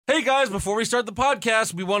Hey guys, before we start the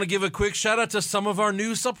podcast, we want to give a quick shout out to some of our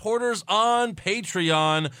new supporters on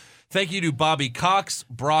Patreon. Thank you to Bobby Cox,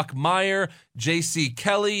 Brock Meyer, JC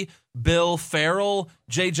Kelly, Bill Farrell,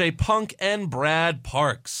 JJ Punk, and Brad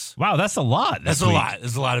Parks. Wow, that's a lot. That's a lot.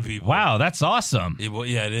 There's a lot of people. Wow, that's awesome.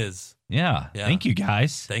 Yeah, it is. Yeah. Thank you,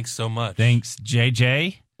 guys. Thanks so much. Thanks,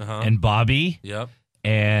 JJ and Bobby. Yep.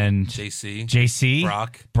 And JC.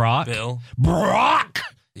 Brock. Bill. Brock.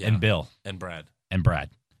 Yeah. And Bill. And Brad.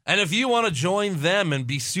 And if you want to join them and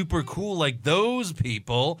be super cool like those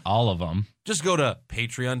people, all of them, just go to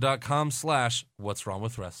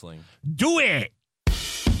patreon.com/what'swrongwithwrestling. Do it.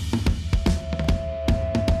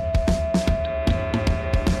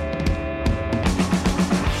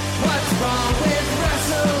 What's wrong with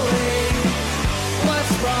wrestling?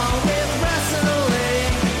 What's wrong with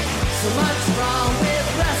wrestling? So much wrong with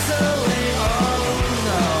wrestling. Oh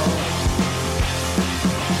no.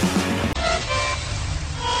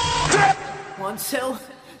 1, 2.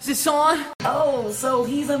 Is this on? Oh, so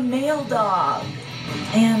he's a male dog.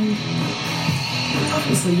 And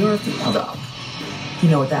obviously you're a female dog. You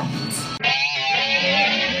know what that means.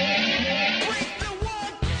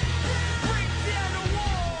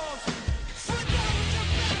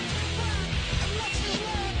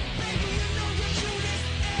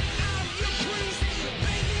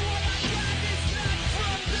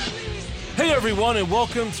 Hey everyone, and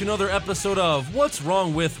welcome to another episode of What's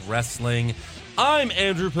Wrong with Wrestling. I'm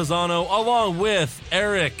Andrew Pisano, along with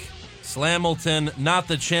Eric Slamilton, not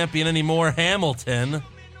the champion anymore, Hamilton.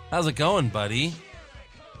 How's it going, buddy?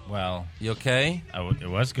 Well, you okay? It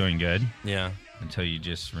was going good. Yeah. Until you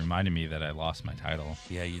just reminded me that I lost my title.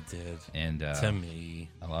 Yeah, you did. And to me.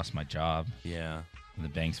 I lost my job. Yeah. And the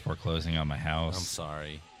bank's foreclosing on my house. I'm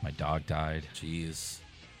sorry. My dog died. Jeez.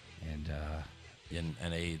 And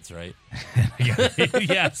AIDS, right?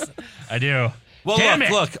 Yes, I do. Well, look,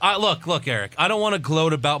 Eric. I don't want to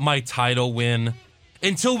gloat about my title win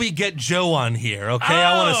until we get Joe on here. Okay,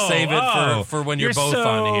 I want to save it for when you're both so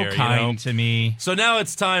on here. Kind to me. So now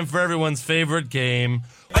it's time for everyone's favorite game.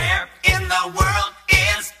 Where in the world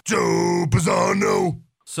is Joe Pisano?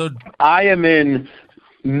 So I am in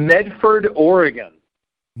Medford, Oregon.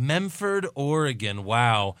 Memphis, Oregon.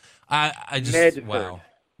 Wow. I just Medford. Wow.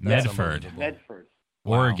 Medford,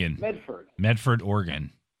 Oregon. Medford,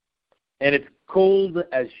 Oregon. And it's cold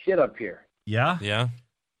as shit up here. Yeah? Yeah.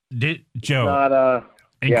 Joe, Not,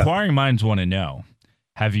 inquiring minds want to know,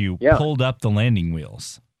 have you pulled up the landing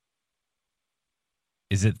wheels?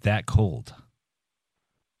 Is it that cold?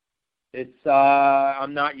 It's,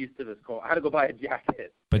 I'm not used to this cold. I had to go buy a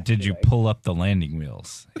jacket. But did you pull up the landing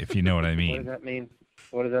wheels, if you know what I mean? What does that mean?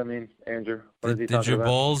 What does that mean, Andrew? What is he Did talking your about?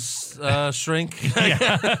 balls shrink?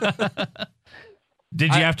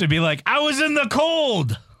 Did you have to be like, I was in the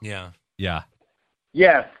cold? Yeah. Yeah.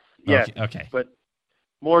 Yes. Okay. But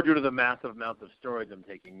more due to the massive amounts of steroids I'm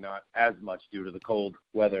taking, not as much due to the cold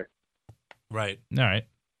weather. Right. All right.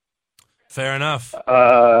 Fair enough.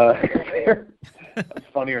 That's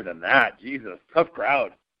funnier than that. Jesus. Tough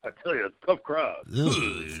crowd. I tell you, it's a tough crowd.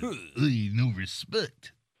 No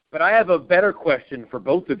respect. But I have a better question for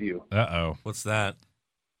both of you. Uh-oh. What's that?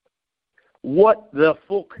 What the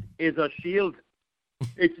fuck is a Shield?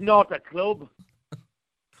 It's not a club.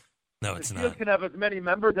 No, it's the not. Shield can have as many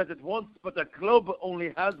members as it wants, but the club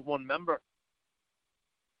only has one member.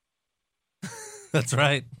 That's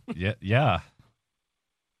right. Yeah.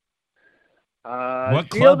 What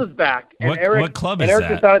Shield club? is back, and What club is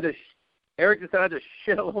Eric that? Eric decided to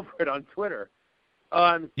shit all over it on Twitter. Oh,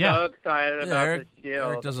 I'm so excited about Eric, the Shield.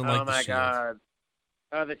 Eric doesn't like the my Shield. God.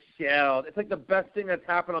 Oh, the Shield. It's like the best thing that's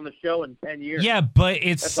happened on the show in 10 years. Yeah, but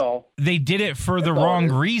That's all. they did it for the That's all wrong it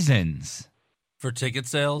is. reasons. For ticket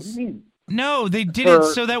sales? What do you mean? No, they did For it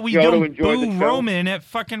so that we Joe to don't enjoy the boo show? Roman at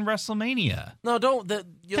fucking WrestleMania. No, don't. Tap,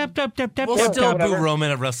 tap, tap, tap, We'll tap, still tap. boo Roman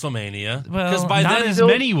at WrestleMania. Well, by not then, as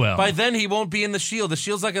many will. By then, he won't be in the Shield. The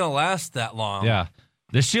Shield's not going to last that long. Yeah.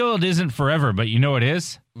 The Shield isn't forever, but you know what it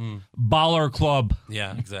is? Baller Club.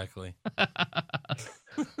 Yeah, exactly.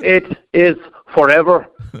 It is forever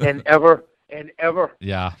and ever and ever.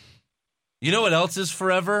 Yeah. You know what else is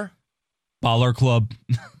forever? Baller Club.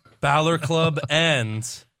 Balor Club and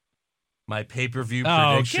my pay-per-view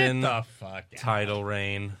prediction get the fuck out. title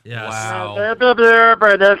reign. Yes. Wow.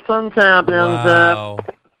 Prediction championship. Wow.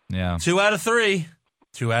 Yeah. 2 out of 3.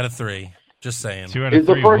 2 out of 3. Just saying. 2 out of It's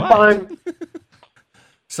the 3. first what? time. It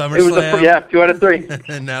was SummerSlam. 2 out of 3.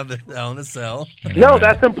 And now the Hell in a Cell. No,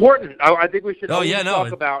 that's important. I think we should Oh, always yeah, no, talk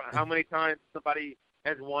it- about how many times somebody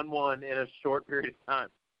has won one in a short period of time.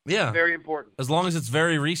 Yeah. Very important. As long as it's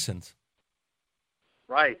very recent.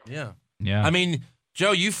 Right. Yeah. Yeah. I mean,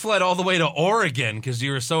 Joe, you fled all the way to Oregon because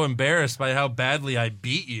you were so embarrassed by how badly I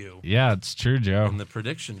beat you Yeah, it's true, Joe. in the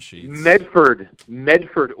prediction sheets. Medford,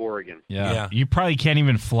 Oregon. Yeah. You probably can't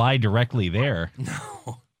even fly directly there.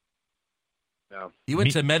 No. No. He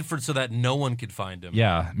went to Medford so that no one could find him.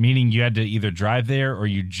 Yeah, meaning you had to either drive there or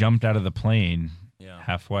you jumped out of the plane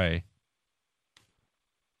halfway.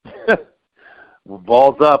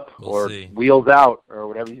 Balls up We'll or see. wheels out or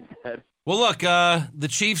whatever you said. Well, look, the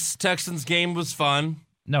Chiefs-Texans game was fun.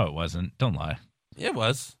 No, it wasn't. Don't lie. Yeah, it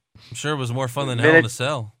was. I'm sure it was more fun than The Hell in minute- a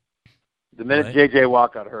Cell. The minute Right. J.J.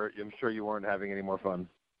 Watt got hurt, I'm sure you weren't having any more fun.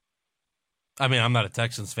 I mean, I'm not a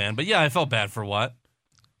Texans fan, but yeah, I felt bad for what?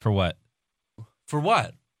 For what? For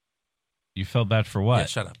what? You felt bad for what? Yeah,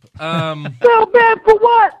 shut up. So bad for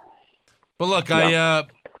what? But look, I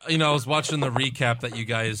was watching the recap that you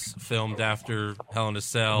guys filmed after Hell in a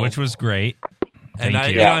Cell, Which was great. and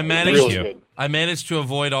Thank you. I managed really you. good. I managed to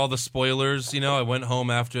avoid all the spoilers. I went home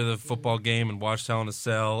after the football game and watched Hell in a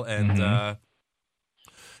Cell, and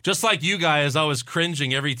just like you guys, I was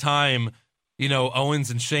cringing every time.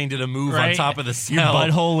 Owens and Shane did a move on Right? top of the Your cell.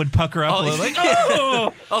 butthole would pucker up a little. Like,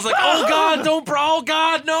 oh! I was like, oh God, don't, bro. Oh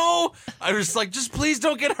God, no. I was like, just please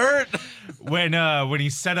don't get hurt. When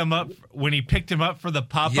he set him up, when he picked him up for the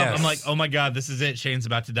pop-up, Yes. I'm like, oh my God, this is it. Shane's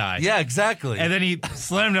about to die. Yeah, exactly. And then he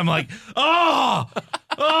slammed him like, oh,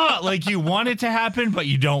 like you want it to happen, but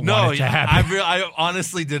you don't want it to happen. I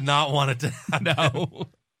honestly did not want it to happen. No.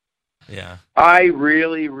 Yeah. I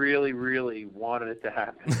really, really, really wanted it to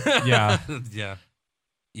happen. Yeah. Yeah.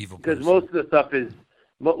 Evil Because person. most of the stuff is,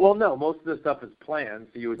 most of the stuff is planned.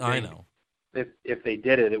 So you would think I know. if they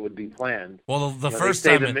did it, it would be planned. Well, the You know, first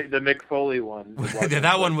they say time. the Mick Foley one. Yeah,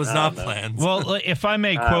 that one was I not don't know. planned. Well, if I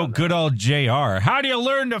may I quote don't know. good old JR, how do you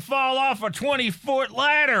learn to fall off a 20-foot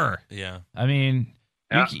ladder? Yeah. I mean,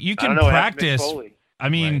 Yeah, you I can don't know what happened to Mick practice. Foley. I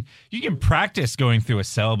mean, Right. you can practice going through a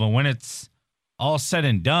cell, but when it's all said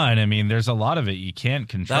and done, I mean, there's a lot of it you can't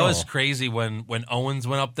control. That was crazy when Owens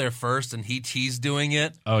went up there first and he teased doing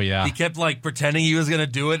it. Oh, yeah. He kept like pretending he was going to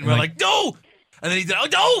do it. And we're Like- like, no. And then he did, oh,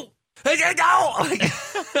 no. No. Like,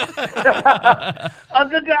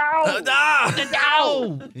 Underdog!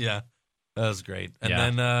 no. Yeah. That was great. And Yeah.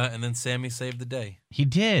 then Sammy saved the day. He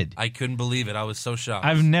did. I couldn't believe it. I was so shocked.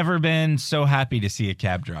 I've never been so happy to see a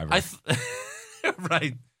cab driver.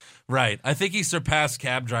 Right. I think he surpassed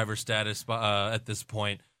cab driver status at this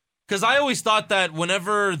point. Because I always thought that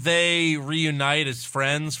whenever they reunite as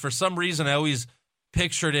friends, for some reason I always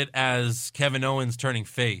pictured it as Kevin Owens turning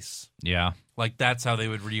face. Yeah. Like that's how they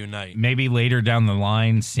would reunite. Maybe later down the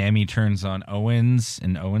line, Sammy turns on Owens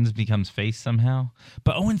and Owens becomes face somehow.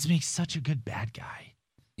 But Owens makes such a good bad guy.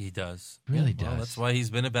 He does. Really Well, does. that's why he's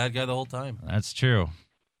been a bad guy the whole time. That's true.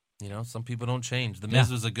 Some people don't change. The Miz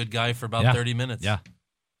Yeah. was a good guy for about Yeah. 30 minutes. Yeah.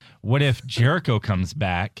 What if Jericho comes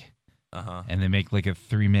back Uh-huh. and they make like a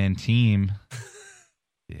 3-man team?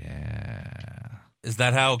 Yeah. Is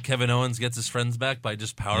that how Kevin Owens gets his friends back? By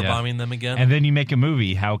just powerbombing them again? And then you make a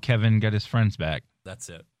movie, How Kevin Got His Friends Back. That's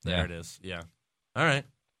it. There Yeah. it is. Yeah. All right.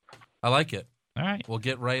 I like it. All right. We'll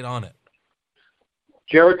get right on it.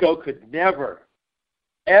 Jericho could never,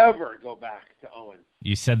 ever go back to Owens.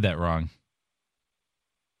 You said that wrong.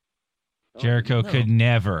 Oh, Jericho no. could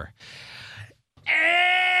never,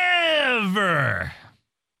 ever.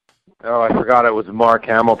 Oh, I forgot it was Mark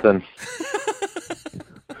Hamilton.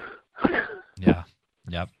 Yeah.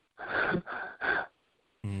 Yep.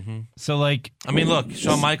 Mm-hmm. So, like, I mean, look,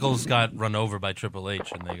 Shawn Michaels got run over by Triple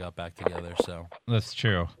H and they got back together. So that's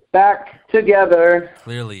true. Back together.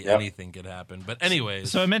 clearly Yep. anything could happen. But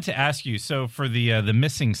anyways, So I meant to ask you. So for the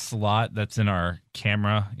missing slot that's in our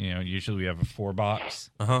camera, usually we have a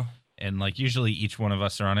 4-box, uh-huh. and like usually each one of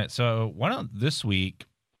us are on it. So why don't this week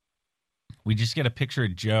we just get a picture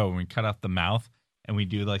of Joe and we cut out the mouth and we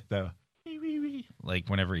do like the like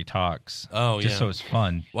whenever he talks. Oh, just yeah. so it's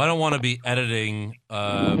fun. Well, I don't want to be editing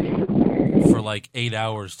for like 8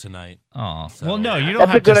 hours tonight. Oh, So- well, no, you don't That's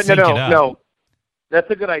a have to good sync it up. no. That's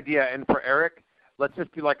a good idea. And for Eric, let's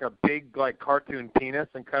just do like a big like cartoon penis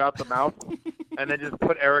and cut out the mouth, and then just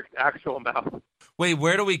put Eric's actual mouth. Wait,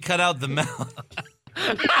 where do we cut out the mouth?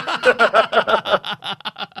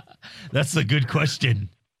 That's a good question.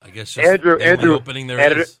 I guess just Andrew- the only Andrew, opening there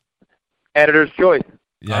editor- is. Editor's choice.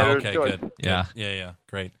 Oh, Editor's okay, choice. good. Yeah. Yeah,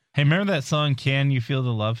 great. Hey, remember that song "Can You Feel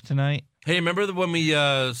the Love Tonight"? Hey, remember when we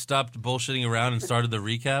stopped bullshitting around and started the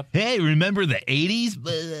recap? Hey, remember the '80s?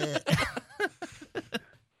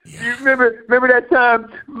 You remember that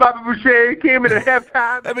time Bobby Boucher came in at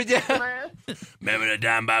halftime? I mean, yeah. Remember the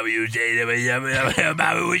time Bobby Boucher?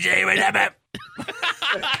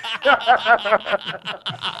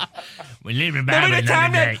 We leave it Remember the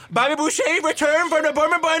time that Bobby Boucher returned from the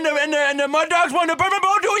Burma Bowl and the Mud Dogs won the Burma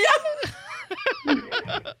Bowl, do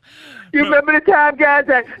ya? You remember the time, guys,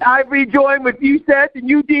 that I rejoined with you, Seth, and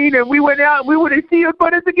you, Dean, and we went out and we would have see your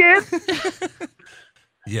brothers again?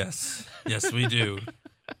 Yes, we do.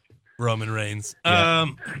 Roman Reigns. Yeah.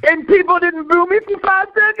 And people didn't boo me for 5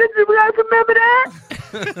 seconds. You guys remember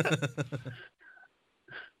that?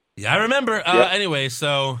 Yeah, I remember. Anyway,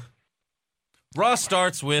 so Raw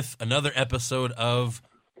starts with another episode of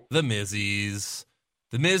The Mizzies.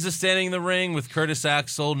 The Miz is standing in the ring with Curtis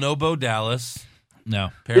Axel, no Bo Dallas. No.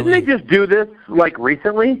 Apparently, Didn't they just do this, like,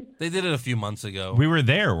 recently? they did it a few months ago. We were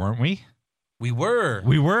there, weren't we? We were.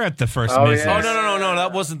 We were at the first Oh, Mizzies. yeah. Oh, no.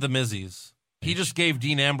 That wasn't the Mizzies. He just gave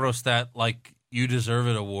Dean Ambrose that, like, You Deserve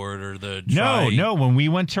It award or the try. No. When we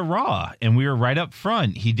went to Raw and we were right up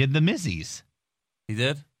front, he did the Mizzies. He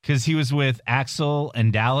did? Because he was with Axel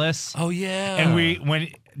and Dallas. Oh, yeah. And when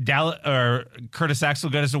Dallas or Curtis Axel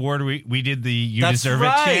got his award, we did the You That's Deserve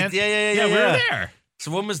right. It chant. Yeah, we were there.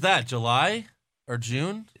 So when was that? July or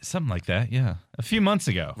June? Something like that, yeah. A few months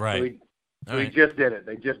ago. Right. All We right. just did it.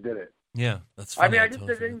 They just did it. Yeah, that's funny. I totally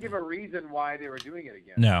didn't forgot give that. a reason why they were doing it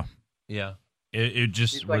again. No, Yeah. it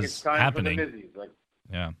just It's like was it's time happening. for the Mizzies. Like,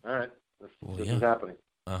 Yeah. all right, Well, this yeah. is happening.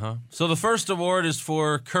 Uh-huh. So the first award is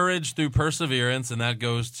for Courage Through Perseverance, and that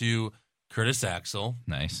goes to Curtis Axel.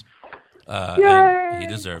 Nice. And he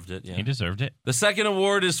deserved it. Yeah. He deserved it. The second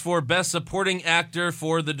award is for Best Supporting Actor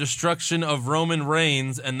for the Destruction of Roman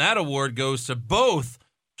Reigns, and that award goes to both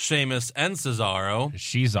Sheamus and Cesaro.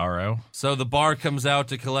 Cesaro. So the Bar comes out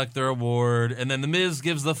to collect their award, and then The Miz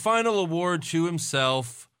gives the final award to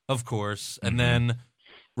himself, of course, and then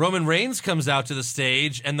Roman Reigns comes out to the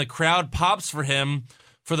stage, and the crowd pops for him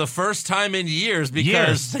for the first time in years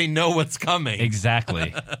because they know what's coming.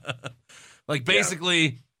 Exactly. Like,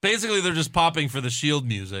 basically, they're just popping for the Shield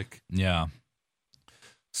music. Yeah.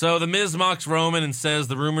 So The Miz mocks Roman and says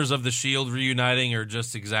the rumors of the Shield reuniting are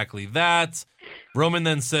just exactly that. Roman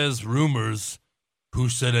then says, rumors? Who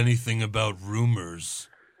said anything about rumors?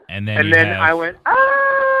 And then, And you then have, I went,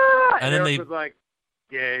 ah! And And then Eric they- was like,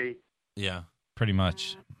 gay. Yeah. pretty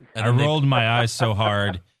much. And I then they- rolled my eyes so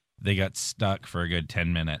hard, they got stuck for a good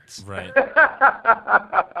 10 minutes. Right.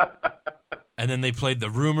 And then they played the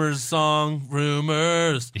Rumors song.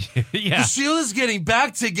 Rumors. Yeah. The Shield is getting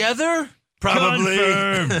back together? Probably.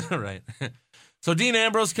 Confirmed. Right. So Dean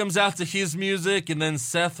Ambrose comes out to his music, and then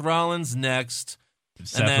Seth Rollins next.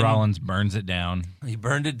 Seth then- Rollins burns it down. He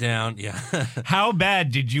burned it down. Yeah. How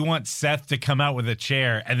bad did you want Seth to come out with a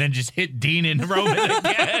chair and then just hit Dean and Roman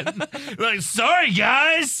again? Like, sorry,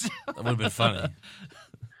 guys. That would have been funny.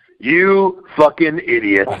 You fucking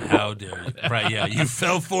idiot. How dare you? Right, yeah. You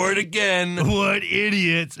fell for it again. What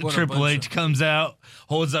idiots. What a Triple bunch H comes out,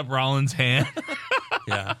 holds up Rollins' hand.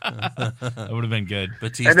 Yeah. That would have been good.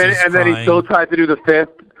 Batista's And then he crying. still tries to do the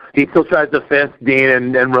fist. He still tries to fist Dean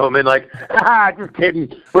and Roman, like, ah, just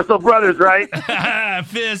kidding. We're still brothers, right?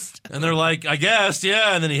 Fist. And they're like, I guess,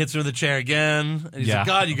 yeah. And then he hits her with the chair again. And he's Yeah. like,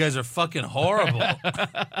 God, you guys are fucking horrible.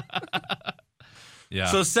 Yeah.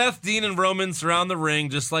 So Seth, Dean, and Roman surround the ring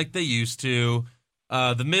just like they used to.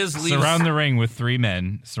 The Miz leaves. Surround the ring with 3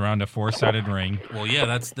 men. Surround a 4-sided ring. Well,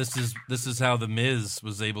 yeah, this is how the Miz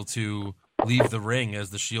was able to leave the ring as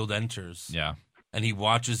the Shield enters. Yeah. And he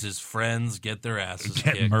watches his friends get their asses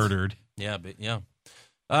Get kicked. murdered. Yeah, but yeah.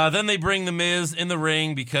 Then they bring the Miz in the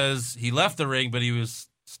ring because he left the ring, but he was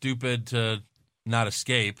stupid to not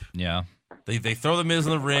escape. Yeah. They throw the Miz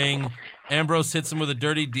in the ring. Ambrose hits him with a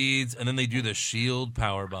Dirty Deeds, and then they do the Shield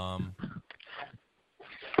powerbomb.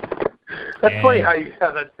 That's And- funny how you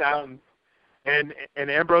have that sound. And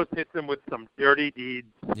Ambrose hits him with some dirty deeds.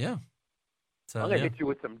 Yeah. So I'm going to yeah. hit you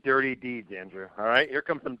with some dirty deeds, Andrew. All right? Here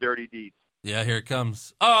comes some dirty deeds. Yeah, here it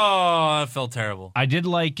comes. Oh, that felt terrible. I did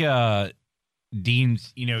like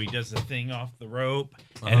Dean's, he does the thing off the rope,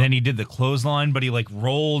 Uh-huh. and then he did the clothesline, but he like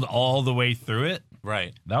rolled all the way through it.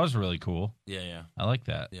 Right. That was really cool. Yeah. I like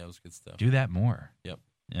that. Yeah, it was good stuff. Do that more. Yep.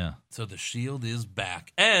 Yeah. So the Shield is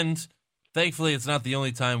back. And thankfully, it's not the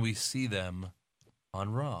only time we see them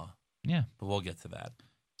on Raw. Yeah. But we'll get to that.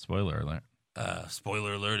 Spoiler alert.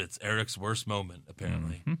 Spoiler alert, it's Eric's worst moment,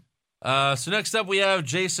 apparently. Mhm. So next up, we have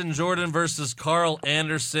Jason Jordan versus Carl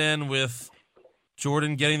Anderson, with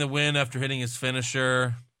Jordan getting the win after hitting his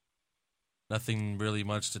finisher. Nothing really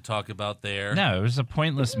much to talk about there. No, it was a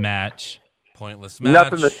pointless match. Pointless match.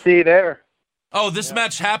 Nothing to see there. Oh, this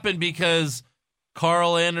match happened because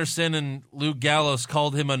Carl Anderson and Luke Gallows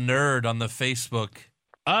called him a nerd on the Facebook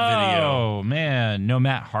video. Oh, man. No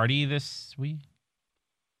Matt Hardy this week?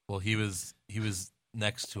 Well, he was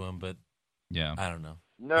next to him, but Yeah. I don't know.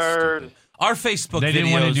 Nerd. Stupid. Our Facebook They videos.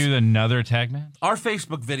 didn't want to do another tag match? Our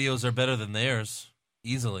Facebook videos are better than theirs.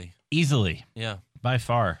 Easily. Easily. Yeah. By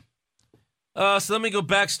far. So then we go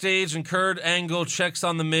backstage, and Kurt Angle checks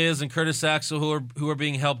on The Miz and Curtis Axel, who are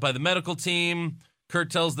being helped by the medical team. Kurt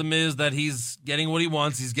tells The Miz that he's getting what he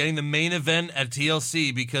wants. He's getting the main event at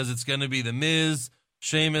TLC because it's going to be The Miz,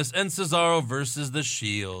 Sheamus, and Cesaro versus the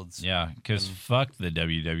Shields. Yeah, because fuck the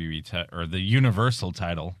WWE or the Universal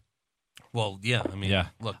title. Well, yeah. I mean, Yeah.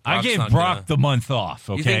 look, I Brock's gave not Brock the month off,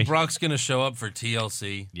 okay? You think Brock's going to show up for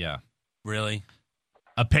TLC? Yeah. Really?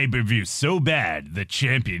 A pay-per-view so bad, the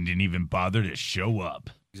champion didn't even bother to show up.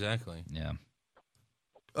 Exactly. Yeah.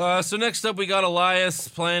 So next up, we got Elias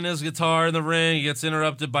playing his guitar in the ring. He gets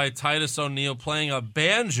interrupted by Titus O'Neil playing a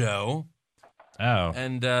banjo, Oh,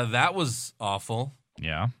 and that was awful.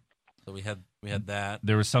 yeah. So we had that.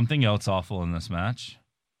 There was something else awful in this match.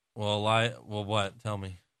 Well, what? Tell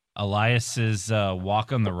me. Elias's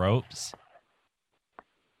walk on the ropes.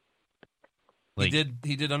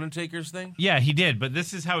 He did Undertaker's thing? Yeah, he did, but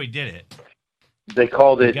this is how he did it. They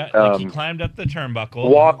called it He climbed up the turnbuckle.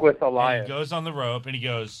 Walk with and Elias. he goes on the rope, and he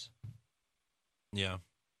goes... Yeah.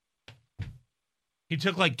 He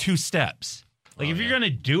took like 2 steps. Like, if you're going to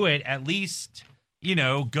do it, at least,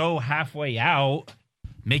 go halfway out.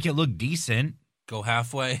 Make it look decent. Go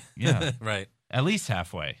halfway? Yeah. Right. At least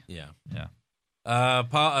halfway. Yeah. Yeah.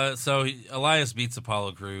 Elias beats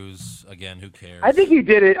Apollo Crews. Again, who cares? I think he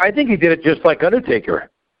did it just like Undertaker.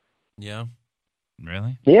 Yeah.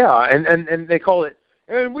 Really? Yeah, and they call it,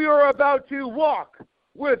 and we are about to walk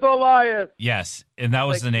with Elias. Yes, and that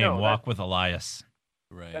was Like, the name, no, Walk with Elias.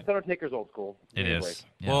 Right. That's Undertaker's old school. It Anyway. is.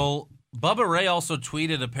 Yeah. Well, Bubba Ray also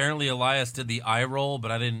tweeted, apparently Elias did the eye roll,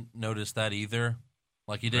 but I didn't notice that either.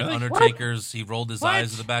 Like he did Really? Undertaker's, he rolled his What?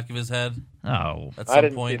 eyes at the back of his head Oh. at I some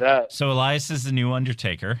didn't point. see that. So Elias is the new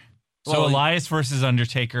Undertaker. So Well, Elias versus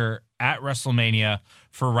Undertaker at WrestleMania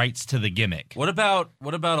for rights to the gimmick. What about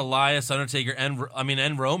Elias, Undertaker,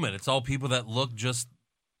 and Roman? It's all people that look just,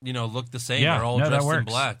 look the same. Yeah, They're all no, dressed that works. in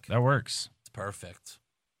black. That works. It's perfect.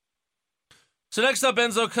 So next up,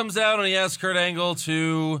 Enzo comes out and he asks Kurt Angle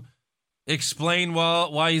to explain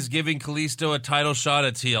why he's giving Kalisto a title shot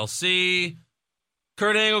at TLC.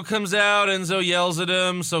 Kurt Angle comes out, Enzo yells at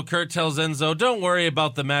him, so Kurt tells Enzo, don't worry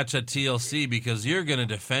about the match at TLC because you're going to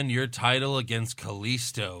defend your title against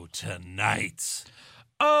Kalisto tonight.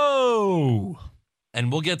 Oh!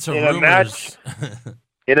 And we'll get to In a rumors.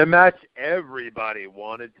 In a match everybody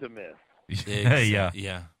wanted to miss. Yeah.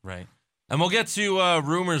 Yeah, right. And we'll get to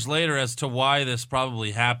rumors later as to why this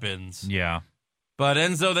probably happens. Yeah. But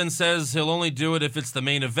Enzo then says he'll only do it if it's the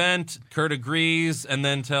main event. Kurt agrees and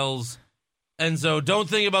then tells Enzo, don't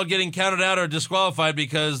think about getting counted out or disqualified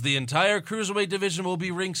because the entire Cruiserweight division will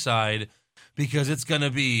be ringside because it's going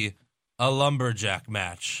to be a lumberjack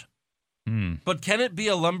match. But can it be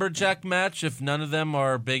a lumberjack match if none of them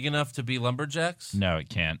are big enough to be lumberjacks? No, it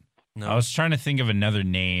can't. No. I was trying to think of another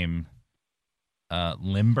name.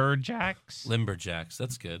 Limberjacks? Lumberjacks.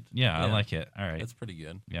 That's good. Yeah, I like it. All right. That's pretty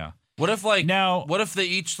good. Yeah. What if Now- what if they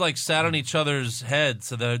each sat on each other's head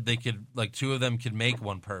so that they could two of them could make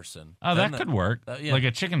one person? Oh, Then that could work. yeah. Like a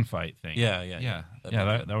chicken fight thing. Yeah. Yeah, That'd be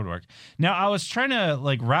good. that would work. Now, I was trying to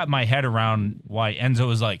wrap my head around why Enzo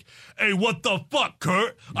was like, "Hey, what the fuck,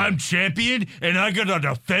 Kurt? I'm champion and I gotta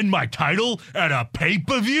defend my title at a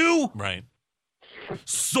pay-per-view? Right.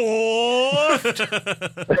 Soft."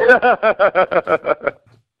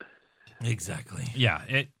 Exactly. Yeah,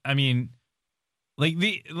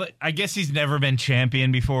 I guess he's never been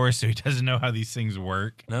champion before, so he doesn't know how these things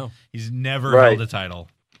work. No. He's never Right. held a title.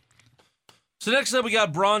 So next up, we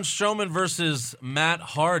got Braun Strowman versus Matt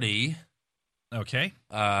Hardy. Okay.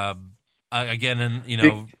 Again, and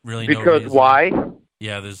really no Because reason. why?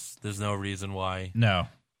 Yeah, there's no reason why. No.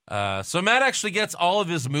 So Matt actually gets all of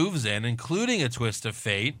his moves in, including a twist of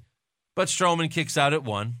fate, but Strowman kicks out at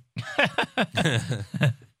 1.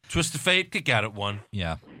 Twist of fate, kick out at 1.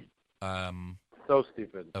 Yeah. So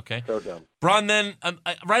stupid. Okay. So dumb. Braun then,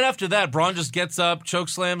 right after that, Braun just gets up,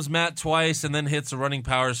 chokeslams Matt twice, and then hits a running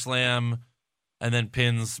power slam, and then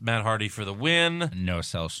pins Matt Hardy for the win. No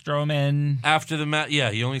sell Strowman. After the match,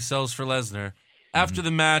 yeah, he only sells for Lesnar. After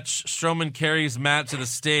the match, Strowman carries Matt to the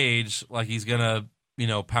stage like he's going to,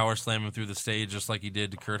 power slam him through the stage just like he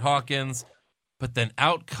did to Kurt Hawkins. But then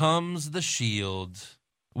out comes the Shield.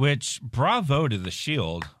 Which, bravo to the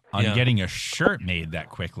Shield on Yeah. getting a shirt made that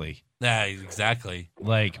quickly. Yeah, exactly.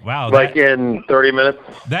 Wow. Like in 30 minutes.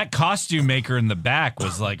 That costume maker in the back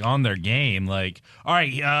was on their game. All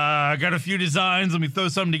right, I got a few designs. Let me throw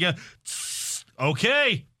something together.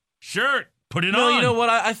 Okay, shirt, put it No, on. you know what?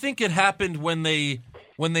 I think it happened when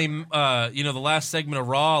when they, the last segment of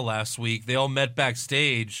Raw last week, they all met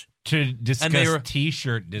backstage. To discuss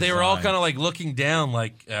T-shirt design. They were all kind of like looking down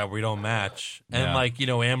like, we don't match. And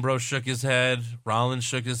Ambrose shook his head, Rollins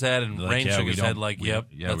shook his head, and Reigns shook his head like,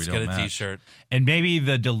 let's get a T-shirt. And maybe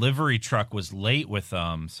the delivery truck was late with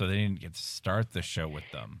them, so they didn't get to start the show with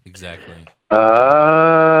them. Exactly. Oh.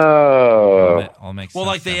 All makes sense. Well,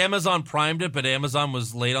 like they Amazon primed it, but Amazon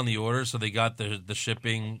was late on the order, so they got the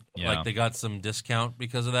shipping. Yeah. Like they got some discount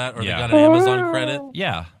because of that, or they got an Amazon credit.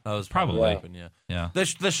 Yeah, that was probably. Yeah.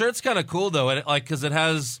 The shirt's kind of cool though, because it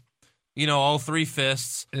has, all three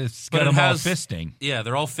fists. It's got them all fisting. Yeah,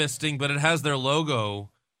 they're all fisting, but it has their logo.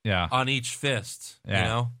 Yeah. On each fist.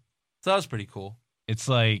 Yeah. So that was pretty cool. It's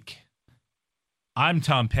like I'm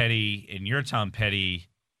Tom Petty and you're Tom Petty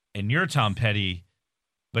and you're Tom Petty,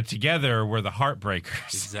 but together we're the Heartbreakers.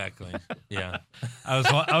 Exactly. Yeah. I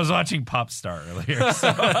was watching Popstar earlier.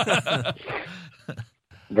 So.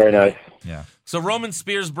 Very nice. Yeah. So Roman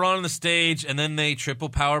spears Braun on the stage, and then they triple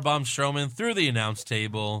powerbomb Strowman through the announce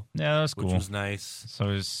table. Yeah, that was cool. Which was nice. So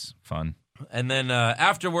it was fun. And then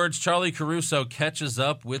afterwards, Charlie Caruso catches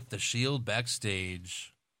up with the Shield backstage.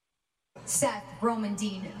 Seth, Roman,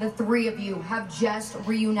 Dean, the three of you have just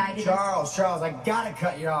reunited. Charles, I gotta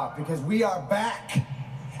cut you off because we are back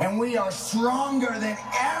and we are stronger than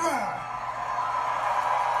ever.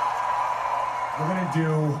 We're gonna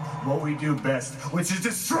do what we do best, which is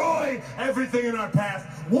destroy everything in our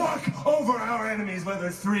path, walk over our enemies, whether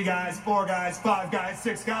it's 3 guys, 4 guys, 5 guys,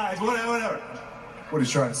 6 guys, whatever. What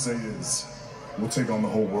he's trying to say is, we'll take on the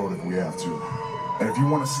whole world if we have to. And if you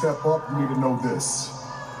want to step up, you need to know this.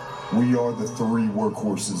 We are the 3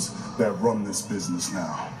 workhorses that run this business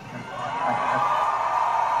now.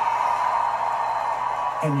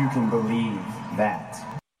 And you can believe that.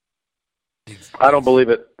 I don't believe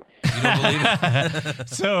it. You don't believe it?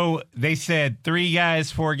 So they said 3 guys,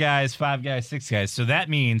 4 guys, 5 guys, 6 guys. So that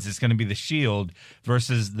means it's going to be the Shield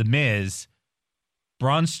versus The Miz,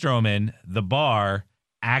 Braun Strowman, The Bar,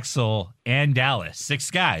 Axel, and Dallas.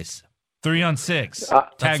 6 guys. 3 on 6.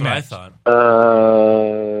 That's what I thought.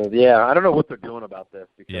 Yeah, I don't know what they're doing about this.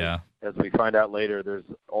 Because as we find out later, there's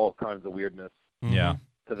all kinds of weirdness to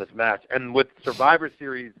this match. And with Survivor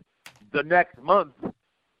Series the next month,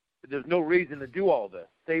 there's no reason to do all this.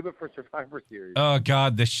 Save it for Survivor Series. Oh,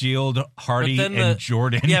 God, the Shield, Hardy, and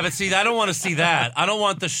Jordan. Yeah, but see, I don't want to see that. I don't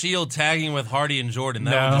want the Shield tagging with Hardy and Jordan.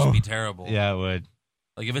 That would just be terrible. Yeah, it would.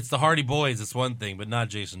 Like, if it's the Hardy Boys, it's one thing, but not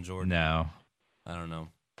Jason Jordan. No. I don't know.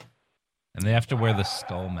 And they have to wear the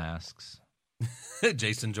skull masks.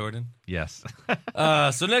 Jason Jordan? Yes.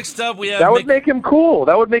 So next up, we have... That would make him cool.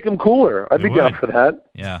 That would make him cooler. I'd be down for that.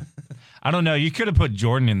 Yeah. I don't know. You could have put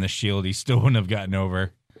Jordan in the Shield. He still wouldn't have gotten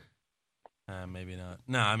over. Maybe not.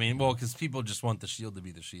 No, I mean, because people just want the Shield to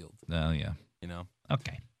be the Shield. Oh, yeah.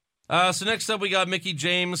 Okay. So next up, we got Mickie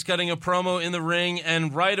James cutting a promo in the ring,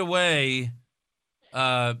 and right away,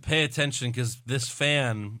 pay attention because this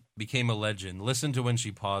fan became a legend. Listen to when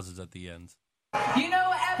she pauses at the end.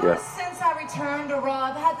 Ever since I returned to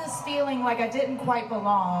Raw, I've had this feeling like I didn't quite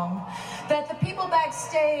belong, that the people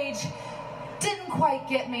backstage didn't quite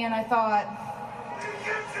get me, and I thought,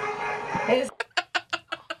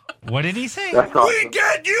 what did he say? Awesome. We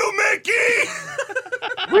get you, Mickie!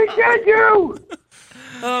 We get you!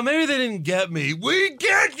 Maybe they didn't get me. We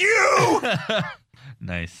get you!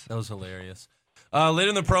 Nice. That was hilarious. Later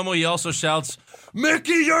in the promo, he also shouts,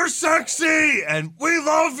 Mickie, you're sexy! And we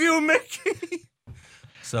love you, Mickie!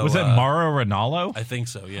 So, was it Mauro Ranallo? I think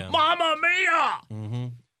so, yeah. Mamma Mia! Mm-hmm.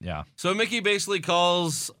 Yeah. So Mickie basically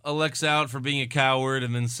calls Alexa out for being a coward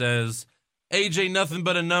and then says, AJ, nothing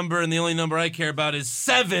but a number, and the only number I care about is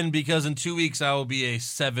 7 because in 2 weeks I will be a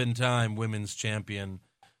 7-time women's champion.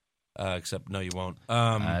 Except, no, you won't.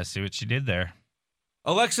 I see what she did there.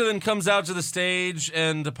 Alexa then comes out to the stage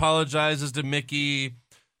and apologizes to Mickie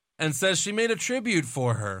and says she made a tribute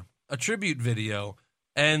for her, a tribute video.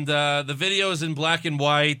 And the video is in black and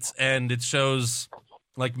white, and it shows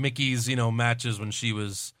like Mickey's, matches when she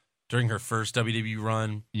was during her first WWE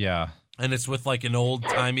run. Yeah. And it's with like an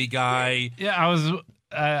old-timey guy. Yeah,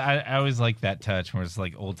 I always like that touch where it's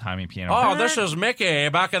like old-timey piano. Oh, this is Mickie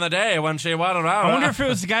back in the day when she wanted out. I wonder if it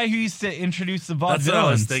was the guy who used to introduce the vaudeville.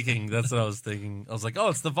 That's what I was thinking. I was like, oh,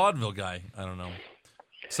 it's the vaudeville guy. I don't know.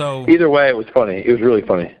 So either way, it was funny. It was really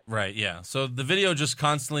funny. Right, yeah. So the video just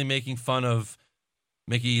constantly making fun of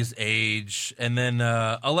Mickey's age, and then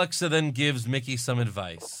Alexa then gives Mickie some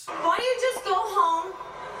advice. Why don't you just go home,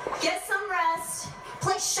 get some rest,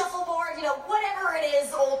 play shuffleboard, whatever it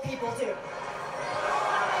is old people do.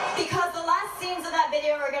 Because the last scenes of that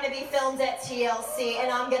video are going to be filmed at TLC,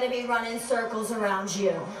 and I'm going to be running circles around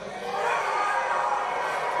you.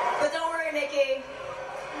 worry, Mickey.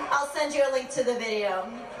 I'll send you a link to the video.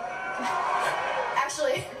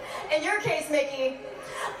 Actually, in your case, Mickey,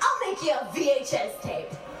 I'll make you a VHS tape.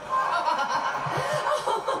 Are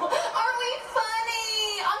we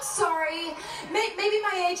funny? I'm sorry. Maybe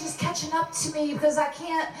my age is catching up to me because I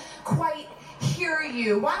can't quite hear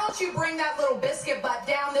you. Why don't you bring that little biscuit butt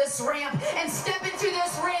down this ramp and step into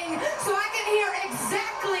this ring so I can hear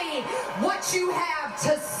exactly what you have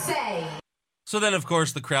to say? So then, of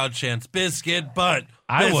course, the crowd chants, "Biscuit butt,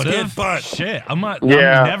 I would have. butt." Shit, I'm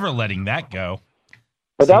never letting that go.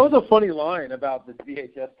 But that was a funny line about the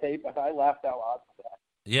VHS tape. I laughed out loud at that.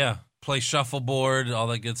 Yeah, play shuffleboard, all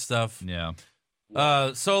that good stuff. Yeah.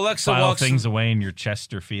 So Alexa File walks things away in your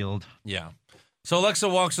Chesterfield. Yeah. So Alexa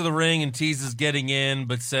walks to the ring and teases getting in,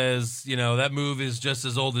 but says, that move is just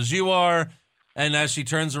as old as you are. And as she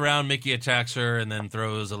turns around, Mickey attacks her and then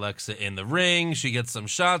throws Alexa in the ring. She gets some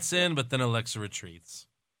shots in, but then Alexa retreats.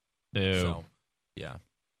 Ew. So, yeah.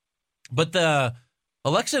 But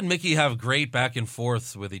Alexa and Mickey have great back and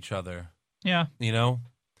forths with each other. Yeah.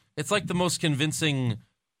 It's like the most convincing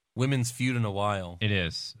women's feud in a while. It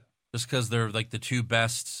is. Just because they're like the two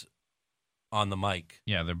best on the mic.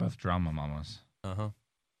 Yeah, they're both drama mamas. Uh-huh.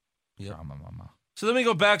 Yep. Drama mama. So then we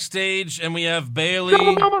go backstage and we have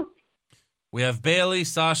Bailey. We have Bailey,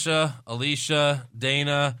 Sasha, Alicia,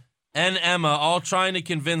 Dana, and Emma all trying to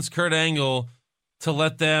convince Kurt Angle to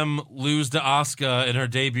let them lose to Asuka in her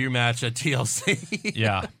debut match at TLC.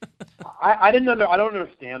 Yeah. I don't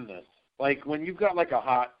understand this. Like, when you've got, like, a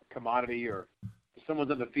hot commodity or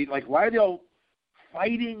someone's undefeated, like, why are they all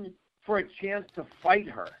fighting for a chance to fight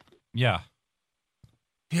her? Yeah.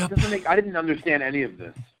 Yep. I didn't understand any of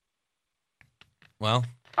this. Well.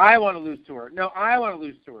 I want to lose to her. No, I want to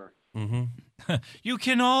lose to her. Mm-hmm. You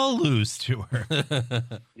can all lose to her.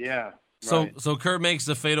 Yeah. Right. So Kurt makes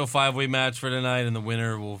the fatal 5-way match for tonight, and the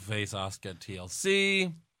winner will face Asuka at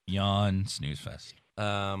TLC. Yawn, snooze fest.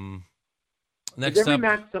 Next Is every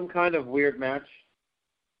match some kind of weird match?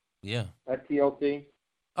 Yeah. At TLC?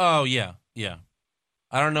 Oh, yeah.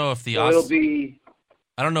 I don't know if it'll be...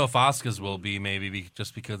 I don't know if Asuka's will be, maybe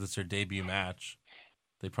just because it's her debut match.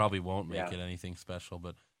 They probably won't make it anything special,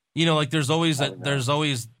 but there's always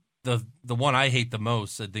the one I hate the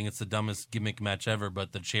most. I think it's the dumbest gimmick match ever,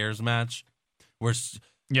 but the chairs match, where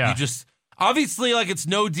you just obviously it's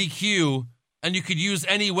no DQ and you could use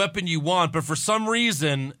any weapon you want, but for some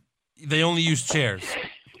reason they only use chairs.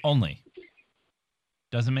 Only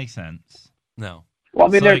doesn't make sense. No. Well,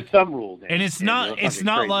 I mean, there's some rules, and it's not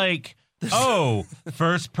like.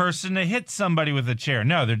 First person to hit somebody with a chair.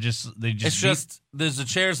 No, there's a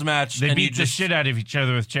chairs match. They beat the shit out of each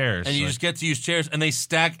other with chairs. And you just get to use chairs, and they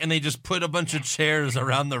stack, and they just put a bunch of chairs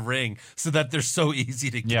around the ring so that they're so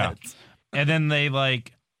easy to get. Yeah. And then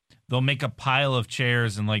they'll make a pile of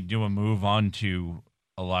chairs and do a move onto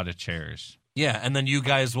a lot of chairs. Yeah, and then you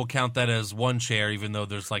guys will count that as one chair, even though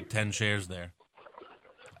there's 10 chairs there.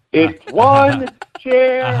 It's one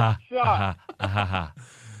chair shot.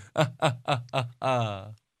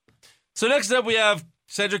 So next up we have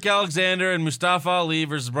Cedric Alexander and Mustafa Ali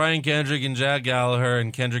versus Brian Kendrick and Jack Gallagher,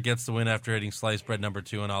 and Kendrick gets the win after hitting sliced bread number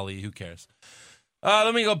 2 on Ali. Who cares?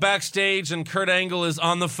 Let me go backstage, and Kurt Angle is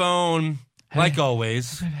on the phone, like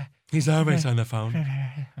always. He's always on the phone.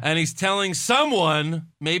 And he's telling someone,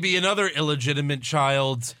 maybe another illegitimate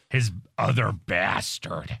child. His other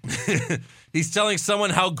bastard. He's telling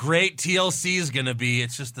someone how great TLC is going to be.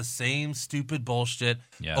 It's just the same stupid bullshit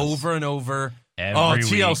over and over. Every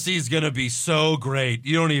TLC is going to be so great.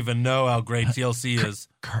 You don't even know how great TLC is.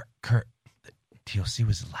 Kurt, TLC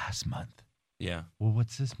was last month. Yeah. Well,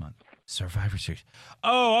 what's this month? Survivor Series.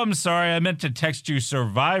 Oh, I'm sorry. I meant to text you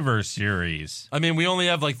Survivor Series. I mean, we only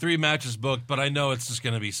have 3 matches booked, but I know it's just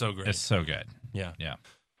going to be so great. It's so good. Yeah. Yeah.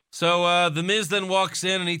 So The Miz then walks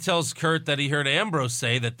in and he tells Kurt that he heard Ambrose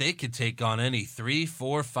say that they could take on any 3,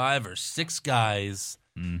 4, 5, or 6 guys.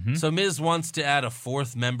 Mm-hmm. So Miz wants to add a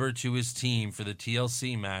 4th member to his team for the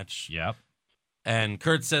TLC match. Yep. And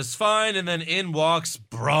Kurt says fine, and then in walks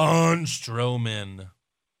Braun Strowman.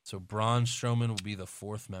 So Braun Strowman will be the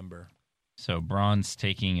 4th member. So Braun's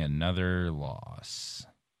taking another loss.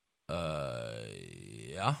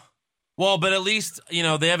 Yeah. Well, but at least,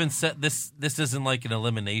 they haven't set this isn't like an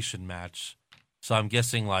elimination match. So I'm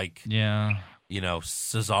guessing Cesaro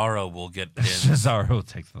will get pinned. Cesaro will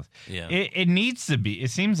take the... Yeah. It needs to be. It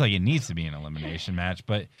seems like it needs to be an elimination match,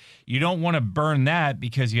 but you don't want to burn that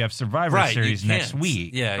because you have Survivor Series next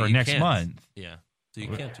week or next month. Yeah. So you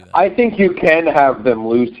can't do that. I think you can have them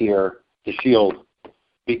lose here, the Shield,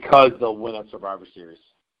 because they'll win at Survivor Series.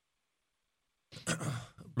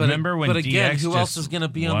 Remember when But again, DX who else is going to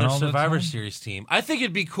be on their Survivor Series team? I think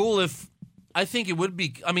it'd be cool if I think it would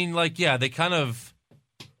be. I mean, like, yeah, they kind of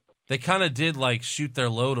did like shoot their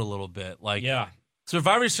load a little bit. Like, yeah,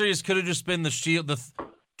 Survivor Series could have just been the Shield,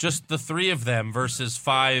 just the 3 of them versus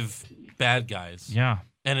 5 bad guys. Yeah,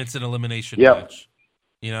 and it's an elimination match.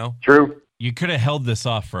 You know, true. You could have held this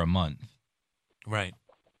off for a month, right?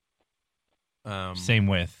 Same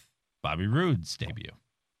with Bobby Roode's debut.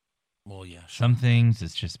 Well, yeah. Sure. Some things,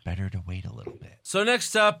 it's just better to wait a little bit. So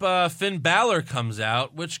next up, Finn Balor comes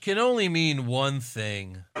out, which can only mean one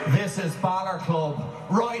thing. This is Balor Club,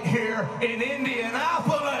 right here in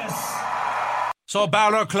Indianapolis. So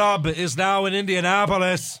Balor Club is now in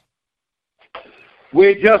Indianapolis.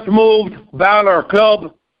 We just moved Balor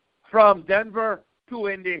Club from Denver to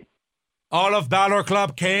Indy. All of Balor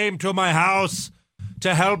Club came to my house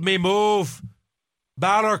to help me move.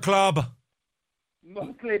 Balor Club.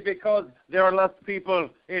 Mostly because there are less people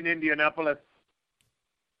in Indianapolis.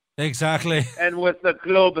 Exactly. And with the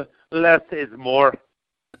club, less is more.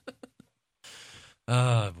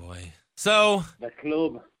 Oh, boy. So, the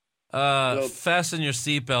club. Fasten your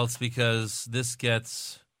seatbelts because this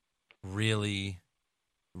gets really,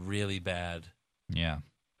 really bad. Yeah.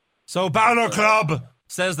 So, Balor Club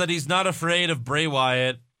says that he's not afraid of Bray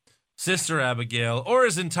Wyatt, Sister Abigail, or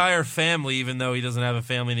his entire family, even though he doesn't have a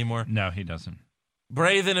family anymore. No, he doesn't.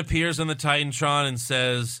 Bray then appears on the Titantron and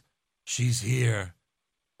says, "She's here."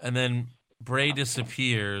 And then Bray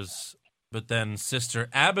disappears, but then Sister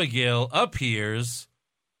Abigail appears,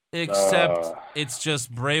 except it's just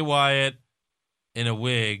Bray Wyatt in a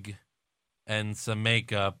wig and some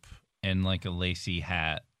makeup. And like a lacy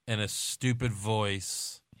hat. And a stupid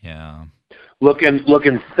voice. Yeah. Looking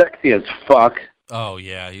sexy as fuck. Oh,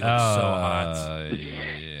 yeah, he looks so hot.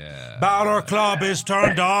 Yeah. Balor Club is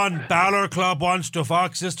turned on. Balor Club wants to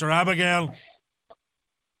fuck Sister Abigail.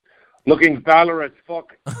 Looking Balor as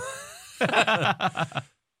fuck.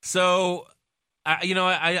 So,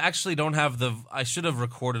 I actually don't have I should have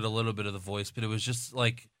recorded a little bit of the voice, but it was just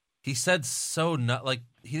like, he said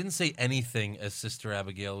he didn't say anything as Sister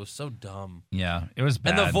Abigail. It was so dumb. Yeah, it was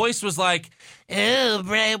bad. And the voice was like, "Ew,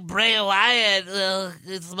 Bray Wyatt,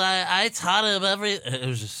 I taught him every." It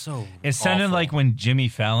was just so. It sounded awful. like when Jimmy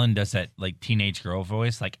Fallon does that like teenage girl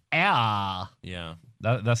voice, like ah. Yeah,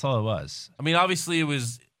 that's all it was. I mean, obviously, it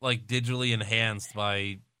was like digitally enhanced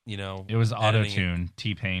by It was auto-tune.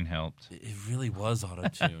 T-Pain helped. It really was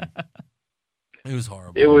auto-tune. It was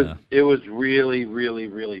horrible. It was really, really,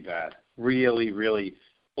 really bad. Really, really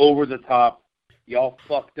over the top. Y'all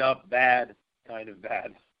fucked up bad, kind of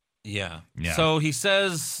bad. Yeah. So he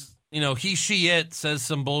says, it says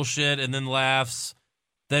some bullshit and then laughs.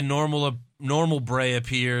 Then normal Bray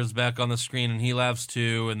appears back on the screen and he laughs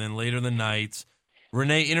too. And then later in the night,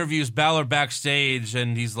 Renee interviews Balor backstage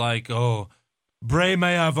and he's like, "Oh, Bray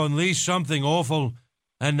may have unleashed something awful,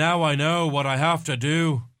 and now I know what I have to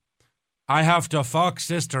do. I have to fuck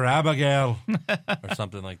Sister Abigail." Or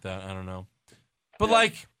something like that. I don't know.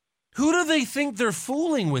 But, who do they think they're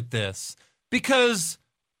fooling with this? Because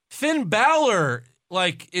Finn Balor,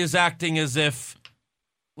 is acting as if,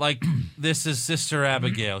 this is Sister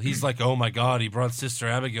Abigail. He's like, "Oh, my God, he brought Sister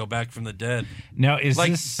Abigail back from the dead." Now, is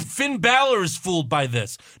this... Finn Balor is fooled by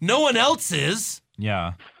this. No one else is.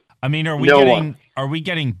 Yeah. I mean, are we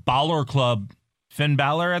getting Balor Club Finn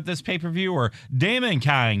Balor at this pay-per-view or Damon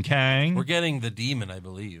Kang? We're getting the Demon, I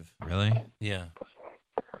believe. Really? Yeah.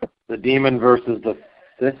 The Demon versus the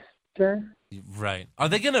Sister? Right. Are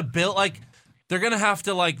they going to build, they're going to have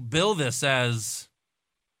to, bill this as,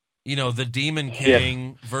 the Demon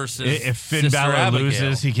King versus If Finn Sister Balor Abigail.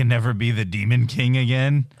 loses, he can never be the Demon King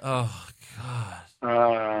again? Oh,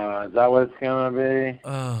 God. Is that what it's going to be?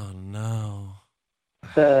 Oh, no.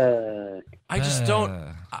 Fuck. I just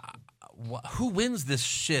don't... who wins this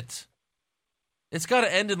shit? It's got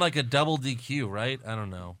to end in a double DQ, right? I don't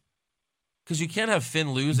know. Because you can't have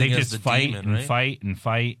Finn losing they as just the fight Demon, and right? fight and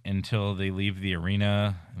fight until they leave the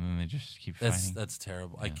arena, and then they just keep fighting. That's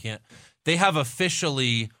terrible. Yeah. I can't. They have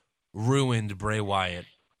officially ruined Bray Wyatt.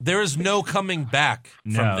 There is no coming back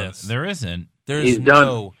from this. There isn't. He's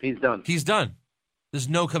done. He's done. He's done. There's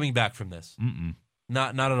no coming back from this. Mm-mm.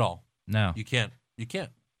 Not at all. No. You can't.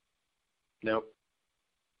 Nope.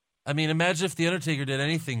 I mean, imagine if The Undertaker did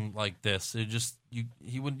anything like this. It just you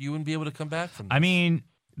wouldn't be able to come back from this. I mean,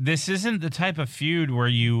 this isn't the type of feud where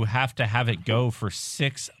you have to have it go for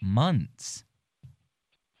 6 months.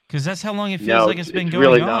 Because that's how long it feels like it's been going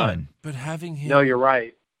really on. Not. But having him... No, you're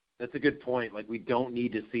right. That's a good point. We don't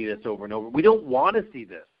need to see this over and over. We don't want to see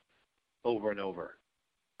this over and over.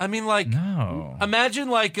 I mean, no. Imagine,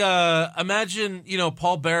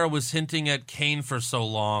 Paul Bearer was hinting at Kane for so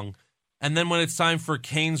long, And then when it's time for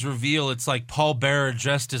Kane's reveal, it's like Paul Bearer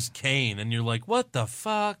dressed as Kane, and you're like, what the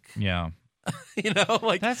fuck? Yeah. You know,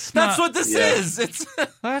 like that's what this is. It's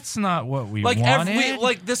that's not what we like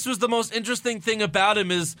wanted. this was the most interesting thing about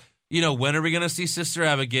him is, you know, when are we gonna see Sister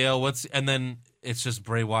Abigail? And then it's just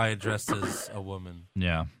Bray Wyatt dressed as a woman.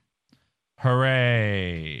 Yeah.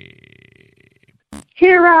 Hooray.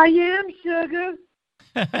 Here I am, sugar.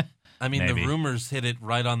 I mean, Maybe. The rumors hit it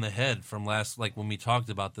right on the head from when we talked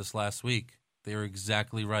about this last week. They were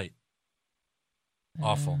exactly right.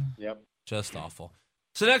 Awful. Yep. Just awful.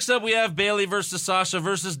 So next up, we have Bayley versus Sasha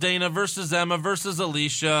versus Dana versus Emma versus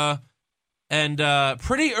Alicia. And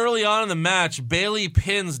pretty early on in the match, Bayley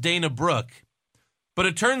pins Dana Brooke. But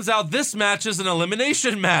it turns out this match is an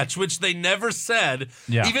elimination match, which they never said.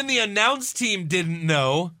 Yeah. Even the announce team didn't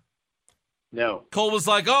know. No. Cole was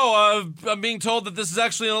like, I'm being told that this is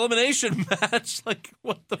actually an elimination match. Like,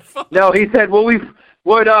 what the fuck? No, he said, well, we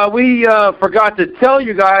forgot to tell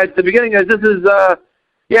you guys at the beginning that this is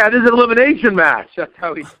an elimination match. That's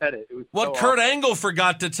how he said it. It was what so Kurt awesome. Angle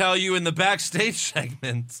forgot to tell you in the backstage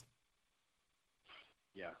segment.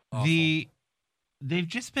 Yeah. Awful. They've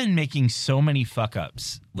just been making so many fuck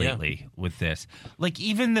ups lately with this. Like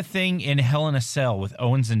even the thing in Hell in a Cell with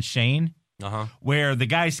Owens and Shane, where the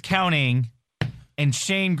guy's counting and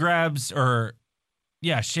Shane grabs the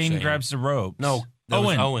rope. No, that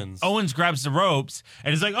was Owens. Owens grabs the ropes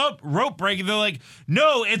and he's like, oh, rope break. And they're like,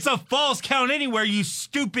 no, it's a false count anywhere, you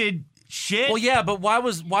stupid shit. Well, yeah, but why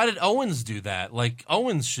did Owens do that? Like,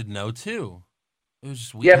 Owens should know too. It was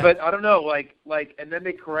just weird. Yeah, but I don't know, and then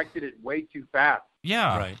they corrected it way too fast.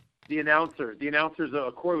 Yeah. Right. The announcer's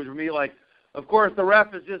Corey was me like, of course, the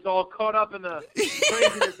ref is just all caught up in the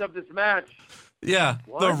craziness of this match. Yeah,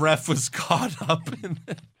 What? the ref was caught up in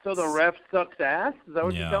it. So the ref sucks ass? Is that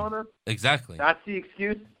what you're telling us? Exactly. That's the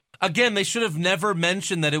excuse? Again, they should have never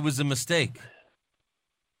mentioned that it was a mistake.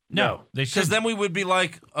 No, they should. Because then we would be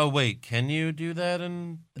like, oh, wait, can you do that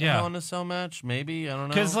in Yeah. a Cell match? Maybe, I don't know.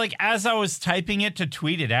 Because, like, as I was typing it to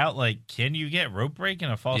tweet it out, like, can you get rope break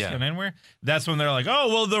in a false count anywhere? That's when they're like, oh,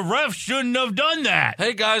 well, the ref shouldn't have done that.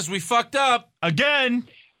 Hey, guys, we fucked up. Again.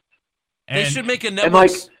 They should make a network.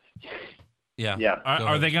 And like, yeah.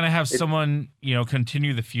 Are they going to have someone,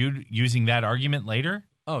 continue the feud using that argument later?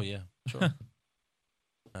 Oh, yeah, sure.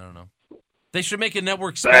 I don't know. They should make a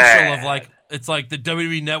network special of, like, it's like the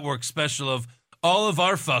WWE Network special of all of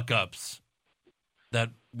our fuck-ups that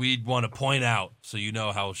we'd want to point out so you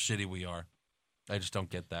know how shitty we are. I just don't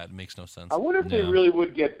get that. It makes no sense. I wonder if they really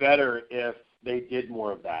would get better if they did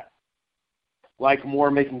more of that. Like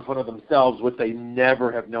more making fun of themselves, which they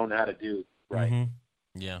never have known how to do. Right.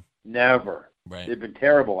 Mm-hmm. Yeah. Never. Right. They've been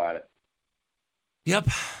terrible at it. Yep.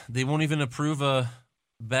 They won't even approve a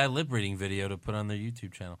bad lip reading video to put on their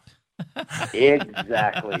YouTube channel.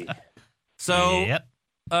 Exactly. So,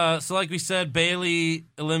 so like we said, Bayley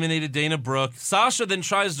eliminated Dana Brooke. Sasha then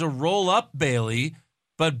tries to roll up Bayley,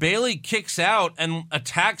 but Bayley kicks out and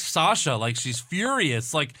attacks Sasha like she's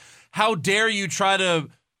furious. Like, how dare you try to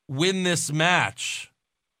win this match?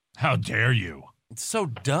 How dare you? It's so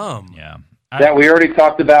dumb. Yeah. That we already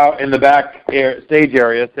talked about in the back stage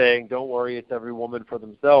area, saying, don't worry, it's every woman for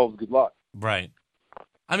themselves. Good luck. Right.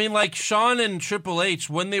 I mean, like Shawn and Triple H,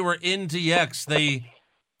 when they were in DX,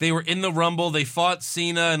 they were in the Rumble. They fought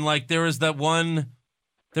Cena, and like there was that one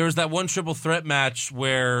triple threat match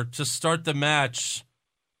where to start the match,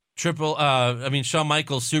 Shawn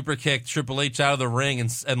Michaels super kicked Triple H out of the ring,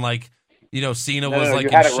 and like Cena was like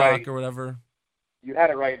in shock right. or whatever. You had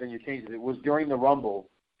it right, then you changed it. It was during the Rumble,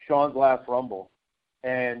 Shawn's last Rumble,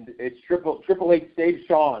 and it's Triple H saved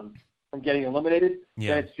Shawn from getting eliminated.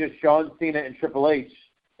 Yeah. Then it's just Shawn, Cena, and Triple H.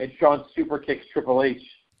 And Shawn super kicks Triple H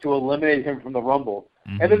to eliminate him from the Rumble.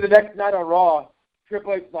 Mm-hmm. And then the next night on Raw,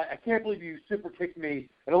 Triple H is like, I can't believe you super kicked me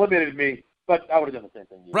and eliminated me, but I would have done the same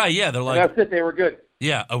thing. Right, yeah. They're like, and that's it. They were good.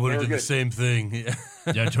 Yeah, I would have done the same thing. Yeah,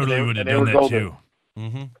 I totally would have done that too.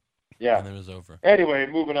 Mm-hmm. Yeah. And it was over. Anyway,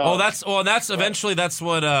 moving on. That's eventually that's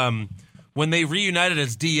what when they reunited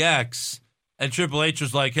as DX and Triple H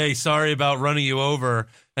was like, hey, sorry about running you over.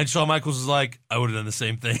 And Shawn Michaels was like, I would have done the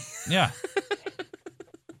same thing. Yeah.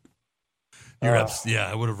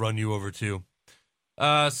 I would have run you over too.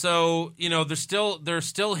 So they're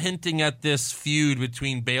still hinting at this feud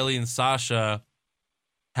between Bayley and Sasha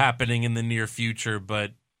happening in the near future,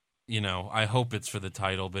 but I hope it's for the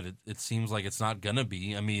title, but it seems like it's not gonna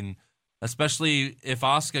be. I mean, especially if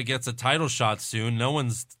Asuka gets a title shot soon,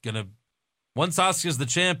 once Asuka's the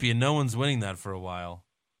champion, no one's winning that for a while.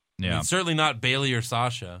 Yeah, I mean, certainly not Bayley or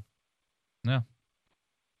Sasha. No.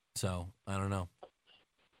 So I don't know.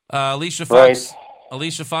 Alicia Fox.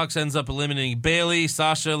 Alicia Fox ends up eliminating Bayley.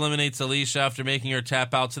 Sasha eliminates Alicia after making her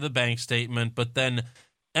tap out to the bank statement, but then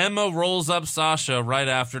Emma rolls up Sasha right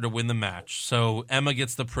after to win the match. So Emma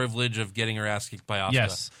gets the privilege of getting her ass kicked by Asuka.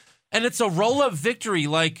 Yes. And it's a roll-up victory.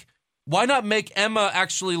 Like, why not make Emma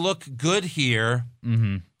actually look good here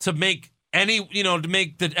to make to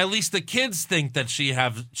make at least the kids think that she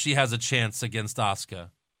has a chance against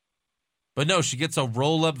Asuka. But no, she gets a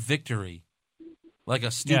roll-up victory. Like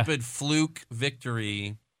a stupid fluke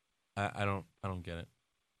victory. I don't get it.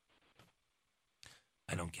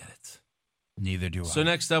 I don't get it. Neither do I. So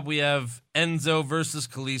next up we have Enzo versus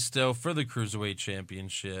Kalisto for the Cruiserweight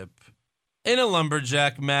Championship in a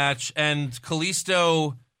lumberjack match, and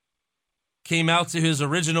Kalisto came out to his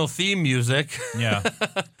original theme music. Yeah.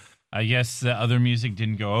 I guess the other music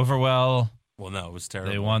didn't go over well. Well, no, it was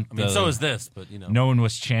terrible. They want so is this, but no one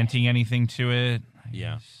was chanting anything to it.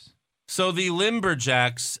 Yeah. So the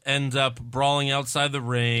Lumberjacks end up brawling outside the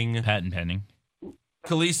ring. Patent pending.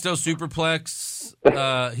 Kalisto superplex.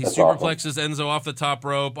 He superplexes Enzo off the top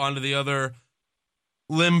rope onto the other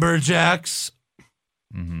Lumberjacks.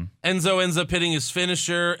 Mm-hmm. Enzo ends up hitting his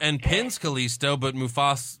finisher and pins Kalisto, but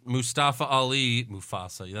Mustafa Ali,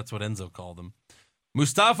 that's what Enzo called him.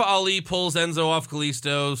 Mustafa Ali pulls Enzo off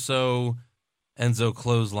Kalisto, so Enzo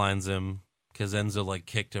clotheslines him because Enzo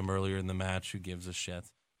kicked him earlier in the match. Who gives a shit?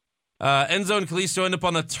 Enzo and Kalisto end up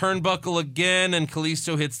on the turnbuckle again, and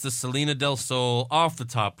Kalisto hits the Selena Del Sol off the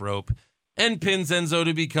top rope and pins Enzo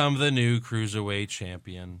to become the new Cruiserweight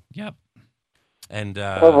champion. Yep. And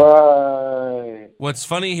Bye-bye. What's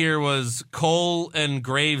funny here was Cole and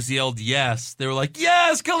Graves yelled yes. They were like,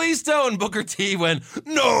 yes, Kalisto! And Booker T went,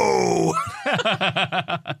 no!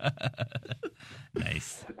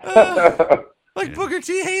 Nice. Booker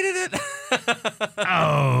T hated it.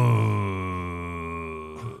 Oh.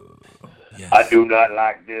 Yes. I do not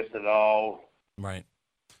like this at all. Right.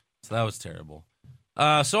 So that was terrible.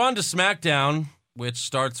 So on to SmackDown, which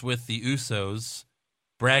starts with the Usos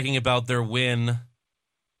bragging about their win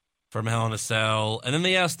from Hell in a Cell. And then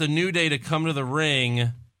they ask the New Day to come to the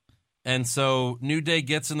ring. And so New Day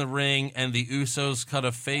gets in the ring, and the Usos cut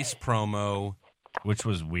a face promo. Which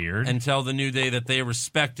was weird. And tell the New Day that they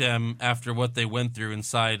respect them after what they went through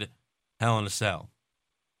inside Hell in a Cell.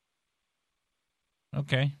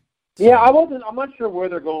 Okay. Yeah, I'm not sure where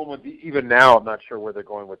they're going with even now. I'm not sure where they're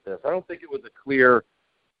going with this. I don't think it was a clear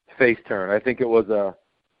face turn. I think it was a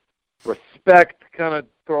respect kind of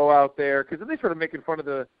throw out there, because then they started making fun of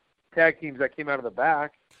the tag teams that came out of the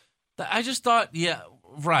back. I just thought, yeah,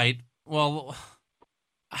 right. Well,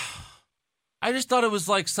 I just thought it was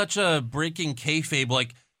such a breaking kayfabe.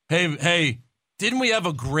 Like, hey, didn't we have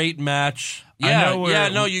a great match? Yeah,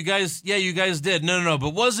 you guys did. No,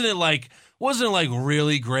 but wasn't it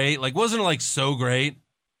really great? Wasn't it so great?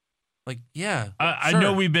 Yeah. I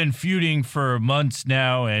know we've been feuding for months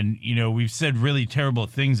now, and, we've said really terrible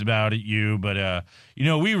things about you, but,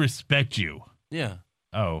 we respect you. Yeah.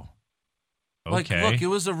 Oh. Okay. Look, it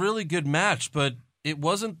was a really good match, but it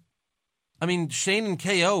wasn't. I mean, Shane and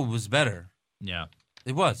KO was better. Yeah.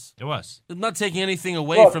 It was. I'm not taking anything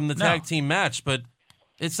away from the tag team match, but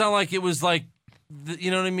it's not like it was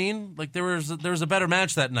you know what I mean? There was a better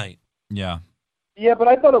match that night. Yeah. Yeah, but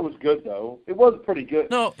I thought it was good though. It was pretty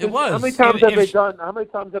good. No, it was. How many times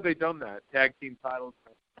have they done that? Tag team titles,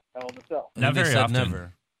 Hell in a Cell. Not very often.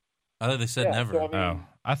 Never. I thought they said never. So,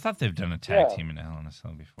 I thought they've done a tag team in Hell in a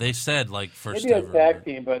Cell before. They said first maybe ever. a tag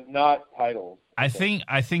team, but not titles. I think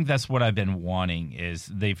that's what I've been wanting is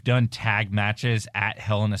they've done tag matches at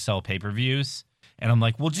Hell in a Cell pay-per-views, and I'm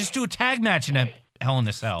like, well, just do a tag match in a Hell in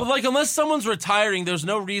a Cell. But unless someone's retiring, there's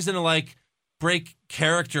no reason to break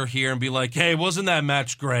character here and be like, hey, wasn't that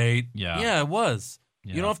match great? Yeah, it was.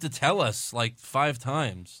 Yeah. You don't have to tell us 5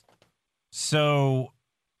 times. So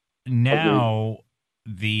now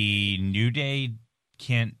the New Day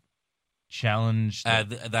can't challenge.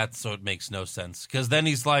 That's so it makes no sense. Because then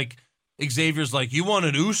he's Xavier's you want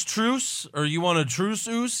an oos truce? Or you want a truce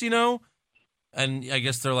oos, And I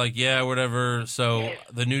guess they're yeah, whatever. So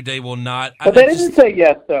the New Day will not. But they didn't say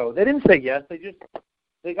yes, though. They didn't say yes.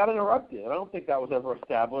 They got interrupted. I don't think that was ever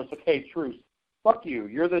established. Okay, truce. Fuck you.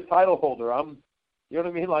 You're the title holder. You know what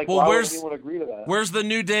I mean? Why would anyone agree to that? Where's the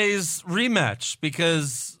New Day's rematch?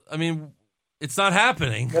 Because, it's not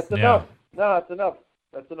happening. That's enough. No,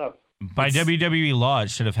 that's enough. By WWE law, it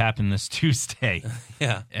should have happened this Tuesday.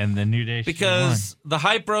 Yeah. And the New Day because the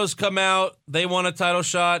Hype Bros come out. They want a title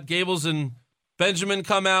shot. Gables and Benjamin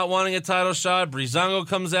come out wanting a title shot. Breezango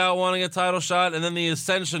comes out wanting a title shot. And then the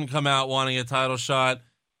Ascension come out wanting a title shot.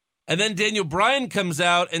 And then Daniel Bryan comes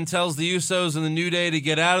out and tells the Usos and the New Day to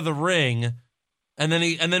get out of the ring. And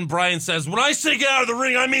then Brian says, when I say get out of the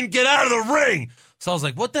ring, I mean get out of the ring. So I was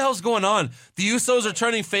like, what the hell's going on? The Usos are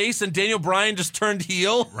turning face and Daniel Bryan just turned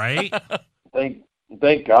heel? Right?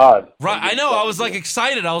 Thank God. Right, I know. I was like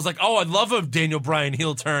excited. I was like, oh, I'd love a Daniel Bryan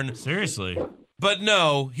heel turn. Seriously. But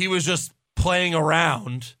no, he was just playing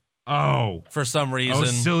around. Oh. For some reason. Oh,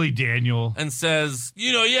 silly Daniel. And says,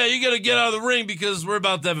 you got to get out of the ring because we're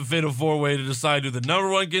about to have a fatal 4-way to decide who the number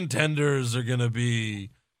one contenders are going to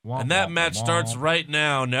be. And that match starts right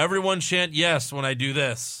now. Now everyone chant yes when I do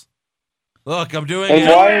this. Look, I'm doing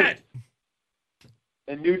it.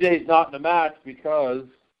 And New Day's not in the match because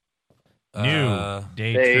New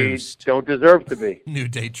Day they Truce don't deserve to be. New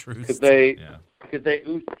Day Truce. Because they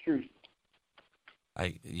ooze truce.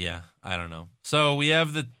 I don't know. So we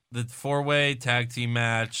have the 4-way tag team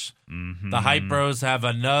match. Mm-hmm. The Hype Bros have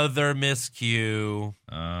another miscue.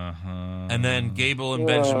 Uh-huh. And then Gable and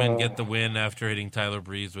Benjamin get the win after hitting Tyler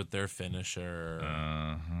Breeze with their finisher.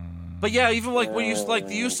 Uh-huh. But yeah, even like when the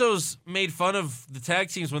Usos made fun of the tag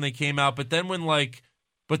teams when they came out, but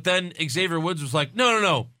then Xavier Woods was like,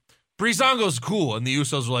 no, Breezango's cool, and the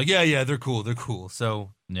Usos were like, yeah, they're cool. So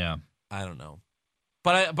yeah, I don't know,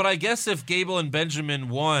 but I guess if Gable and Benjamin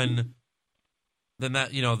won, then that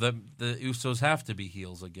the Usos have to be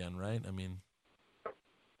heels again, right? I mean,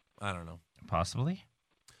 I don't know, possibly.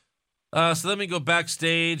 So then we go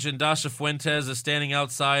backstage, and Dasha Fuentes is standing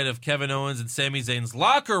outside of Kevin Owens and Sami Zayn's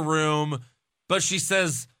locker room, but she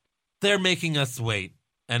says, they're making us wait.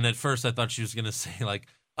 And at first I thought she was going to say, like,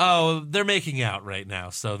 oh, they're making out right now,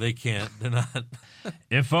 so they can't, they're not.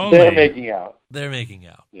 If only. They're making out. They're making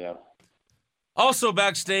out. Yeah. Also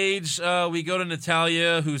backstage, we go to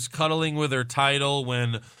Natalya, who's cuddling with her title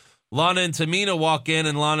when Lana and Tamina walk in,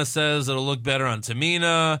 and Lana says it'll look better on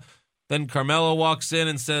Tamina. Then Carmella walks in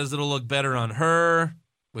and says it'll look better on her,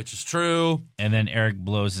 which is true. And then Eric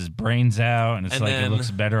blows his brains out, and it's like it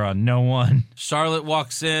looks better on no one. Charlotte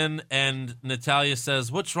walks in, and Natalya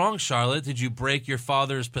says, what's wrong, Charlotte? Did you break your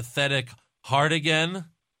father's pathetic heart again?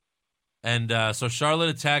 And so Charlotte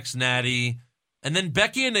attacks Natty. And then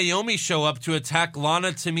Becky and Naomi show up to attack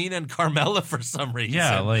Lana, Tamina, and Carmella for some reason.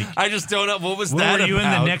 Yeah, like I just don't know what was that. Were you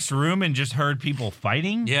about? in the next room and just heard people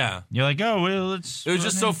fighting? Yeah, you're like, oh, well, let's. It was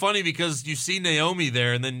just so funny because you see Naomi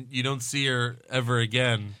there, and then you don't see her ever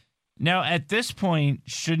again. Now, at this point,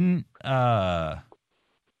 shouldn't the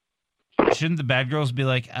bad girls be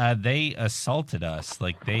like, they assaulted us,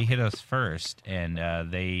 like they hit us first, and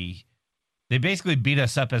they basically beat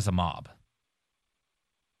us up as a mob?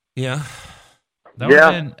 Yeah. That would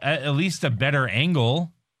have been at least a better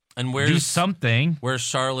angle. And do something. Where's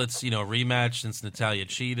Charlotte's, rematch since Natalya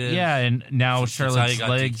cheated? Yeah, and now Charlotte's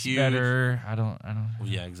legs better. I don't. Well,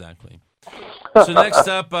 yeah, exactly. So next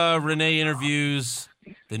up, Renee interviews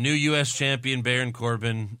the new U.S. champion Baron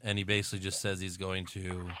Corbin, and he basically just says he's going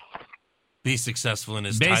to be successful in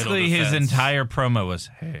his title defense. Basically, his entire promo was,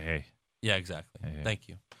 hey. Yeah, exactly. Hey. Thank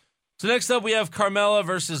you. So next up, we have Carmella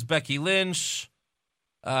versus Becky Lynch.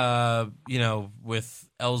 With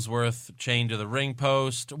Ellsworth chained to the ring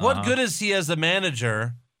post. What good is he as a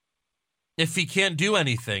manager if he can't do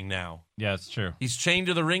anything now? Yeah, it's true. He's chained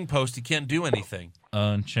to the ring post. He can't do anything.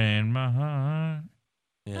 Unchain my heart.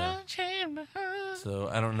 Yeah. Unchain my heart. So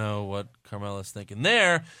I don't know what Carmella's thinking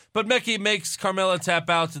there, but Becky makes Carmella tap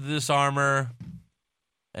out to the disarmer,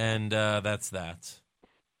 and that's that.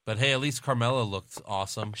 But hey, at least Carmella looked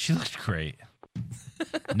awesome. She looked great.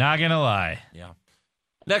 Not gonna lie. Yeah.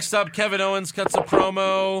 Next up, Kevin Owens cuts a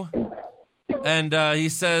promo, and he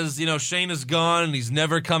says, Shane is gone, and he's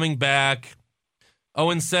never coming back.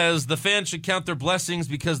 Owens says the fans should count their blessings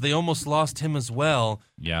because they almost lost him as well.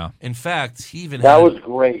 Yeah. In fact, he even That was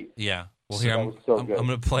great. Yeah. Well, here, I'm going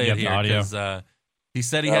to play You it have here because he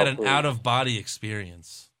said he had an out-of-body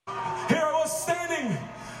experience. Here I was standing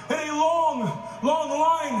in a long, long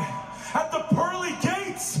line at the pearly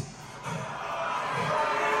gates.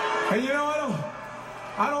 And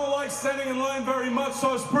I don't like standing in line very much, so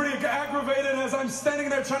I was pretty aggravated as I'm standing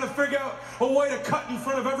there trying to figure out a way to cut in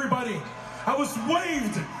front of everybody. I was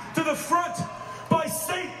waved to the front by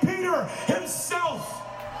St. Peter himself.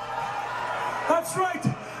 That's right.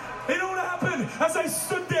 You know what happened? As I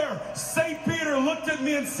stood there, St. Peter looked at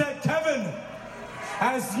me and said, Kevin,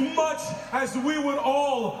 as much as we would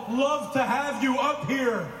all love to have you up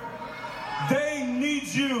here, they need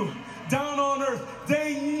you down on earth.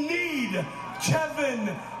 They need Kevin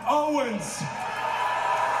Owens.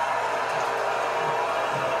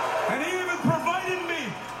 And he even provided me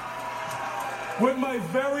with my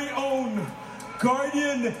very own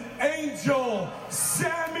guardian angel,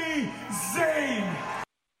 Sami Zayn.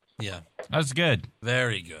 Yeah. That was good.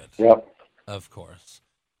 Very good. Yep. Of course.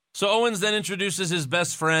 So Owens then introduces his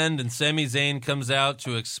best friend, and Sami Zayn comes out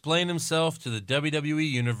to explain himself to the WWE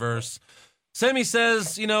Universe. Sami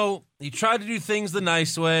says, he tried to do things the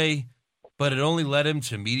nice way, but it only led him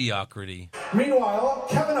to mediocrity. Meanwhile,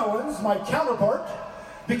 Kevin Owens, my counterpart,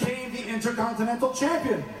 became the Intercontinental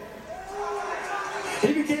Champion.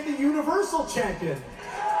 He became the Universal Champion.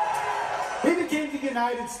 He became the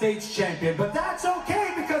United States Champion. But that's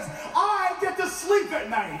okay because I get to sleep at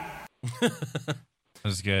night. That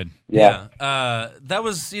was good. Yeah. That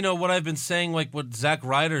was, what I've been saying, like what Zack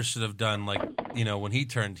Ryder should have done, like, when he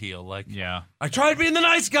turned heel. Like, I tried being the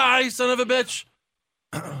nice guy, son of a bitch.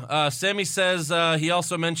 Sami says he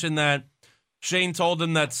also mentioned that Shane told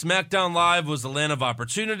him that SmackDown Live was a land of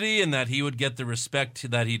opportunity and that he would get the respect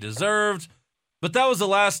that he deserved. But that was the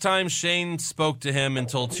last time Shane spoke to him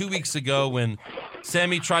until 2 weeks ago when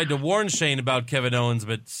Sami tried to warn Shane about Kevin Owens,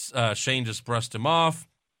 but Shane just brushed him off.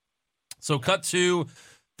 So cut to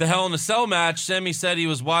the Hell in a Cell match. Sami said he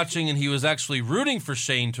was watching and he was actually rooting for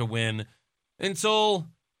Shane to win until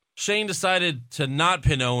Shane decided to not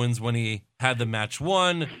pin Owens when he had the match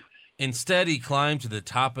won. Instead, he climbed to the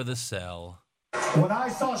top of the cell. When I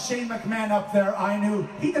saw Shane McMahon up there, I knew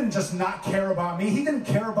he didn't just not care about me. He didn't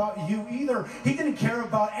care about you either. He didn't care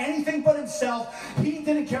about anything but himself. He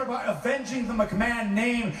didn't care about avenging the McMahon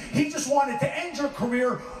name. He just wanted to end your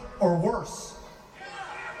career or worse.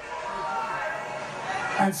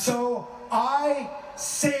 And so I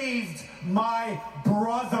saved my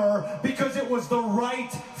brother because it was the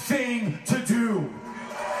right thing to do.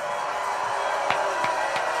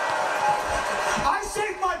 I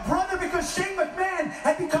saved my brother because Shane McMahon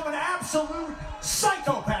had become an absolute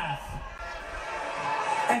psychopath.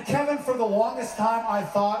 And Kevin, for the longest time, I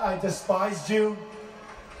thought I despised you.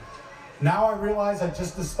 Now I realize I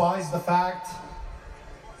just despise the fact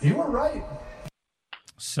you were right.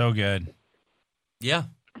 So good. Yeah.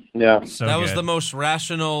 Yeah. So that good. was the most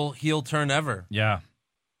rational heel turn ever. Yeah.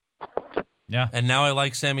 Yeah. And now I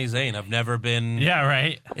like Sami Zayn. I've never been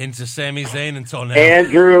into Sami Zayn until now.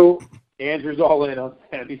 Andrew's all in on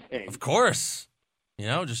Sami Zayn. Of course.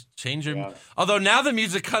 Just change your... Yeah. Although now the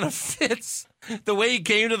music kind of fits. The way he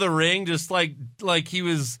came to the ring, just like he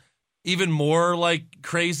was even more like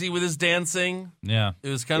crazy with his dancing. Yeah. It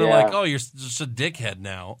was kind of like, oh, you're just a dickhead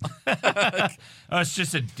now. It's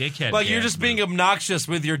just a dickhead. Like you're just being obnoxious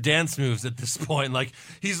with your dance moves at this point. Like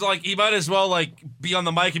he's like, he might as well like be on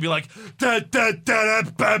the mic and be like, da, da, da, da,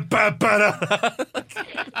 ba, ba, ba, da.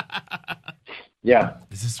 Yeah.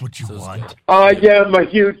 Is this what you want? I am a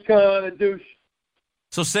huge kind of douche.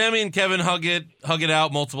 So Sami and Kevin hug it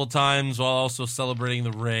out multiple times while also celebrating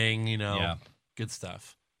the ring. Yeah. Good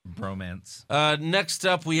stuff. Bromance. Next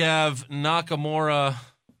up, we have Nakamura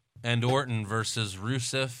and Orton versus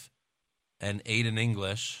Rusev and Aiden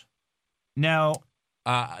English. Now,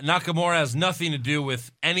 Nakamura has nothing to do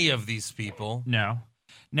with any of these people. No.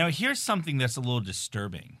 Now, here's something that's a little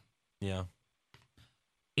disturbing. Yeah.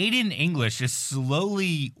 Aiden English is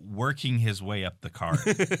slowly working his way up the card.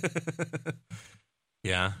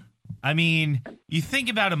 Yeah. I mean, you think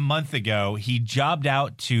about a month ago, he jobbed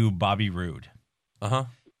out to Bobby Roode. Uh-huh.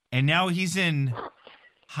 And now he's in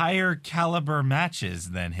higher caliber matches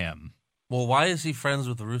than him. Well, why is he friends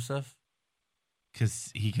with Rusev?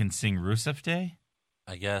 Because he can sing Rusev Day?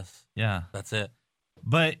 I guess. Yeah. That's it.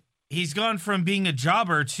 But he's gone from being a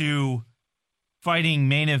jobber to fighting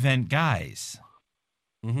main event guys.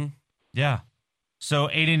 Mm-hmm. Yeah. So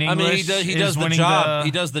Aiden English he does the job.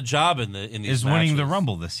 He does the job in these is matches. winning the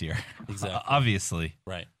Rumble this year. Exactly. Obviously.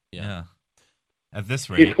 Right. Yeah. At this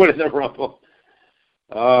rate. He's winning the Rumble.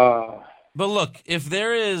 But look, if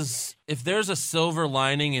there's a silver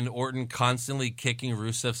lining in Orton constantly kicking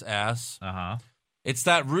Rusev's ass, it's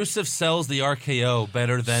that Rusev sells the RKO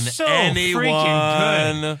better than anyone.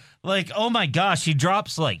 Freaking good. Like, oh my gosh, he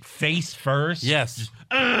drops like face first. Yes.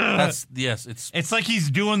 It's like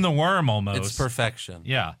he's doing the worm almost. It's perfection.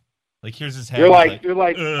 Yeah. Like here's his head. You're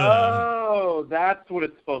like, oh, that's what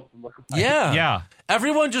it's supposed to look like. Yeah. Yeah.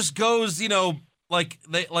 Everyone just goes,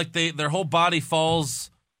 their whole body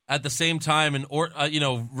falls at the same time, and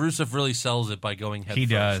Rusev really sells it by going head first. He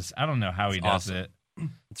does. I don't know how he does awesome. it.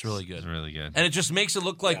 It's really good. It's really good. And it just makes it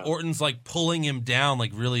look like Orton's like pulling him down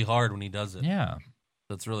like really hard when he does it. Yeah.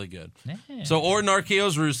 That's really good. Yeah. So Orton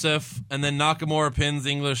RKO's Rusev, and then Nakamura pins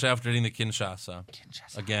English after hitting the Kinshasa.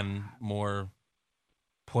 Again, more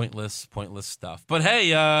pointless stuff. But hey,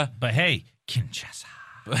 Kinshasa.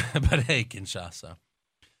 but hey, Kinshasa.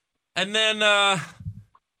 And then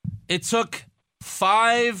it took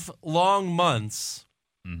 5 long months,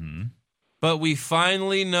 but we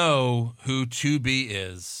finally know who 2B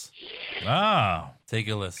is. Wow. Take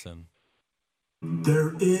a listen.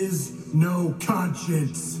 There is no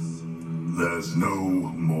conscience. There's no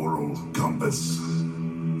moral compass.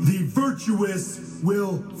 The virtuous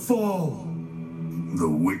will fall. The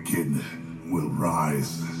wicked will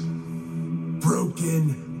rise.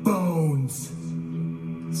 Broken bones.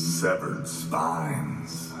 Severed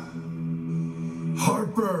spines.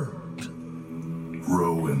 Harper.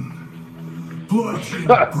 Rowan. Bludgeon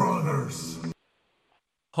Brothers.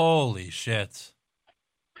 Holy shit.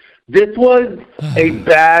 This was a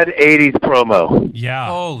bad 80s promo. Yeah.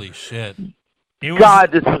 Holy shit.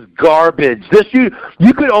 God, this was garbage.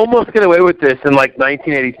 You could almost get away with this in like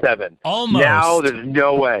 1987. Almost. Now there's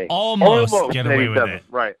no way. Almost get away with it.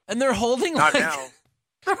 Right. And they're holding Not like now.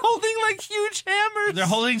 they're holding like huge hammers. They're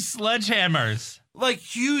holding sledgehammers. Like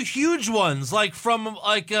huge ones, like from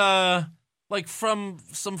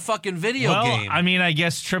some fucking video game. I mean, I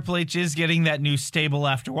guess Triple H is getting that new stable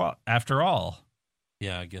after all.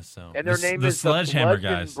 Yeah, I guess so. And their name the is Sledgehammer the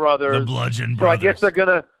Bludgeon guys. Brothers. The Bludgeon So Brothers. I guess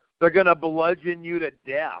they're gonna bludgeon you to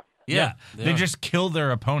death. Yeah. They just kill their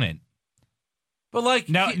opponent. But like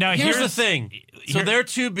now here's the thing. So they're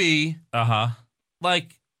 2B. Uh-huh.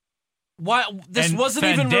 Like why this and wasn't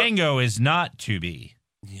even Fandango is not 2B.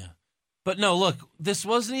 Yeah. But no, look, this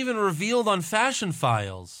wasn't even revealed on Fashion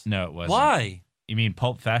Files. No, it wasn't. Why? You mean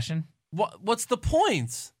Pulp Fashion? What's the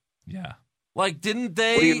point? Yeah. Like, didn't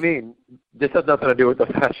they? What do you mean? This has nothing to do with the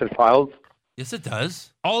Fashion Files. Yes, it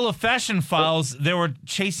does. All of Fashion Files, they were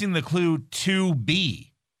chasing the clue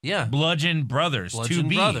 2B. Yeah. Bludgeon Brothers. Bludgeon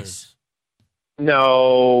 2Bs. Brothers.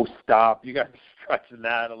 No, stop. You guys are stretching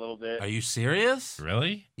that a little bit. Are you serious?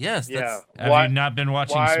 Really? Yes. Yeah. Have you not been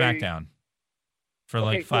watching SmackDown for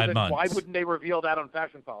like 5 then months? Why wouldn't they reveal that on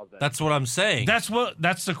Fashion Files then? That's what I'm saying. That's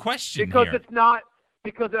the question because here. it's not.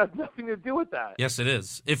 Because it has nothing to do with that. Yes, it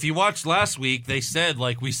is. If you watched last week, they said,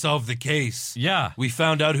 like, we solved the case. Yeah. We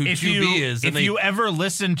found out who 2B is. If you ever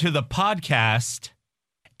listen to the podcast,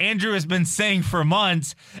 Andrew has been saying for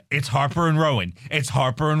months, it's Harper and Rowan. It's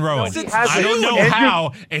Harper and Rowan. No, I don't know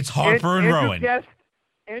how. It's Harper and Rowan.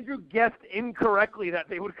 Andrew guessed incorrectly that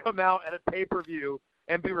they would come out at a pay-per-view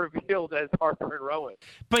and be revealed as Harper and Rowan.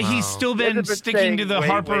 But he's still been sticking to the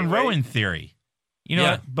Harper and Rowan theory. You know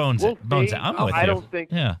what? Bones out. I'm with you. I don't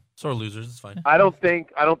think. Yeah. Sore losers. It's fine. I don't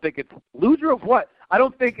think it's loser of what? I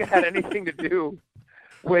don't think it had anything to do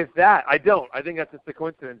with that. I don't. I think that's just a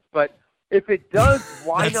coincidence. But if it does,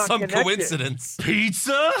 why that's not some connect coincidence. it?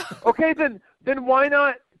 Pizza? Okay, then why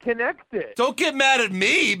not connect it? Don't get mad at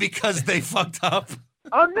me because they fucked up.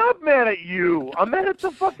 I'm not mad at you. I'm mad at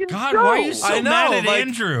the fucking God, show. why are you so mad at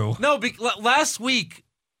Andrew? No, last week,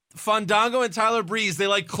 Fandango and Tyler Breeze, they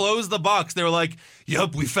like closed the box. They were like,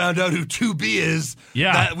 "Yup, we found out who 2B is.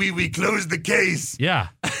 Yeah, we closed the case. Yeah."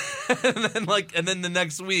 and then the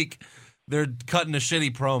next week, they're cutting a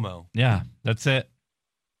shitty promo. Yeah, that's it.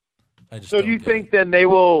 So do you think then they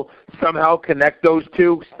will somehow connect those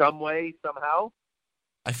two some way, somehow?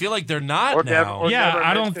 I feel like they're not now.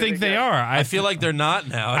 I don't think they are. I feel like they're not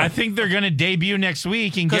now. I think they're going to debut next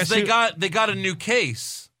week, and because they got a new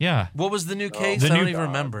case. Yeah. What was the new case? I don't even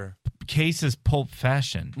remember. Case is Pulp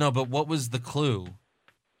Fashion. No, but what was the clue?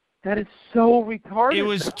 That is so retarded. It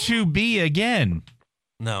was 2B again.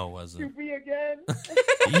 No, it wasn't. 2B again?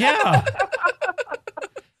 Yeah.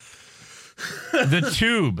 The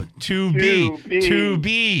tube. 2B.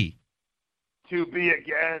 2B. 2B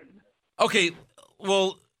again. Okay,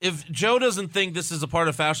 well, if Joe doesn't think this is a part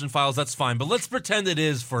of Fashion Files, that's fine. But let's pretend it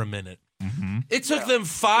is for a minute. Mm-hmm. It took them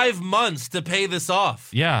 5 months to pay this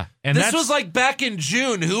off. Yeah. And this was like back in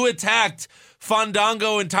June. Who attacked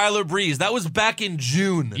Fandango and Tyler Breeze? That was back in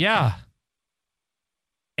June. Yeah.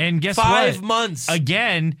 And guess 5 months.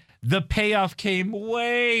 Again, the payoff came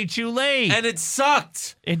way too late. And it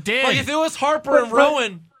sucked. It did. Like if it was Harper and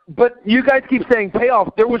Rowan. But you guys keep saying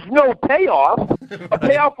payoff. There was no payoff. A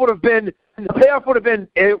payoff would have been,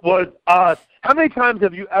 it was us. How many times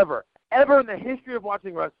have you ever in the history of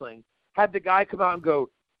watching wrestling, had the guy come out and go,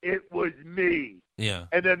 "It was me"? Yeah.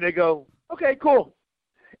 And then they go, "Okay, cool."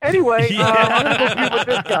 Anyway, I'm going to go be with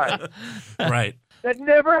this guy. Right. That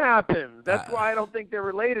never happened. That's why I don't think they're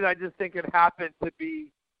related. I just think it happened to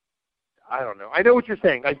be, I don't know. I know what you're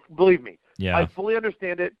saying. Believe me. Yeah. I fully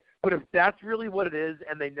understand it. But if that's really what it is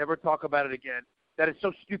and they never talk about it again, that is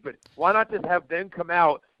so stupid. Why not just have them come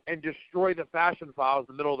out and destroy the Fashion Files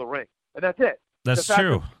in the middle of the ring? And that's it. That's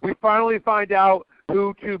true. We finally find out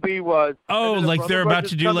who 2B was. Oh, like they're about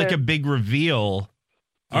to do like a big reveal.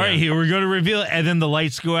 All right, here we're going to reveal, and then the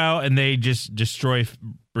lights go out, and they just destroy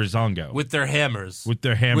Brizongo with their hammers. With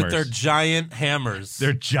their giant hammers.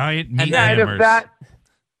 Their giant meat hammers.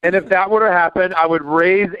 And if that were to happen, I would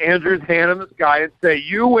raise Andrew's hand in the sky and say,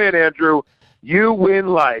 "You win, Andrew. You win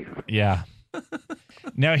life. Yeah.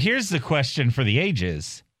 Now, here's the question for the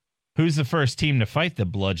ages. Who's the first team to fight the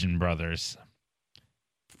Bludgeon Brothers?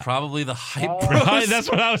 Probably the Hype Bros. That's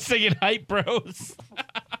what I was thinking, Hype Bros.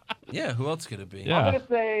 Yeah, who else could it be? Yeah. I'm going to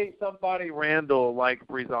say somebody Randall like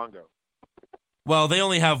Breezango. Well, they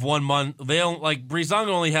only have 1 month. They don't like Breezango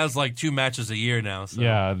only has like 2 matches a year now. So.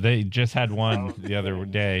 Yeah, they just had one the other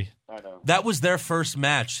day. I know. That was their first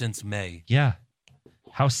match since May. Yeah.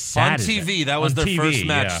 How sad on is TV, it? that was On their TV, first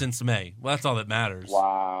match yeah. since May. Well, that's all that matters.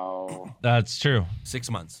 Wow. That's true. 6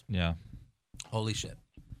 months. Yeah. Holy shit.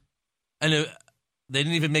 And they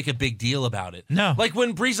didn't even make a big deal about it. No. Like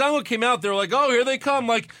when Breezango came out, they were like, "Oh, here they come!"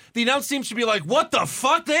 Like the announce team should be like, "What the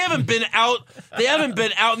fuck? They haven't been out. They haven't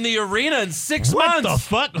been out in the arena in 6 months. What the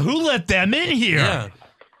fuck? Who let them in here?" Yeah.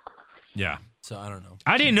 Yeah. So I don't know.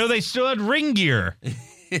 I didn't know they still had ring gear.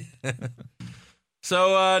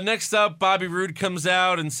 So next up, Bobby Roode comes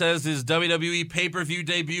out and says his WWE pay-per-view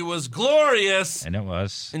debut was glorious. And it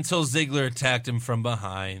was. Until Ziggler attacked him from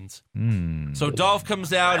behind. So Dolph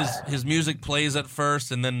comes out, his music plays at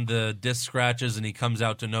first, and then the disc scratches, and he comes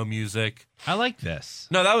out to no music. I like this.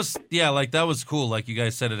 No, that was cool. Like you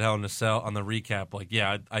guys said at Hell in a Cell on the recap. Like,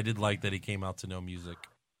 yeah, I did like that he came out to no music.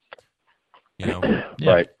 You know? Yeah.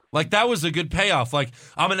 Right. Like, that was a good payoff. Like,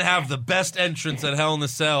 I'm going to have the best entrance at Hell in a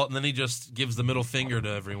Cell, and then he just gives the middle finger to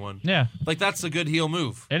everyone. Yeah. Like, that's a good heel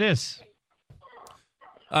move. It is.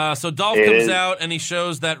 So Dolph comes out, and he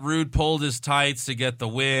shows that Roode pulled his tights to get the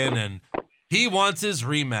win, and he wants his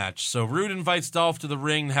rematch. So Roode invites Dolph to the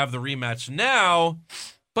ring to have the rematch now,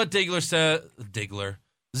 but Ziggler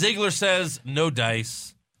says no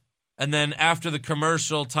dice. And then after the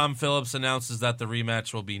commercial, Tom Phillips announces that the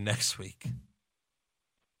rematch will be next week.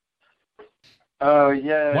 Oh,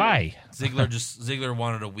 yeah. Why? Ziggler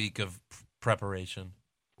wanted a week of preparation,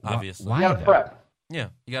 obviously. Why You got to prep. Yeah,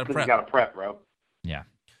 you got to You prep. got to prep, bro. Yeah.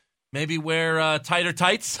 Maybe wear tighter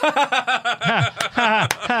tights.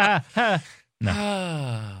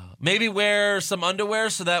 No. Maybe wear some underwear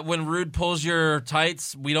so that when Roode pulls your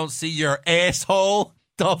tights, we don't see your asshole,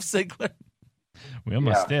 Dolph Ziggler. We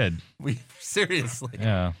almost did. Seriously.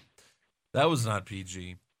 Yeah. That was not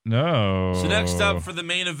PG. No. So next up for the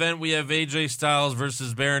main event, we have AJ Styles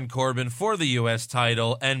versus Baron Corbin for the U.S.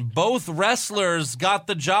 title, and both wrestlers got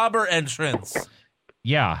the jobber entrance.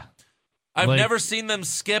 Yeah. I've never seen them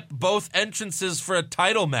skip both entrances for a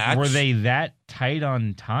title match. Were they that tight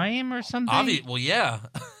on time or something? Well, yeah.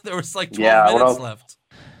 There was like 12 minutes left.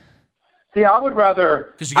 See, I would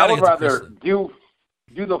rather do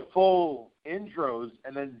the full intros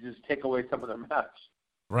and then just take away some of their match.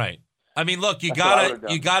 Right. I mean, look, you That's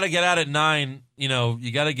gotta get out at 9. You know,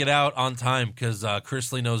 you gotta get out on time because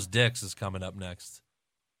Chris Lee Knows Dicks is coming up next.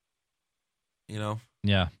 You know.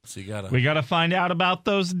 Yeah. So you we gotta find out about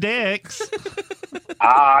those dicks.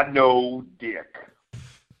 No dick.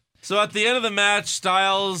 So at the end of the match,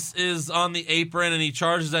 Styles is on the apron and he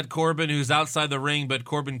charges at Corbin, who's outside the ring, but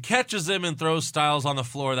Corbin catches him and throws Styles on the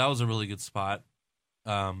floor. That was a really good spot.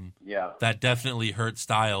 That definitely hurt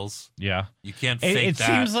Styles. Yeah. You can't fake it that.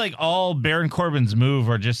 Seems like all Baron Corbin's move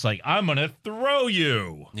are just like, I'm going to throw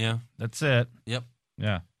you. Yeah. That's it. Yep.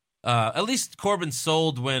 Yeah. At least Corbin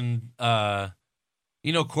sold when,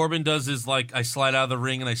 Corbin does his, like, I slide out of the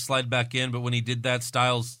ring and I slide back in, but when he did that,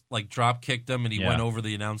 Styles, like, drop kicked him and he went over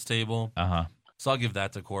the announce table. Uh-huh. So I'll give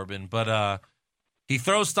that to Corbin. But he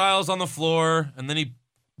throws Styles on the floor and then he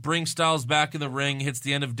brings Styles back in the ring, hits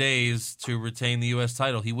the End of Days to retain the U.S.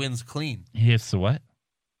 title. He wins clean. He hits the what?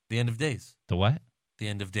 The End of Days. The what? The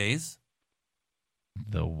End of Days.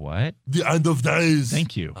 The what? The End of Days.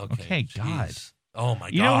 Thank you. Okay, God. Oh, my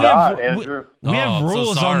God. You know, we have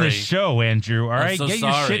rules on this show, Andrew. All right? Get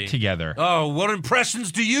your shit together. Oh, what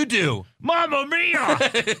impressions do you do? Mamma mia!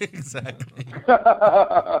 Exactly.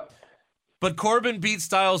 But Corbin beat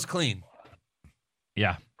Styles clean.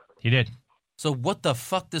 Yeah, he did. So what the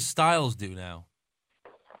fuck does Styles do now?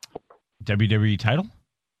 WWE title?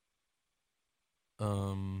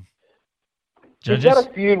 Judges? He's got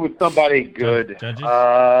a feud with somebody good. Judges?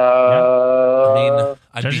 I mean,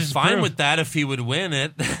 I'd Judges be fine approve. with that if he would win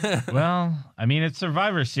it. Well, I mean, it's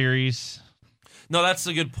Survivor Series. No, that's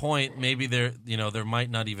a good point. Maybe there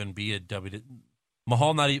might not even be a WWE.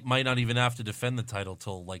 Mahal might not even have to defend the title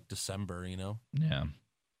till like December. Yeah,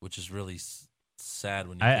 which is really sad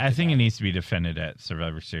when you I think it needs to be defended at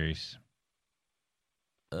Survivor Series.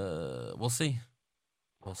 We'll see.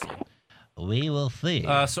 We will see.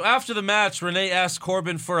 So after the match, Renee asked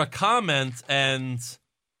Corbin for a comment, and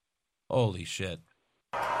holy shit.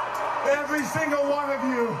 Every single one of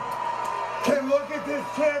you can look at this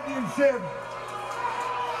championship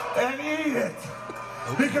and eat it.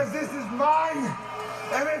 Because this is mine,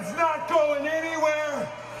 and it's not going anywhere.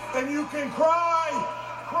 And you can cry,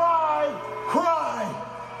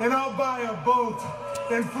 and I'll buy a boat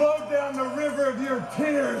and float down the river of your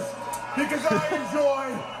tears because I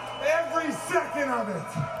enjoy every second of it.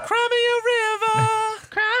 Cry me a river.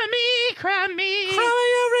 Cry me, cry me. Cry me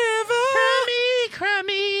a river. Cry me, cry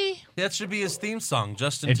me. That should be his theme song,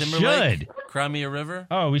 Justin It Timberlake. should. Cry me a river.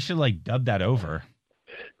 Oh, we should like dub that over.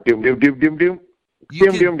 Doom, doom, doom, doom, doom.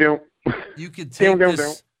 You Doom, doom, doom. could take Doom, doom, this.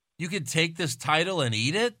 doom. You could take this title and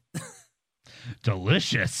eat it.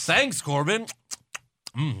 Delicious. Thanks, Corbin.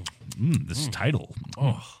 This title.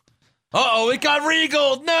 Oh, it got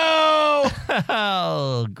regaled. No.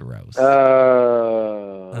 Oh, gross.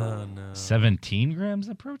 Oh no. 17 grams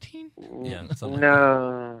of protein? Yeah. something like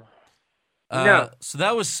No. that. No. So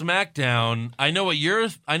that was SmackDown. I know what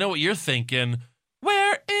you're thinking.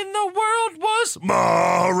 Where in the world was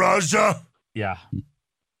Maharaja? Yeah.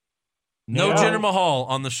 No Jinder Mahal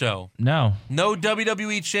on the show. No. No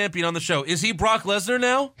WWE champion on the show. Is he Brock Lesnar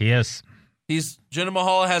now? He is. He's Jinder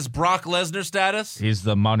Mahal has Brock Lesnar status. He's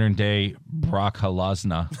the modern day Brock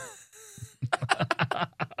Lesnar.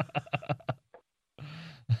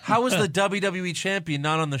 How is the WWE champion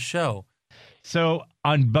not on the show? So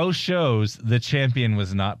on both shows, the champion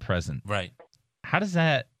was not present. Right. How does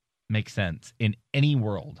that make sense in any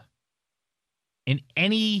world? In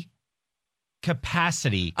any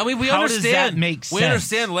capacity? I mean, we how understand. Does that make sense? We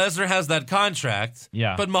understand Lesnar has that contract.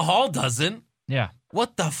 Yeah. But Mahal doesn't. Yeah.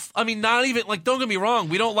 What the? I mean, not even like. Don't get me wrong.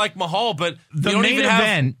 We don't like Mahal, but The we don't main even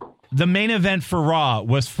event. The main event for Raw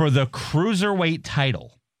was for the cruiserweight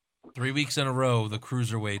title. 3 weeks in a row, the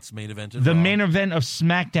cruiserweights main event. The main event of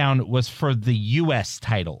SmackDown was for the U.S.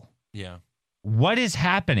 title. Yeah. What is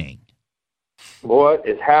happening? What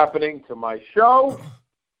is happening to my show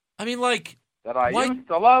I mean, like that I why- used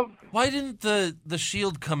to love? Why didn't the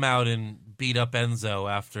Shield come out and beat up Enzo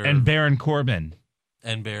after And Baron Corbin.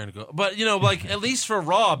 and Baron? But you know, like at least for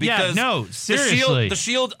Raw, because Yeah, no, seriously. the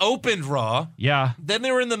Shield opened Raw. Yeah. Then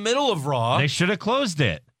they were in the middle of Raw. They should have closed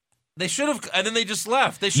it. They should have, and then they just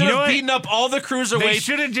left. They should know have what? beaten up all the They cruiserweights.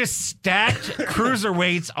 should have just stacked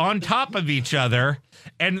cruiserweights on top of each other,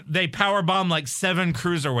 and they powerbomb like 7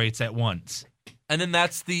 cruiserweights at once. And then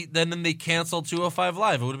then they canceled 205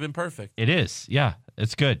 Live. It would have been perfect. It is. Yeah,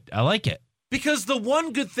 it's good. I like it. Because the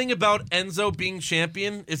one good thing about Enzo being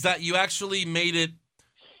champion is that you actually made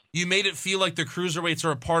it feel like the cruiserweights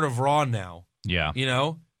are a part of Raw now. Yeah. You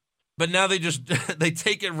know? But now they just they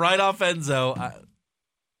take it right off Enzo.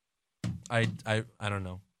 I don't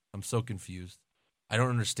know. I'm so confused. I don't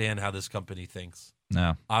understand how this company thinks.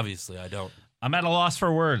 No. Obviously, I don't. I'm at a loss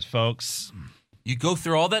for words, folks. You go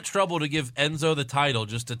through all that trouble to give Enzo the title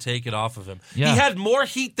just to take it off of him. Yeah. He had more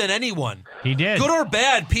heat than anyone. He did. Good or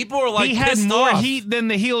bad, people are like he had pissed more off. heat than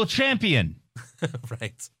the heel champion.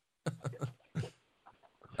 Right.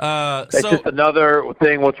 It's just another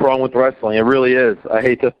thing. What's wrong with wrestling? It really is. I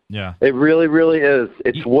hate to. Yeah. It really, really is.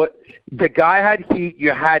 It's what the guy had heat.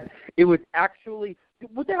 You had. It was actually.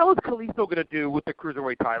 What the hell is Kalisto going to do with the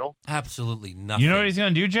cruiserweight title? Absolutely nothing. You know what he's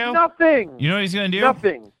going to do, Joe? Nothing. You know what he's going to do?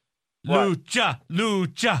 Nothing. Lucha,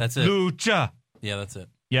 lucha, That's it. lucha. Yeah, that's it.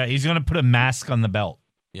 Yeah, he's going to put a mask on the belt.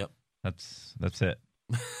 Yep. That's it.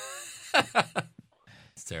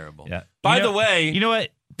 It's terrible. Yeah. By the way, you know what?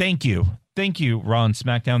 Thank you, Raw and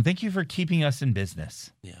SmackDown. Thank you for keeping us in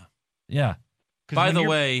business. Yeah. Yeah. By the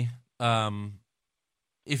way,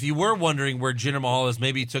 if you were wondering where Jinder Mahal is,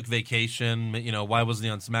 maybe he took vacation. You know, why wasn't he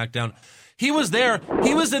on SmackDown? He was there.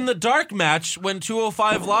 He was in the dark match when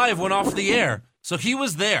 205 Live went off the air. So he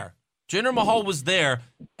was there. Jinder Mahal was there,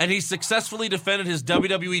 and he successfully defended his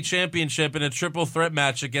WWE Championship in a triple threat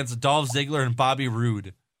match against Dolph Ziggler and Bobby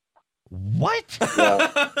Roode. What?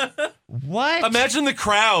 What? Imagine the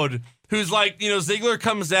crowd who's like, you know, Ziggler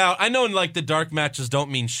comes out. I know like the dark matches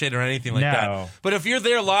don't mean shit or anything like that. But if you're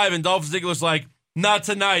there live and Dolph Ziggler's like, not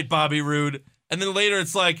tonight, Bobby Roode. And then later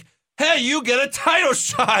it's like, hey, you get a title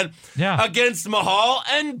shot against Mahal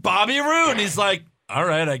and Bobby Roode. He's like, all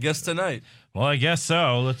right, I guess tonight. Well, I guess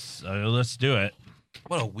so. Let's do it.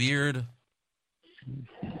 What a weird.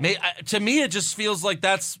 To me, it just feels like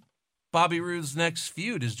that's Bobby Roode's next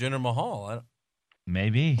feud is Jinder Mahal.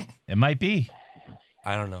 Maybe it might be.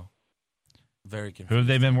 I don't know. Very confused. Who have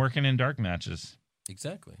they been working in dark matches?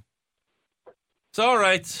 Exactly. So, all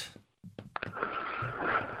right.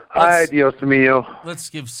 Hi, Dios mío. Let's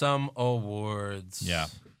give some awards. Yeah.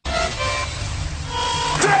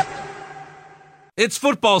 It's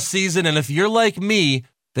football season, and if you're like me,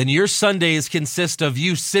 then your Sundays consist of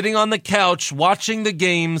you sitting on the couch watching the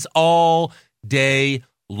games all day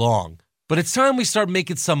long. But it's time we start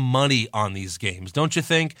making some money on these games, don't you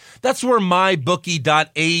think? That's where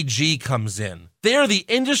MyBookie.ag comes in. They're the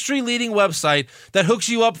industry-leading website that hooks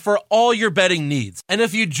you up for all your betting needs. And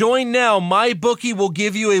if you join now, MyBookie will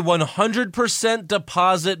give you a 100%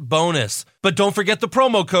 deposit bonus. But don't forget the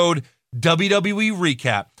promo code WWE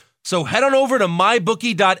Recap. So head on over to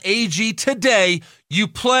MyBookie.ag today. You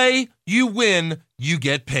play, you win, you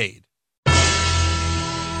get paid.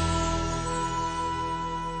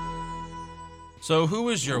 So who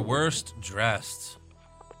is your worst dressed?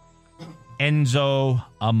 Enzo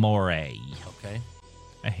Amore. Okay.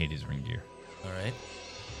 I hate his ring gear. All right.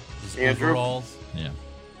 His Andrew? overalls. Yeah.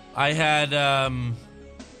 I had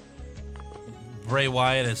Bray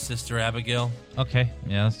Wyatt as Sister Abigail. Okay.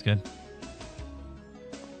 Yeah, that's good.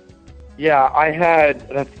 Yeah, I had.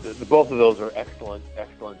 Both of those are excellent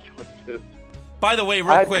choices. By the way, I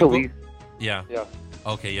real had quick. Kalisto. Yeah. Yeah,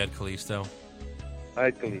 Okay, you had Kalisto. I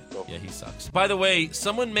had Kalisto. Yeah, he sucks. By the way,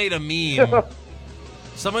 someone made a meme.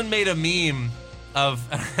 Someone made a meme of,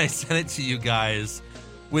 I sent it to you guys,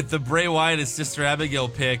 with the Bray Wyatt as Sister Abigail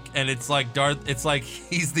pick, and it's like Darth. It's like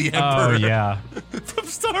he's the Emperor. Oh, yeah. From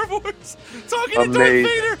Star Wars, talking to Darth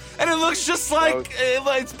Vader, and it looks just like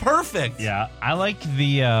it's perfect. Yeah, I like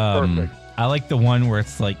the Perfect. I like the one where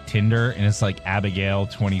it's like Tinder and it's like Abigail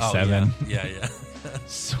 27. Oh, yeah.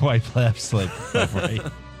 Swipe left, swipe right.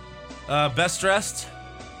 Best dressed?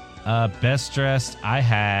 Best dressed, I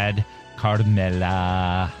had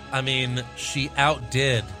Carmella. I mean, she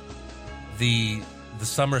outdid the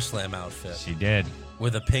SummerSlam outfit. She did.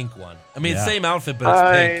 With a pink one. I mean, Yeah. same outfit, but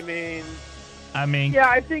it's pink. I mean, yeah,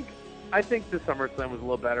 I think the SummerSlam was a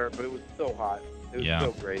little better, but it was so hot. It was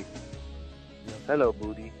so great. Hello,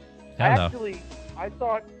 Booty. Hello. Actually, I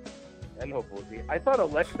thought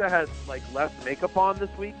Alexa had like less makeup on this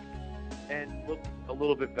week and looked a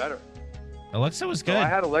little bit better. Alexa was good. So I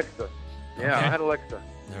had Alexa. Yeah, Okay. I had Alexa.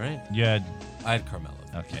 All right. You had, I had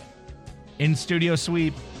Carmella. okay. In studio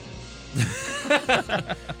sweep.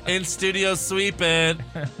 In studio sweep it.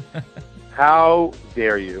 How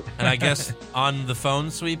dare you? And I guess on the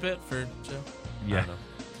phone sweep it for Joe? Yeah.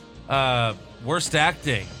 I don't know. Worst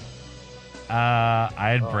acting. I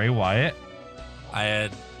had Bray Wyatt. I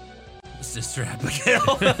had Sister Abigail.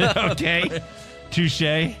 Okay. Touche.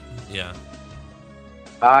 Yeah.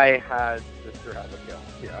 I had Sister Abigail.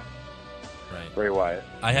 Yeah. Right. Bray Wyatt.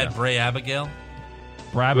 I had Bray Abigail.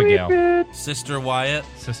 Brabigail. Sister Wyatt.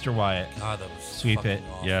 Sister Wyatt. God, that was Sweep fucking it.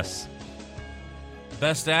 awful. Yes.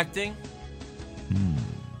 Best acting?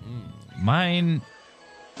 Mine,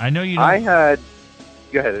 I know you don't. I had.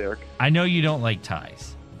 Go ahead, Eric. I know you don't like ties.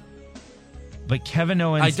 But Kevin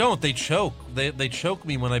Owens. I don't. They choke. They choke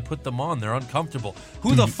me when I put them on. They're uncomfortable.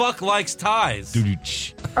 Who the fuck likes ties? Sammy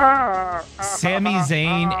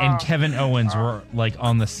Zayn and Kevin Owens were like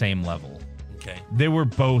on the same level. Okay. They were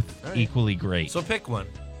both right. equally great. So pick one.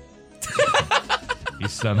 You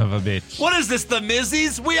son of a bitch. What is this, the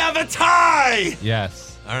Mizzies? We have a tie!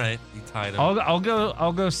 Yes. All right, you tied him.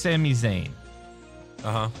 I'll go Sami Zayn.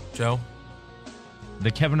 Uh-huh. Joe?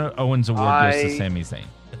 The Kevin Owens award goes to Sami Zayn.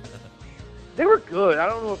 They were good. I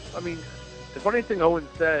don't know if, I mean, the funny thing Owen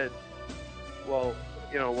said, well,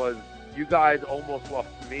 was you guys almost lost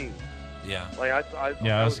to me. Yeah. Like, I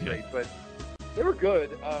that was great, but they were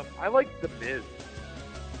good. I liked The Miz.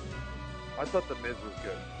 I thought The Miz was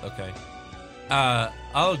good. Okay.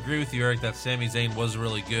 I'll agree with you, Eric, that Sami Zayn was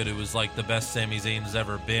really good. It was like the best Sami Zayn's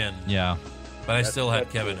ever been. Yeah. But I still had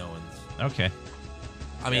Kevin Owens. Okay.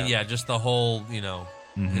 I mean, yeah, just the whole,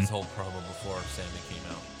 his whole promo before Sami came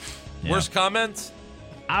out. Yeah. Worst comments?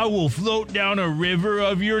 I will float down a river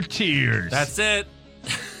of your tears. That's it.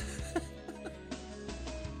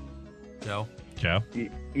 Joe?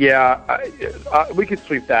 Yeah, we could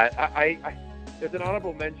sweep that. There's an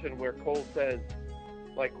honorable mention where Cole says,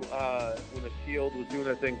 like, when the Shield was doing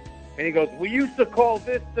their thing, and he goes, "We used to call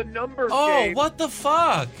this the numbers game." Oh, what the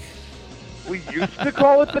fuck? We used to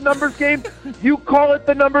call it the numbers game. You call it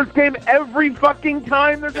the numbers game every fucking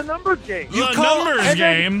time there's a numbers game. You call numbers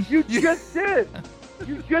game. You just did.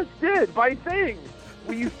 You just did by saying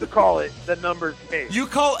we used to call it the numbers game. You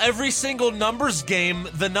call every single numbers game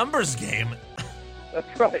the numbers game.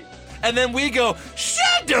 That's right. And then we go,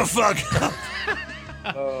 shut the fuck up.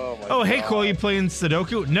 Oh, my Oh, hey, God. Cole, you playing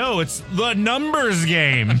Sudoku? No, it's the numbers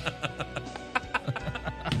game.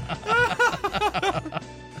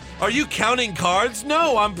 Are you counting cards?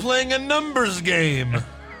 No, I'm playing a numbers game.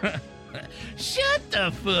 Shut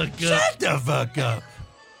the fuck up. Shut the fuck up.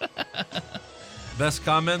 Best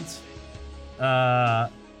comments?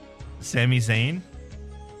 Sami Zayn.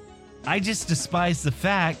 I just despise the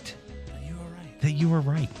fact You were right. that you were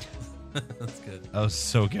right. That's good. That was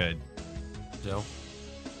so good. Joe?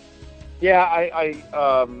 Yeah,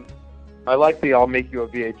 I like the "I'll make you a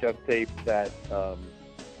VHS tape" that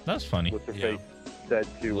that's funny. What's her face said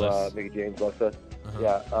to Mickey James, Lisa. Uh-huh.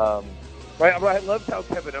 Yeah, I loved how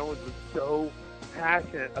Kevin Owens was so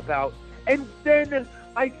passionate about. And then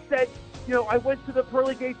I said, I went to the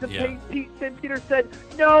pearly gates of St. Peter said,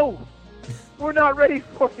 "No, we're not ready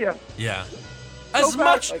for you." Yeah. As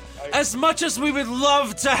much as we would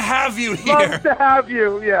love to have you here. Love to have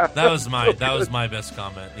you, yeah. That was my best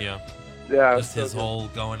comment, yeah. Yeah. Just his whole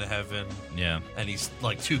going to heaven. Yeah. And he's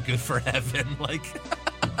like too good for heaven. Like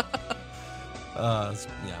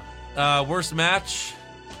worst match.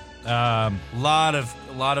 Lot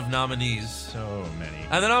of nominees. So many.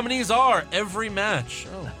 And the nominees are every match.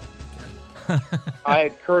 Oh. I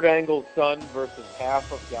had Kurt Angle's son versus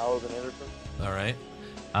half of Gallows and Anderson. All right.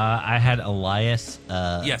 I had Elias.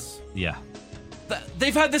 Yes. Yeah.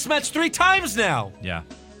 They've had this match 3 times now. Yeah.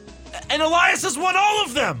 And Elias has won all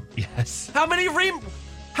of them. Yes. How many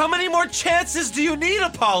more chances do you need,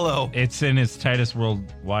 Apollo? It's in his Titus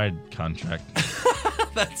Worldwide contract.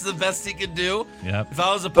 That's the best he could do. Yep. If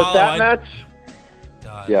I was Apollo, but that match.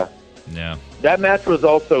 God. Yeah. That match was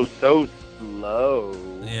also so slow.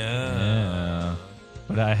 Yeah.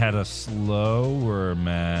 But I had a slower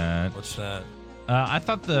match. What's that? I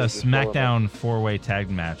thought the SmackDown 4-way tag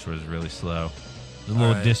match was really slow. It was a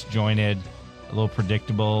little disjointed, a little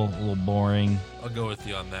predictable, a little boring. I'll go with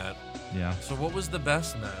you on that. Yeah. So what was the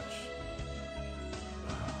best match?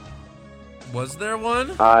 Was there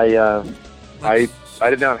one? I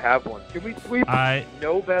did not have one. Can we sweep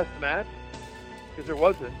no best match? Because there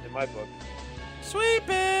wasn't in my book. Sweep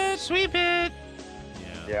it. Sweep it.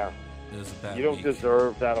 Yeah. It was a bad You don't week.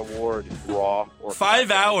 deserve that award, Raw. Or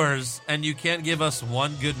 5 hours, and you can't give us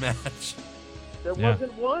one good match. There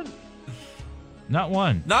wasn't one. Not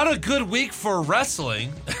one. Not a good week for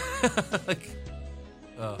wrestling.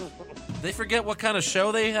 They forget what kind of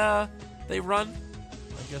show they run?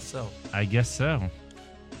 I guess so.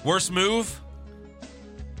 Worst move?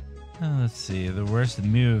 Let's see. The worst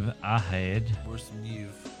move I had. Worst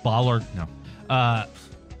move. Baller. No.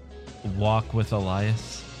 Walk with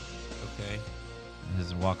Elias. Okay.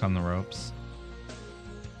 His walk on the ropes.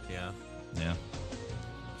 Yeah.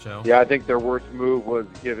 Joe? Yeah, I think their worst move was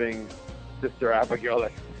giving Sister Abigail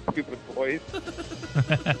that stupid voice.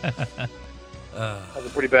 That's a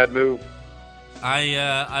pretty bad move.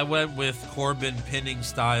 I went with Corbin pinning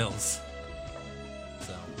Styles.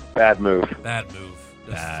 So bad move. Bad move.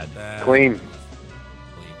 Bad. Clean.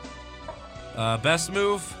 Best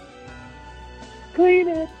move? Clean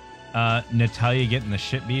it. Natalya getting the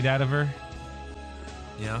shit beat out of her.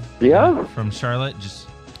 Yeah. From Charlotte, just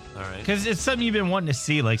all right. Because it's something you've been wanting to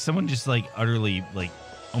see, like someone just like utterly like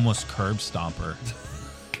almost curb stomp her.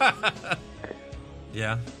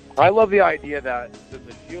 Yeah. I love the idea that the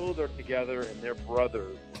Shield are together and they're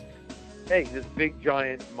brothers. Hey, this big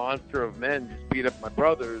giant monster of men just beat up my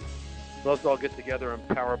brothers. Let's all get together and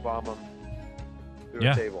powerbomb them through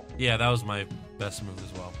the table. Yeah, that was my best move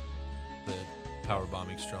as well. The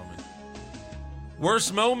powerbombing Strowman.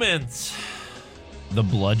 Worst moments. The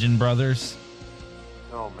Bludgeon Brothers.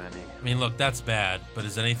 So many. I mean, look, that's bad, but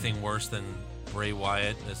is anything worse than Bray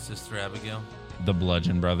Wyatt as Sister Abigail? The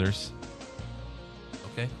Bludgeon Brothers.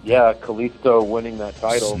 Okay. Yeah, Kalisto winning that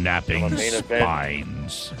title. Snapping the main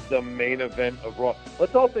spines. Event, the main event of Raw.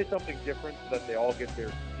 Let's all say something different so that they all get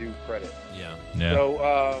their due credit. Yeah.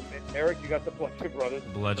 So, Eric, you got the Bludgeon Brothers.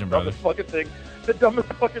 Bludgeon Brothers. The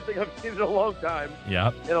dumbest fucking thing I've seen in a long time.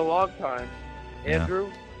 Yep. In a long time.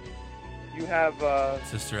 Andrew, you have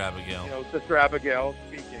Sister Abigail. Sister Abigail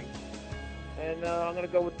speaking. And I'm going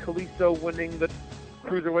to go with Kalisto winning the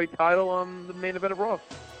Cruiserweight title on the main event of Raw.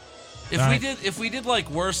 If we did like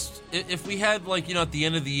worst, if we had like, at the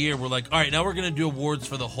end of the year, we're like, all right, now we're going to do awards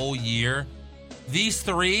for the whole year. These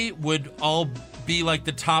 3 would all be like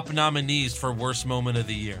the top nominees for worst moment of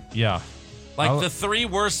the year. Yeah. Like the 3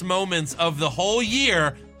 worst moments of the whole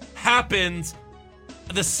year happened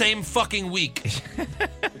the same fucking week.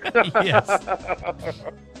 Yes.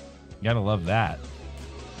 Gotta love that.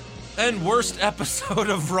 And worst episode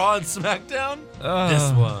of Raw and SmackDown?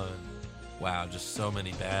 This one. Wow, just so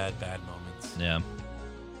many bad moments. Yeah.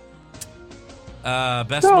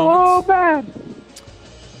 Best moments? bad.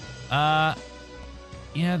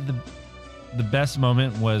 Yeah, the best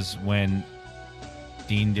moment was when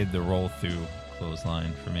Dean did the roll through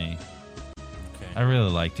clothesline for me. Okay. I really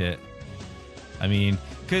liked it. I mean,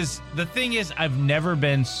 because the thing is, I've never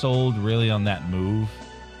been sold really on that move.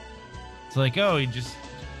 It's like, oh, he just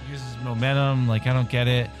uses momentum. Like, I don't get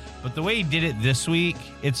it. But the way he did it this week,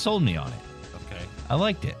 it sold me on it. Okay. I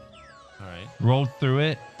liked it. All right. Rolled through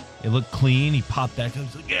it. It looked clean. He popped that. I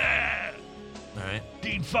was like, yeah. All right.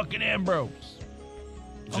 Dean fucking Ambrose.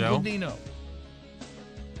 Joe? Uncle Dino.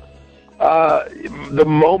 The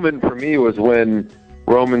moment for me was when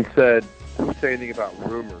Roman said, "Don't say anything about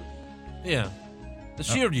rumors." Yeah. The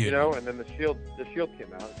Shield unit. You know, and then the Shield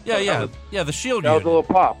came out. Yeah, the Shield that unit. was a little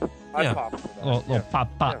pop. I Yeah. popped for that. Little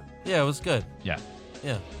pop. Yeah, it was good. Yeah.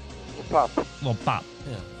 Yeah. Little pop. Little pop.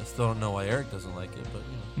 Yeah. I still don't know why Eric doesn't like it, but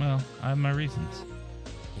you know. Well, I have my reasons.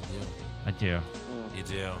 I do. You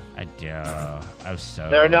do. I do. I was so.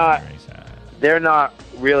 They're not. very sad. They're not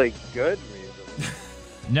really good reasons.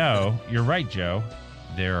 No, you're right, Joe.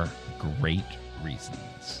 They're great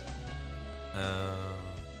reasons.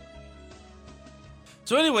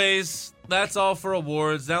 So, anyways, that's all for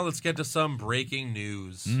awards. Now let's get to some breaking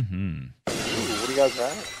news. Mm-hmm. What do you guys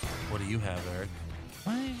have? What do you have, Eric?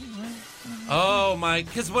 Oh my!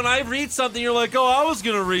 Because when I read something, you're like, "Oh, I was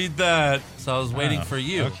gonna read that," so I was waiting for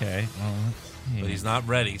you. Okay. Well, But he's not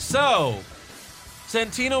ready. So,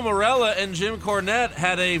 Santino Marella and Jim Cornette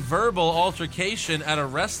had a verbal altercation at a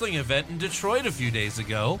wrestling event in Detroit a few days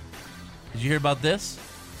ago. Did you hear about this?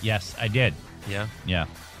 Yes, I did. Yeah. Yeah.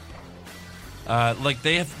 Like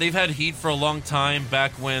they've had heat for a long time.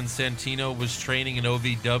 Back when Santino was training in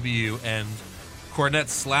OVW and Cornette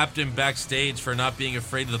slapped him backstage for not being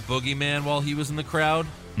afraid of the boogeyman while he was in the crowd.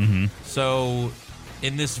 Mm-hmm. So,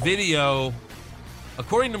 in this video,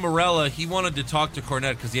 according to Marella, he wanted to talk to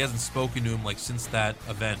Cornette because he hasn't spoken to him like since that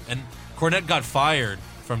event. And Cornette got fired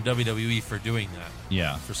from WWE for doing that.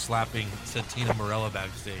 Yeah. For slapping Santino Marella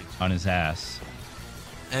backstage. On his ass.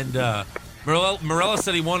 And Marella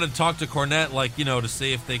said he wanted to talk to Cornette, like, you know, to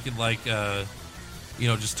see if they could, like, you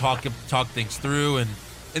know, just talk things through. And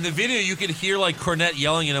in the video, you could hear, like, Cornette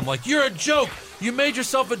yelling at him, like, "You're a joke! You made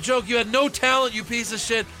yourself a joke! You had no talent, you piece of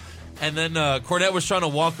shit!" And then Cornette was trying to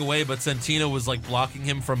walk away, but Santino was, like, blocking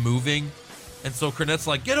him from moving. And so Cornette's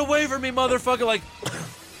like, "Get away from me, motherfucker!" Like,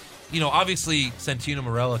 you know, obviously Santino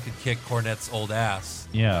Marella could kick Cornette's old ass.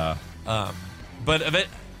 Yeah. But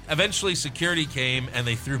eventually security came, and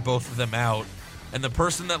they threw both of them out. And the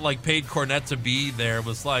person that, like, paid Cornette to be there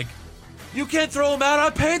was like, "You can't throw him out.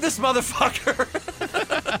 I paid this motherfucker."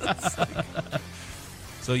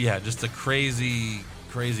 So, yeah, just a crazy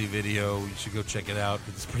video. You should go check it out.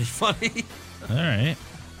 It's pretty funny. All right.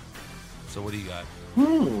 So what do you got?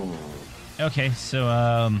 Okay, so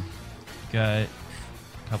got a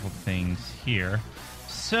couple things here.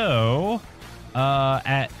 So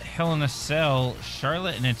at Hell in a Cell,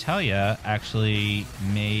 Charlotte and Natalya actually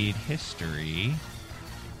made history.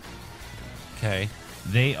 Okay.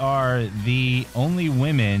 They are the only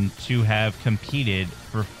women to have competed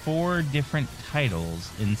for 4 different titles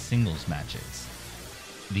in singles matches.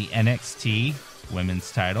 The NXT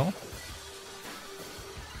women's title,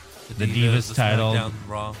 the Divas title, SmackDown,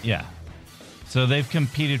 Raw. Yeah. So they've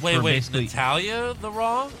competed for basically Natalya, the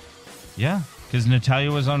Raw? Yeah, because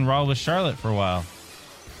Natalya was on Raw with Charlotte for a while.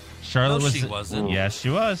 Charlotte she wasn't. Yes, she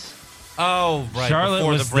was. Oh, right. Charlotte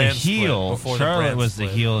before was the brand heel. split. Charlotte was the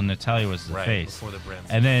heel, and Natalya was the face. Before the brand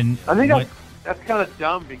and then I think that's kind of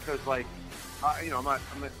dumb because, like, you know, I'm not,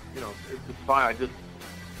 you know, it's fine. It's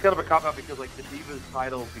kind of a cop out because, like, the Divas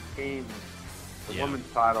title became the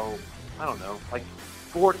women's title. I don't know, like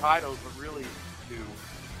 4 titles, but really 2.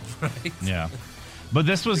 Right. Yeah, but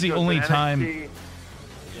this was the only time.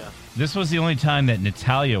 Yeah. This was the only time that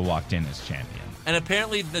Natalya walked in as champion. And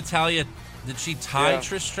apparently Natalya, did she tie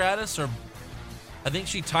Trish Stratus? Or I think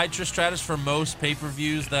she tied Trish Stratus for most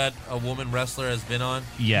pay-per-views that a woman wrestler has been on.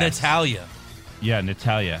 Yes. Natalya. Yeah,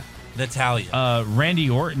 Natalya. Randy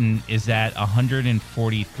Orton is at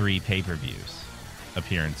 143 pay-per-views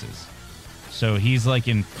appearances. So he's like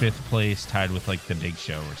in 5th place, tied with like the Big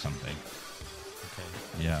Show or something.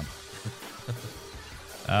 Okay. Yeah.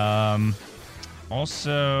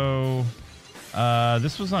 Also,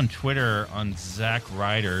 this was on Twitter on Zack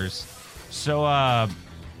Ryder's. So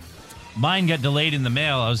mine got delayed in the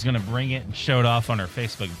mail. I was going to bring it and show it off on our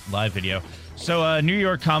Facebook Live video. So New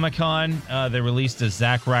York Comic Con, they released a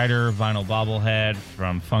Zack Ryder vinyl bobblehead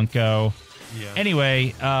from Funko. Yeah.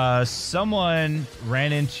 Anyway, someone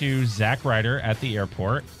ran into Zack Ryder at the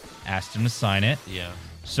airport, asked him to sign it. Yeah.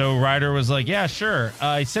 So Ryder was like, yeah, sure.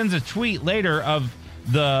 He sends a tweet later of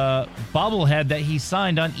the bobblehead that he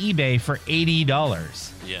signed on eBay for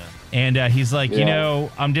 $80. Yeah. And he's like, you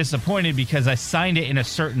know, I'm disappointed because I signed it in a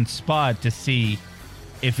certain spot to see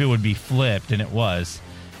if it would be flipped, and it was.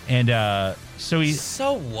 And so he...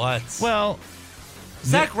 So what? Well...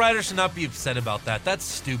 Zack Ryder should not be upset about that. That's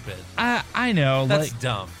stupid. I know. That's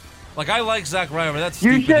dumb. Like, I like Zack Ryder, but that's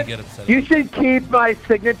stupid to get upset You about. should keep my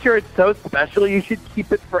signature. It's so special. You should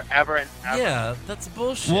keep it forever and ever. Yeah, that's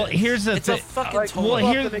bullshit. Well, here's the thing. It's a fucking toy.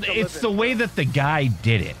 Well, it's the way that the guy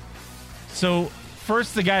did it. So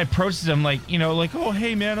first the guy approaches him like, oh,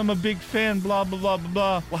 hey, man, I'm a big fan, blah, blah, blah, blah,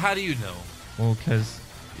 blah. Well, how do you know? Well, because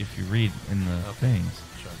if you read in the things.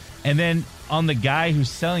 Sure. And then on the guy who's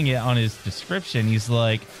selling it on his description, he's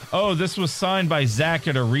like, oh, this was signed by Zack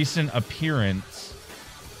at a recent appearance.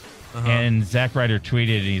 And Zack Ryder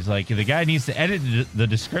tweeted, and he's like, the guy needs to edit the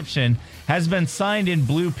description. Has been signed in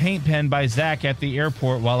blue paint pen by Zack at the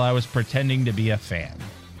airport while I was pretending to be a fan.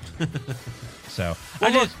 So,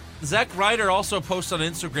 look, Zack Ryder also posts on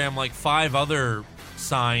Instagram like 5 other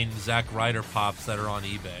signed Zack Ryder pops that are on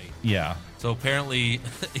eBay. Yeah. So apparently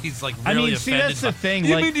he's like really offended. See, that's the thing.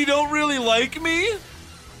 You mean you don't really like me?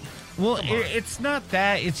 Well, it's not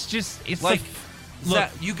that. It's just, it's like look,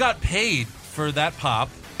 you got paid for that pop.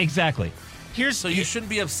 Exactly. So you shouldn't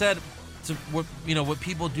be upset. To what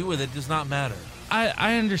people do with it does not matter.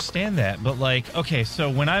 I understand that, but okay, so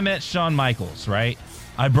when I met Shawn Michaels, right?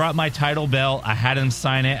 I brought my title belt. I had him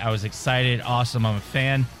sign it. I was excited. Awesome. I'm a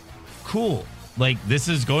fan. Cool. This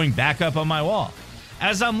is going back up on my wall.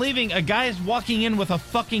 As I'm leaving, a guy is walking in with a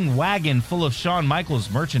fucking wagon full of Shawn Michaels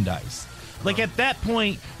merchandise. At that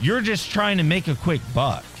point, you're just trying to make a quick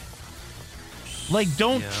buck.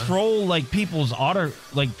 Don't troll people's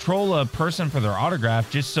troll a person for their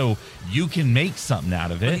autograph just so you can make something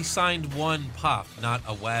out of it. But he signed one pop, not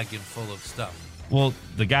a wagon full of stuff. Well,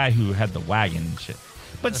 the guy who had the wagon and shit.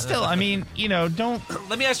 But still, I mean, don't.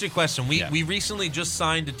 Let me ask you a question. We recently just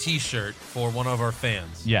signed a T-shirt for one of our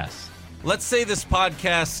fans. Yes. Let's say this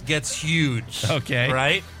podcast gets huge. Okay.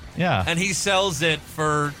 Right? Yeah. And he sells it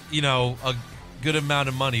for, a good amount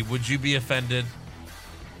of money. Would you be offended?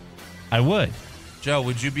 I would. Joe,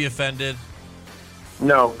 would you be offended?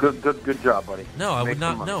 No, good job, buddy. No, I would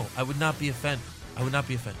not. No, I would not be offended. I would not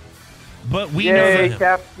be offended. But we know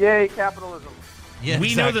that. Yay, capitalism. Yeah,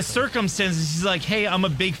 we know the circumstances. He's like, hey, I'm a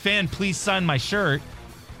big fan. Please sign my shirt.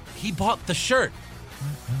 He bought the shirt.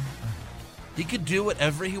 He could do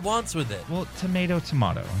whatever he wants with it. Well, tomato.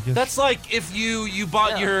 That's like if you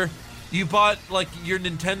bought your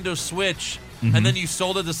Nintendo Switch. Mm-hmm. And then you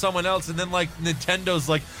sold it to someone else, and then Nintendo's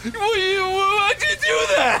like, why'd you do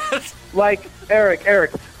that?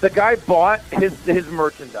 Eric, the guy bought his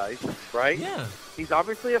merchandise, right? Yeah. He's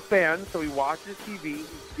obviously a fan, so he watches TV, he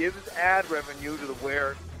gives ad revenue to the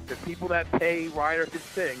people that pay Ryder his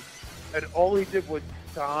thing, and all he did was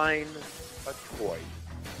sign a toy.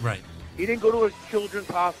 Right. He didn't go to a children's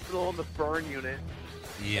hospital in the burn unit.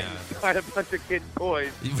 Yeah. Got a bunch of kids'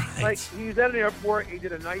 toys. Right. He was at an airport. He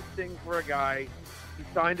did a nice thing for a guy. He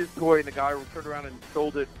signed his toy, and the guy turned around and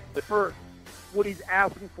sold it. But for what he's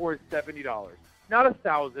asking for is $70, not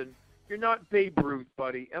 $1,000. You're not Babe Ruth,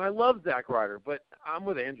 buddy. And I love Zack Ryder, but I'm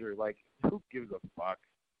with Andrew. Who gives a fuck?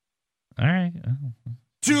 All right.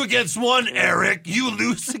 2 against 1, Eric. You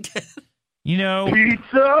lose again.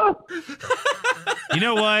 Pizza. You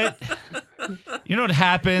know what? You know what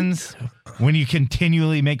happens when you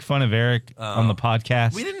continually make fun of Eric on the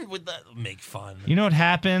podcast? We didn't make fun. You know what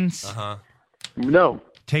happens? No.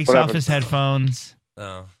 Takes off his headphones.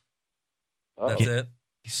 Oh. That's it?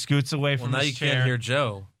 He scoots away from his chair. Now you can't hear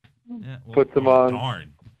Joe. Yeah, puts them on.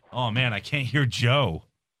 Darn. Oh, man, I can't hear Joe.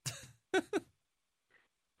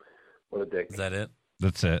 What a dick. Is that it?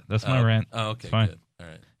 That's it. That's my rant. Oh, okay. It's fine. Good. All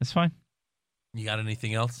right. It's fine. You got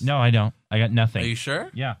anything else? No, I don't. I got nothing. Are you sure?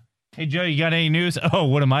 Yeah. Hey, Joe, you got any news? Oh,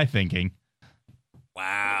 what am I thinking?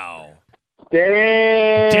 Wow.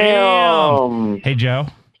 Damn. Hey, Joe.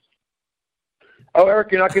 Oh,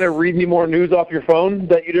 Eric, you're not going to read me more news off your phone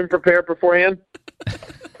that you didn't prepare beforehand?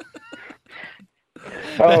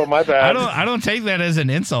 Oh, my bad. I don't take that as an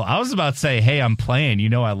insult. I was about to say, hey, I'm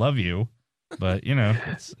playing. I love you. But, But you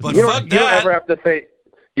fuck don't that. ever have to say.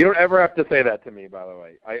 You don't ever have to say that to me, by the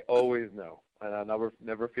way. I always know. And I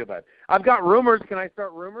never feel bad. I've got rumors. Can I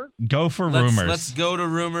start rumors? Go for rumors. Let's go to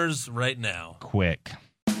rumors right now. Quick.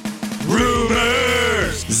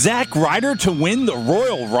 Rumors! Zack Ryder to win the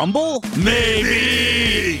Royal Rumble?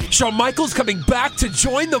 Maybe! Shawn Michaels coming back to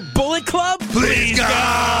join the Bullet Club? Please,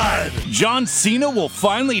 God! John Cena will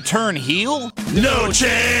finally turn heel? No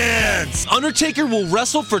chance! Undertaker will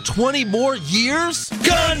wrestle for 20 more years?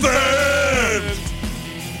 Confirmed!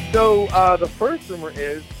 So, the first rumor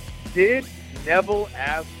is, did Neville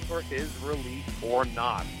ask for his release or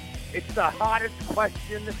not? It's the hottest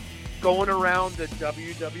question going around the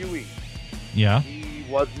WWE. Yeah. He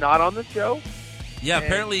was not on the show. Yeah,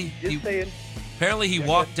 apparently he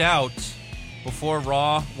walked out before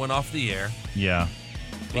Raw went off the air. Yeah.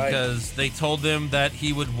 because they told him that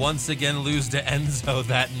he would once again lose to Enzo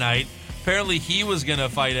that night. Apparently, he was going to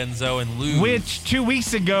fight Enzo and lose. Which 2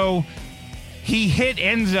 weeks ago, he hit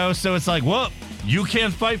Enzo, so it's like, well, you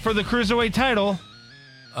can't fight for the Cruiserweight title.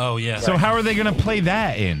 Oh, yeah. So how are they going to play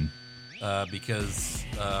that in? Because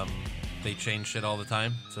they change shit all the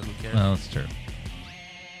time, so who cares? Well, that's true.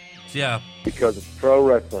 So, yeah. Because it's pro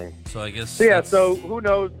wrestling. So I guess. So who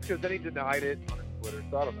knows? Because then he denied it on his Twitter,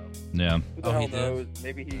 so I don't know. Yeah. Who the hell knows?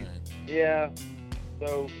 Maybe he. Right. Yeah.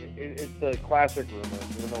 So it's a classic rumor.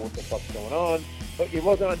 We don't know what the fuck's going on. But it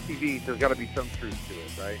wasn't on TV, so there's got to be some truth to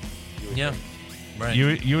it, right? Yeah. Right.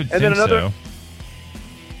 You would think so.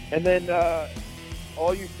 And then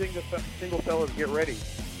all you single fellas, get ready.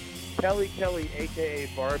 Kelly, a.k.a.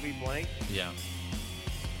 Barbie Blank. Yeah.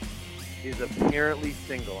 Is apparently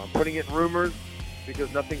single. I'm putting it in rumors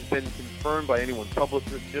because nothing's been confirmed by anyone's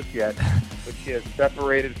publicist just yet. But she has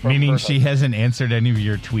separated from Meaning her she husband. hasn't answered any of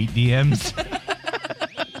your tweet DMs?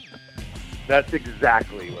 That's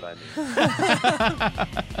exactly what I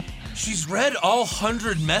mean. She's read all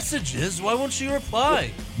 100 messages. Why won't she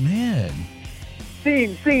reply? Man.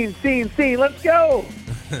 Scene. Let's go.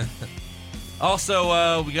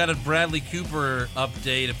 Also, we got a Bradley Cooper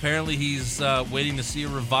update. Apparently, he's waiting to see a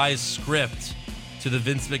revised script to the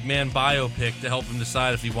Vince McMahon biopic to help him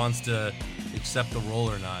decide if he wants to accept the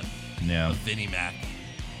role or not. Yeah. Of Vinnie Mac.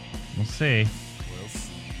 We'll see.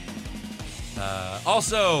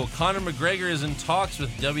 Also, Conor McGregor is in talks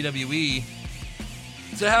with WWE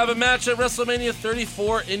to have a match at WrestleMania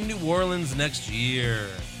 34 in New Orleans next year.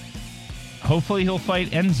 Hopefully he'll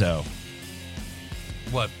fight Enzo.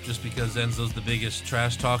 What, just because Enzo's the biggest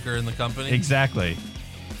trash talker in the company? Exactly.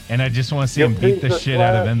 And I just want to see him beat the shit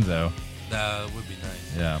out of Enzo. That would be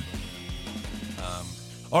nice. Yeah.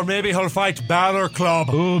 Or maybe he'll fight Balor Club.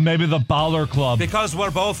 Ooh, maybe the Balor Club. Because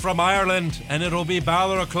we're both from Ireland, and it'll be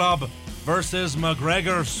Balor Club versus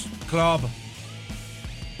McGregor's Club.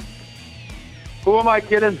 Who am I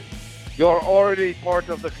kidding? You're already part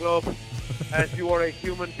of the club, as you are a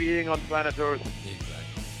human being on planet Earth.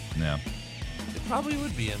 Exactly. Yeah. It probably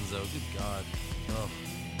would be Enzo. Good God. Oh.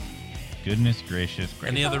 Goodness gracious.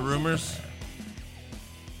 Any other rumors?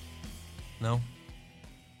 No?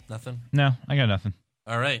 Nothing? No, I got nothing.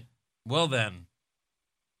 All right. Well then.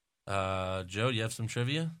 Joe, do you have some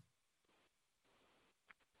trivia?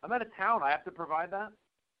 I'm out of town. I have to provide that?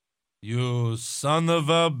 You son of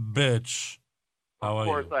a bitch. How are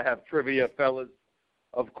you? Of course I have trivia, fellas.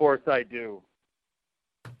 Of course I do.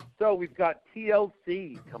 So we've got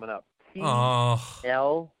TLC coming up.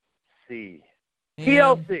 TLC.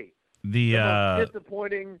 TLC. The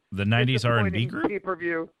disappointing. The 90s R&B group?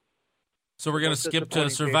 Pay-per-view. So we're going to skip to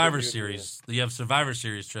Survivor Series. Do you have Survivor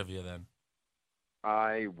Series trivia then?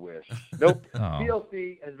 I wish. Nope.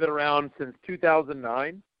 TLC has been around since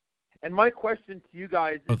 2009. And my question to you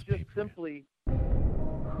guys is just simply,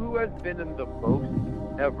 who has been in the most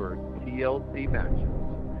ever TLC matches?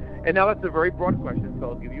 And now that's a very broad question, so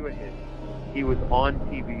I'll give you a hint. He was on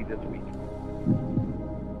TV this week.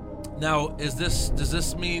 Now, does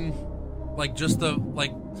this mean, like, just the,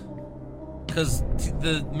 like, because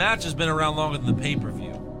the match has been around longer than the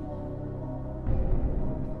pay-per-view.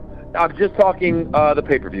 I'm just talking the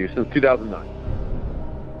pay-per-view since 2009.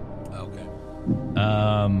 Okay.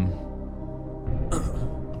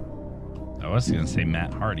 I was going to say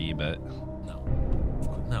Matt Hardy, but...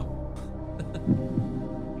 No.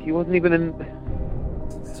 He wasn't even in...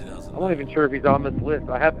 I'm not even sure if he's on this list.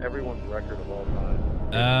 I have everyone's record of all time.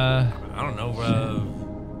 I don't know.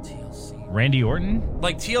 TLC. Randy Orton?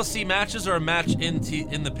 Like TLC matches or a match in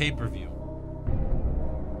the pay-per-view?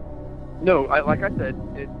 No, like I said,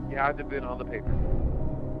 it had to have been on the pay-per-view.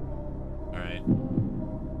 All right.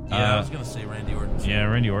 Yeah, I was going to say Randy Orton. Yeah,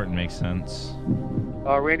 Randy Orton makes sense.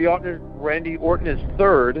 Randy Orton is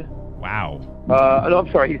third. Wow. No, I'm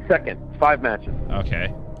sorry, he's second. 5 matches. Okay.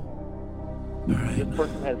 All right. This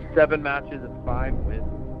person has 7 matches and 5 wins.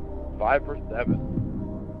 5 for 7.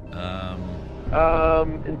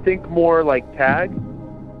 And think more like tag,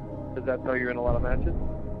 because that's how you're in a lot of matches.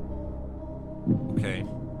 Okay.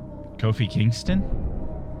 Kofi Kingston?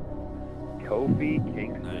 Kofi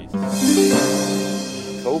Kingston. Nice.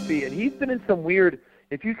 Kofi, and he's been in some weird.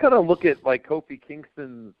 If you kind of look at like Kofi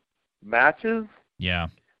Kingston's matches, yeah,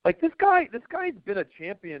 like this guy's been a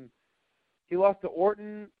champion. He lost to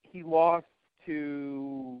Orton. He lost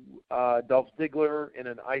to Dolph Ziggler in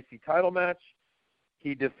an IC title match.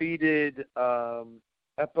 He defeated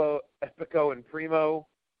Epico and Primo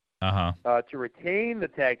to retain the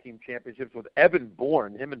tag team championships with him and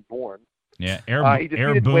Bourne. Yeah, Air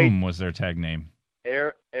Boom was their tag name.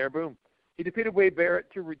 Air Boom. He defeated Wade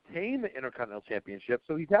Barrett to retain the Intercontinental Championship.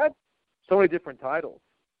 So he's had so many different titles.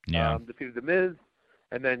 Yeah. Defeated The Miz,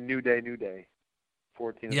 and then New Day.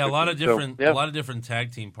 14. Yeah, a lot of different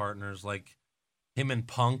tag team partners, like him and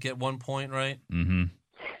Punk at one point, right? Mm-hmm.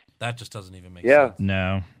 That just doesn't even make sense.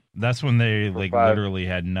 No, that's when they literally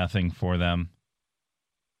had nothing for them.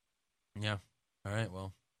 Yeah. All right.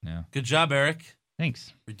 Well. Yeah. Good job, Eric.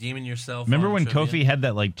 Thanks. Redeeming yourself. Remember when trivia? Kofi had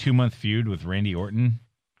that 2-month feud with Randy Orton?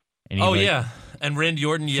 And he, yeah, and Randy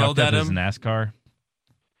Orton yelled at him. His NASCAR.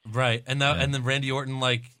 Right, and then Randy Orton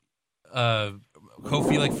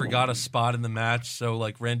Kofi forgot a spot in the match, so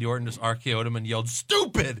Randy Orton just RKO'd him and yelled,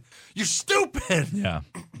 "Stupid! You're stupid!" Yeah.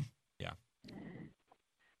 Yeah.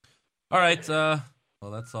 All right. Well,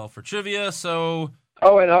 that's all for trivia. So.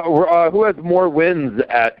 Oh, and who has more wins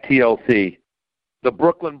at TLC? The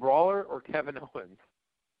Brooklyn Brawler or Kevin Owens?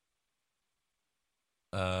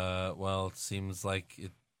 Well, it seems like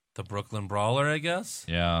the Brooklyn Brawler, I guess.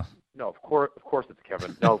 Yeah. No, of course it's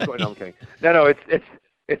Kevin. No, I'm kidding. No,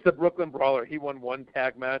 it's the Brooklyn Brawler. He won one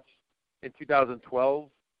tag match in 2012,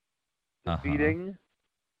 defeating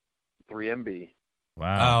 3MB.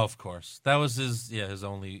 Wow. Oh, of course. That was his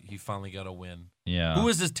only. He finally got a win. Yeah. Who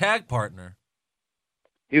was his tag partner?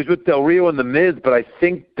 He was with Del Rio and The Miz, but I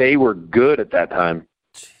think they were good at that time.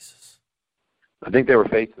 Jesus. I think they were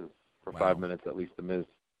faces for 5 minutes, at least The Miz.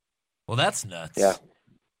 Well, that's nuts. Yeah.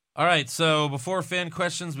 All right, so before fan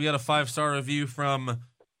questions, we got a 5-star review from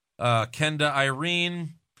Kenda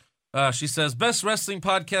Irene. She says, best wrestling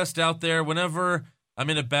podcast out there. Whenever I'm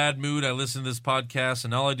in a bad mood, I listen to this podcast,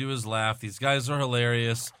 and all I do is laugh. These guys are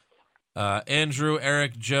hilarious. Andrew,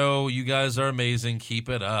 Eric, Joe, you guys are amazing. Keep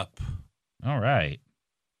it up. All right.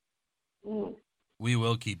 We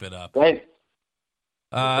will keep it up. Thanks.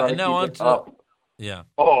 And now on to... Yeah.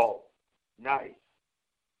 Oh, nice.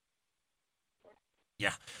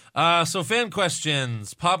 Yeah. So fan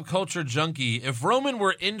questions. Pop Culture Junkie. If Roman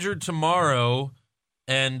were injured tomorrow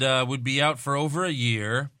and would be out for over a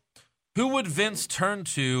year, who would Vince turn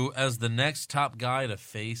to as the next top guy to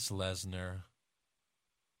face Lesnar?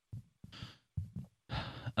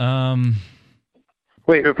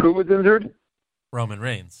 Wait, if who was injured? Roman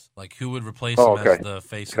Reigns. Who would replace him as the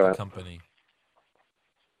face of the company?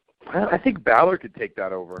 I think Balor could take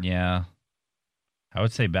that over. Yeah. I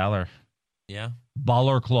would say Balor. Yeah.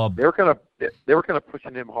 Baller Club. They were kind of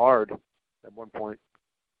pushing him hard at one point.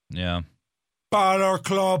 Yeah. Baller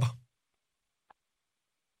Club.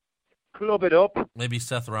 Club it up. Maybe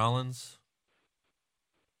Seth Rollins.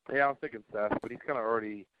 Yeah, I'm thinking Seth, but he's kind of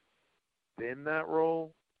already been that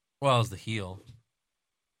role. Well, as the heel.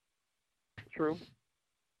 True.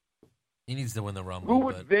 He needs to win the Rumble. Who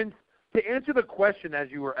would Vince, to answer the question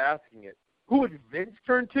as you were asking it, who would Vince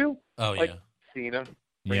turn to? Oh, yeah. Cena.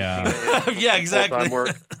 Yeah. Yeah, exactly.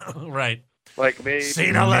 Right. Maybe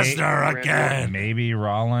Cena Lesnar again. Maybe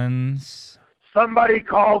Rollins. Somebody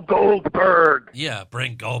call Goldberg. Yeah,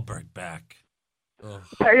 bring Goldberg back. Ugh.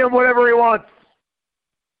 Pay him whatever he wants.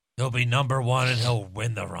 He'll be number one and he'll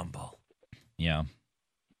win the Rumble. Yeah.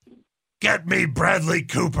 Get me Bradley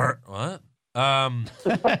Cooper. What?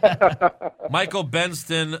 Michael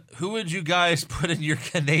Benston, who would you guys put in your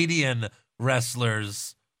Canadian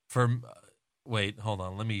wrestlers for... Wait, hold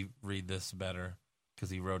on. Let me read this better because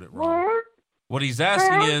he wrote it wrong. What he's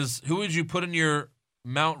asking is, who would you put in your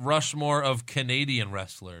Mount Rushmore of Canadian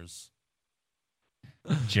wrestlers?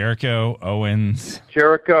 Jericho, Owens.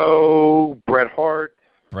 Jericho, Bret Hart.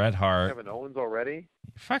 Kevin Owens already?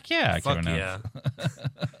 Fuck yeah. Fuck yeah.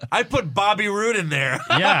 I put Bobby Roode in there.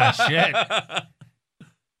 Yeah, shit.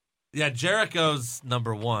 Yeah, Jericho's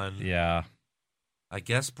number one. Yeah. I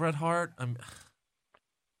guess Bret Hart.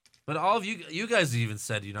 But all of you guys even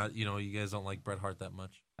said you guys don't like Bret Hart that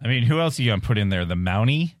much. I mean, who else are you gonna put in there? The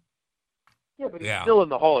Mountie? Yeah, but he's still in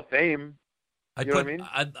the Hall of Fame. I'd know what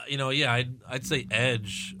I mean? I'd say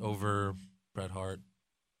Edge over Bret Hart.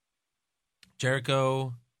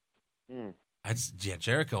 Jericho.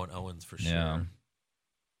 Jericho and Owens for sure. Yeah.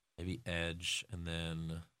 Maybe Edge, and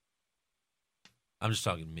then I'm just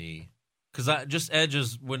talking me, because just Edge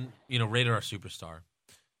is when Rated R Superstar.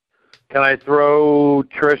 Can I throw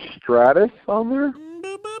Trish Stratus on there?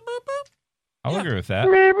 I'll agree with that.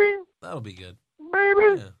 Maybe. That'll be good.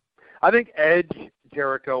 Maybe. Yeah. I think Edge,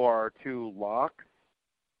 Jericho are two locks.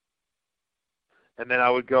 And then I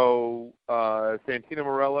would go Santino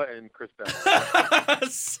Marella and Chris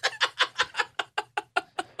Benoit.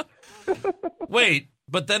 Wait,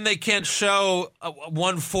 but then they can't show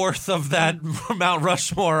 1/4 of that Mount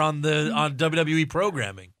Rushmore on WWE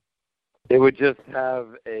programming. It would just have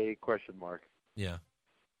a question mark. Yeah.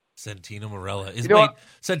 Santino Marella.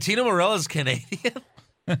 Santino Morella's Canadian?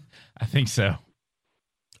 I think so.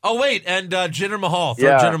 Oh, wait, and Jinder Mahal.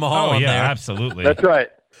 Throw Jinder Mahal on there. Absolutely. That's right.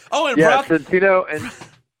 Oh, and Yeah, Brock Santino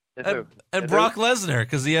and Brock Lesnar,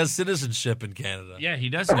 because he has citizenship in Canada. Yeah, he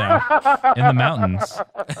does now. In the mountains.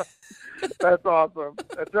 That's awesome.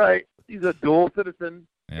 That's right. He's a dual citizen.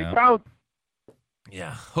 Yeah. It counts.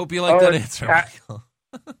 Yeah. Hope you like that answer, Michael.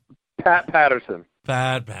 Pat Patterson.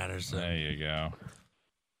 Pat Patterson. There you go.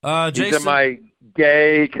 Jason. He's in my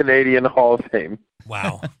gay Canadian Hall of Fame.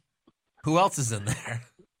 Wow. Who else is in there?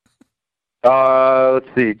 Let's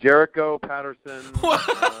see. Jericho, Patterson.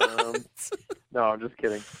 What? No, I'm just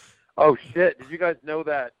kidding. Oh, shit. Did you guys know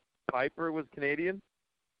that Piper was Canadian?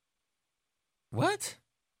 What?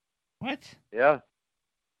 Yeah.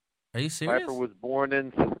 Are you serious? Piper was born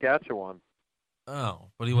in Saskatchewan. Oh,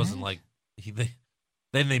 but he wasn't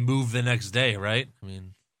then they moved the next day, right? I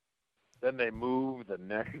mean, Then they moved the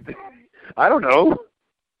next day. I don't know.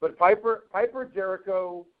 But Piper,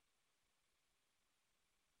 Jericho,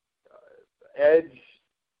 Edge.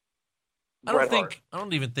 I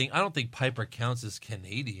don't think Piper counts as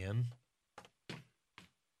Canadian.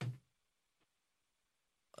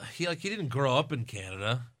 He didn't grow up in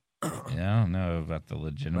Canada. Yeah, I don't know about the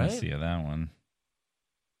legitimacy of that one.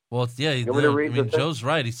 Well, Joe's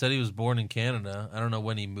right. He said he was born in Canada. I don't know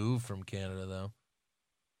when he moved from Canada, though.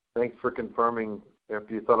 Thanks for confirming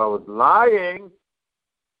after you thought I was lying.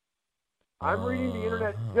 I'm reading the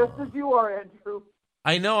internet just as you are, Andrew.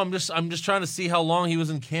 I know. I'm just trying to see how long he was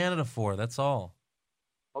in Canada for. That's all.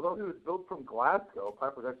 Although he was built from Glasgow,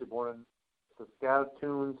 Piper was actually born in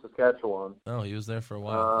Saskatchewan. Oh, he was there for a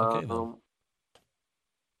while. Okay, then.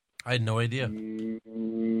 I had no idea. Yep.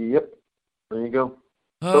 There you go.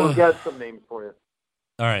 So we've got some names for you.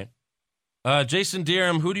 All right. Jason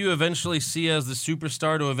Deerham, who do you eventually see as the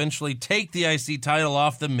superstar to eventually take the IC title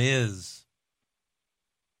off The Miz?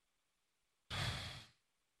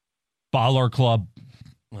 Balor Club.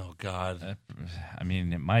 Oh, God. I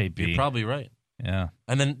mean, it might be. You're probably right. Yeah.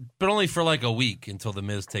 But only for like a week until The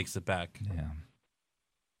Miz takes it back.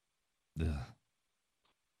 Yeah.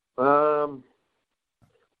 Ugh.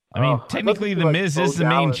 I mean, technically, The Miz is the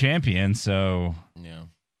main champion, so. Yeah.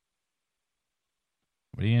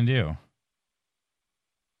 What are you going to do?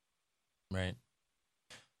 Right.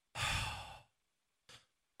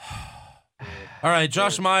 All right,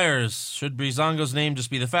 Josh Myers. Should Breezango's name just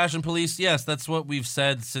be the Fashion Police? Yes, that's what we've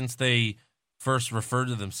said since they first referred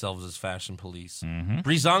to themselves as Fashion Police. Mm-hmm.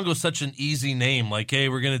 Breezango's such an easy name. Like, hey,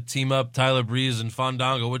 we're going to team up Tyler Breeze and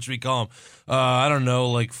Fandango. What should we call him? I don't know,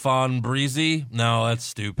 like Fon Breezy? No, that's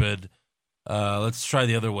stupid. Let's try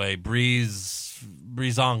the other way.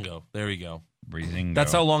 Breezango. There we go. Breezango.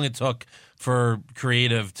 That's how long it took for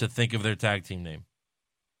creative to think of their tag team name.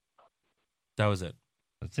 That was it.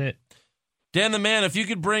 That's it. Dan the Man, if you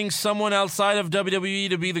could bring someone outside of WWE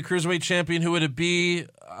to be the Cruiserweight champion, who would it be?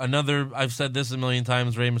 I've said this a million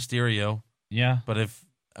times, Rey Mysterio. Yeah. But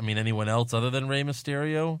anyone else other than Rey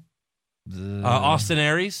Mysterio? Austin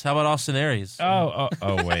Aries? How about Austin Aries? Oh,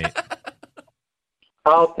 wait.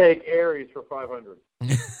 I'll take Aries for 500.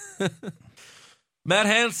 Matt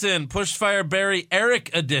Hansen, Pushfire Barry Eric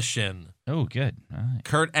edition. Oh, good. All right.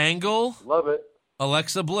 Kurt Angle. Love it.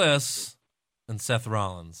 Alexa Bliss. And Seth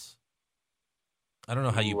Rollins. I don't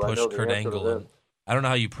know how you push Kurt Angle. I don't know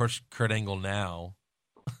how you push Kurt Angle now.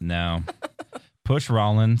 No. Push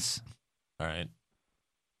Rollins. All right.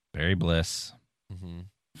 Barry Bliss. Mm-hmm.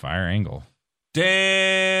 Fire Angle.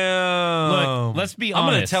 Damn. Look, let's be honest.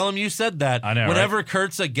 I'm going to tell him you said that. I know. Whenever right?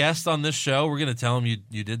 Kurt's a guest on this show, we're going to tell him you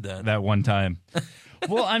did that. That one time.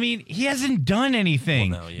 Well, I mean, he hasn't done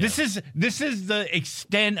anything. Well, no, yeah. This is the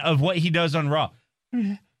extent of what he does on Raw.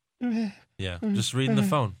 Yeah, just reading the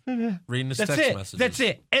phone. Reading his text messages. That's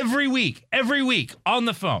it. Every week on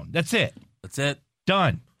the phone. That's it.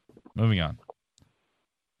 Done. Moving on.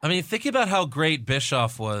 I mean, think about how great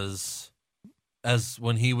Bischoff was as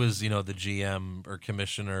when he was, the GM or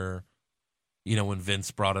commissioner, when Vince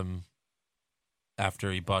brought him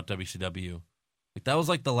after he bought WCW. Like, that was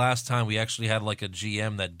like the last time we actually had like a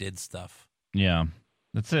GM that did stuff. Yeah,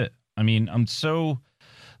 that's it. I mean, I'm so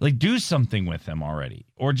do something with him already,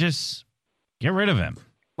 or just get rid of him.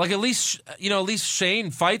 Like at least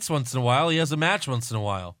Shane fights once in a while. He has a match once in a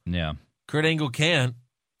while. Yeah, Kurt Angle can't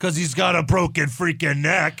because he's got a broken freaking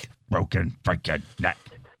neck.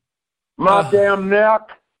 My damn neck.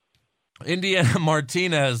 Indiana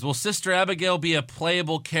Martinez. Will Sister Abigail be a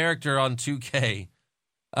playable character on 2K?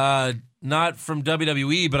 Not from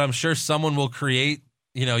WWE, but I'm sure someone will create.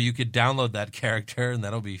 You could download that character, and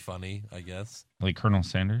that'll be funny, I guess. Like Colonel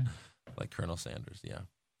Sanders? Like Colonel Sanders, yeah.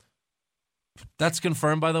 That's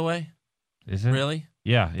confirmed, by the way? Is it? Really?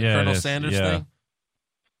 Yeah. Colonel Sanders thing?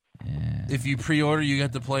 If you pre-order, you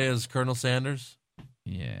get to play as Colonel Sanders.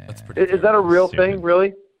 Yeah. That's pretty Is that a real thing?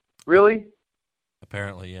 Really? Really?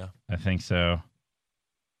 Apparently, yeah. I think so.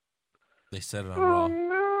 They said it on Raw.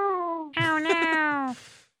 Oh, no.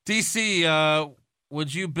 DC,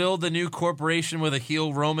 would you build a new corporation with a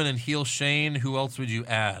heel Roman and heel Shane? Who else would you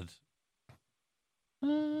add?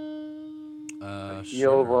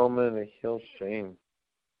 Heel Roman and heel Shane.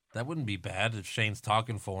 That wouldn't be bad if Shane's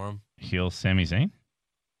talking for him. Heel Sami Zayn?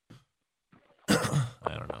 I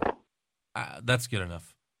don't know. That's good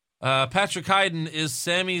enough. Patrick Hyden, is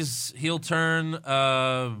Sammy's heel turn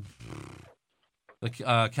the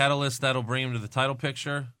catalyst that'll bring him to the title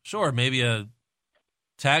picture? Sure, maybe a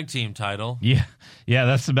tag team title. Yeah,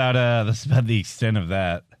 that's about the extent of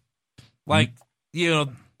that. Like,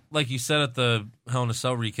 like you said at the Hell in a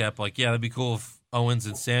Cell recap, like, yeah, that'd be cool if Owens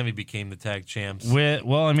and Sammy became the tag champs.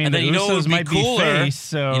 Well, I mean, and the then, Usos might be face,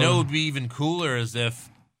 so... You know what would be even cooler is if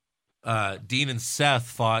Dean and Seth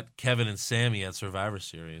fought Kevin and Sammy at Survivor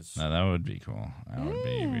Series. No, that would be cool. I would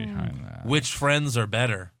be behind that. Which friends are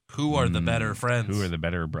better? Who are the better friends? Who are the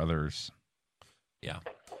better brothers? Yeah.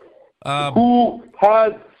 Who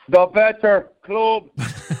has the better club?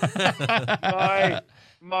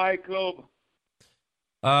 my club.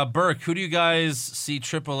 Burke, who do you guys see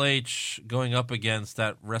Triple H going up against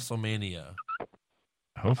at WrestleMania?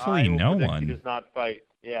 Hopefully no one. He does not fight.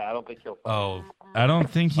 Yeah, I don't think he'll fight. Oh. I don't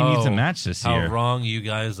think he needs a match this year. How wrong you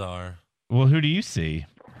guys are. Well, who do you see?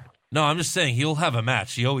 No, I'm just saying he'll have a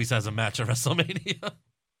match. He always has a match at WrestleMania.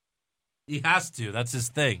 He has to. That's his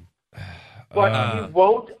thing. But he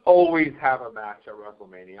won't always have a match at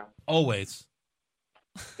WrestleMania. Always.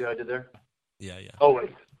 See what I did there? Yeah. Always.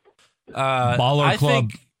 Baller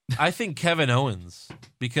Club. I think Kevin Owens,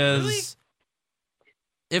 because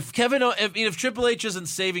if Triple H isn't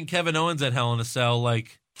saving Kevin Owens at Hell in a Cell,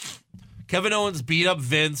 like Kevin Owens beat up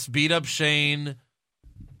Vince, beat up Shane,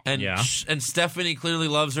 and Stephanie clearly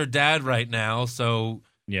loves her dad right now, so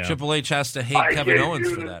Triple H has to hate Kevin Owens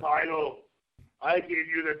for that. I gave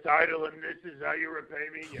you the title, and this is how you repay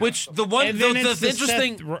me. Yeah. Which the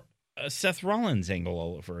interesting Seth Rollins angle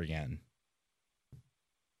all over again.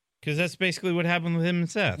 Because that's basically what happened with him and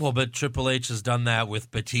Seth. Well, but Triple H has done that with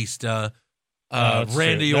Batista, Randy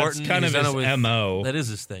Randy Orton. That's kind of his MO. That is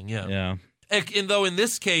his thing, yeah. Yeah. And though in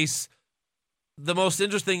this case, the most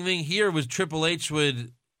interesting thing here was Triple H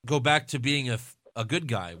would go back to being a good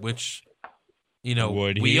guy, which,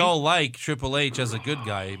 we all like Triple H as a good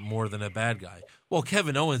guy more than a bad guy. Well,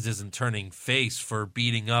 Kevin Owens isn't turning face for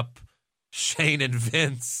beating up Shane and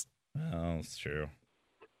Vince. Oh, that's true.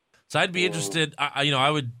 So I'd be interested.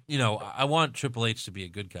 I want Triple H to be a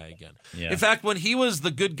good guy again. Yeah. In fact, when he was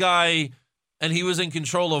the good guy and he was in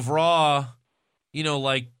control of Raw,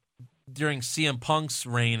 like during CM Punk's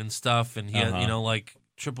reign and stuff, and he had, like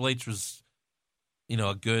Triple H was,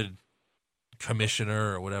 a good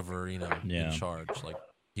commissioner or whatever, in charge. Like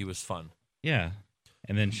he was fun. Yeah.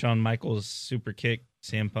 And then Shawn Michaels super kicked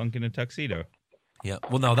CM Punk in a tuxedo. Yeah.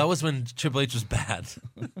 Well, no, that was when Triple H was bad.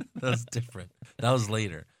 That was different. That was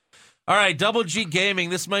later. All right, Double G Gaming.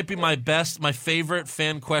 This might be my favorite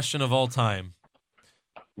fan question of all time.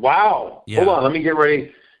 Wow. Yeah. Hold on, let me get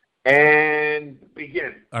ready and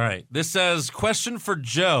begin. All right. This says, question for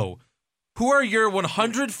Joe. Who are your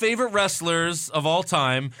 100 favorite wrestlers of all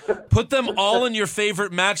time? Put them all in your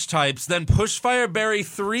favorite match types, then push Fireberry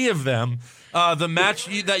 3 of them. The match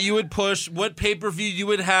that you would push, what pay-per-view you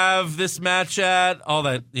would have this match at, all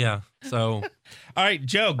that. Yeah. So. All right,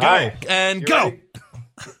 Joe, go. Right. And You go. ready?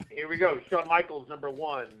 Here we go. Shawn Michaels, number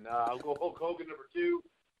 1. I'll go Hulk Hogan, number 2.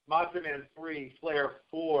 Macho Man 3. Flair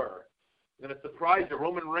 4. I'm going to surprise you.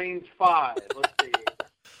 Roman Reigns 5. Let's see.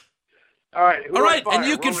 All right. And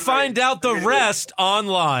you can find out the rest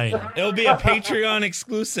online. It'll be a Patreon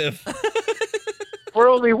exclusive. For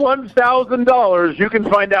only $1,000, you can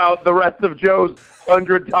find out the rest of Joe's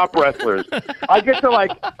 100 top wrestlers. I get to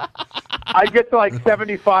like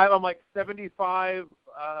 75. I'm like 75.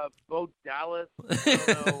 Bo Dallas.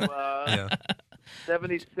 I don't know,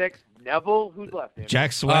 76. Neville. Who's left? Andy?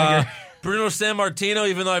 Jack Swagger. Bruno Sammartino,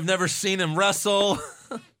 even though I've never seen him wrestle.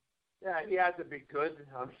 Yeah, he has to be good,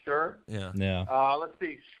 I'm sure. Yeah. Let's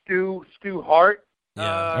see. Stu Hart.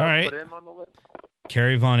 Yeah. All right. Put him on the list.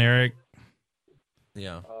 Kerry Von Erich.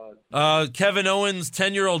 Yeah. Kevin Owens'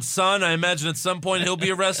 10-year-old son. I imagine at some point he'll be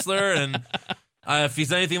a wrestler, and if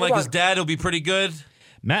he's anything like his dad, he'll be pretty good.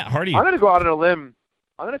 Matt Hardy. I'm going to go out on a limb.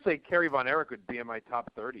 I'm going to say Kerry Von Erich would be in my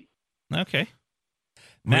top 30. Okay.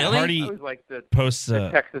 Matt Really? Hardy I was like the posts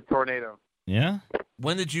Texas Tornado. Yeah.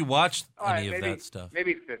 When did you watch any maybe, of that stuff?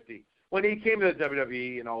 Maybe 50. When he came to the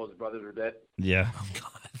WWE and all his brothers were dead. Yeah. Oh,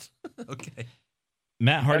 God. Okay.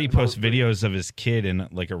 Matt Hardy posts videos of his kid in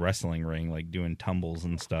like a wrestling ring, like doing tumbles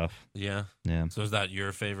and stuff. Yeah. Yeah. So is that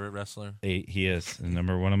your favorite wrestler? He is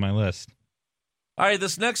number one on my list. All right,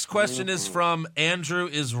 this next question is from Andrew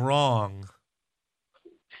is Wrong.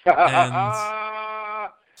 And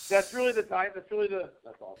that's really the time. That's awesome.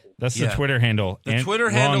 That's the Twitter handle. The Twitter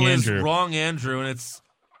handle is Wrong Andrew, and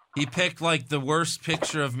he picked like the worst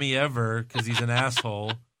picture of me ever because he's an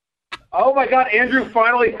asshole. Oh my God! Andrew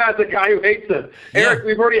finally has a guy who hates him. Yeah. Eric,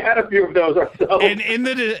 we've already had a few of those ourselves. And in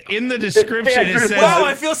the description it says, "Wow,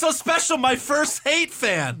 I feel so special! My first hate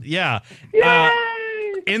fan." Yeah.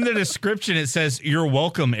 In the description it says, "You're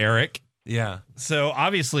welcome, Eric." Yeah. So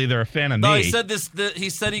obviously they're a fan of me. No, he said this. He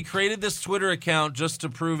said he created this Twitter account just to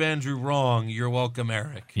prove Andrew wrong. You're welcome,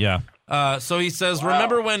 Eric. Yeah. So he says,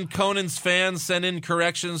 remember when Conan's fans send in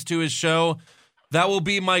corrections to his show? That will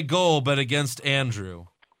be my goal, but against Andrew.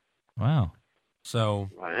 Wow. So.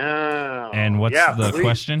 Wow. And what's the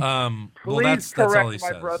question? Well, that's all he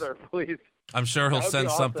says. My brother, please. I'm sure he'll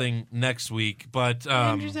send something next week, but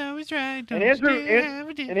Andrew's always right. And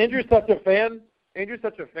Andrew's such a fan. Andrew's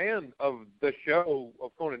such a fan of the show,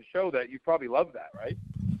 of Conan's show, that you probably love that, right?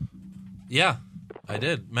 Yeah, I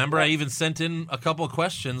did. Remember, I even sent in a couple of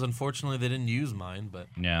questions. Unfortunately, they didn't use mine, but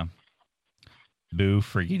yeah. Boo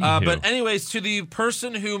for you. But anyways, to the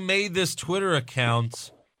person who made this Twitter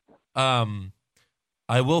account, I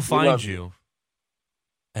will find you,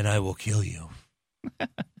 and I will kill you.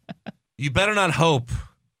 You better not hope.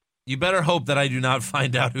 You better hope that I do not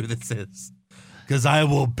find out who this is, because I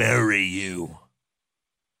will bury you.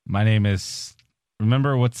 My name is.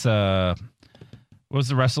 Remember what was the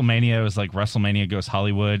WrestleMania? It was like WrestleMania Goes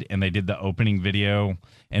Hollywood, and they did the opening video,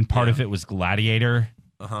 and part of it was Gladiator.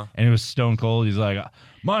 And it was Stone Cold. He's like,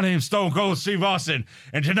 "My name's Stone Cold Steve Austin,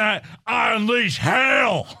 and tonight I unleash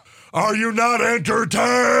hell. Are you not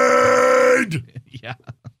entertained?" Yeah.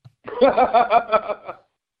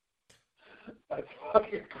 That's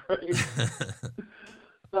fucking great.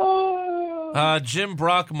 Jim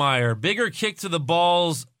Brockmeyer, bigger kick to the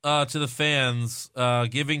balls to the fans,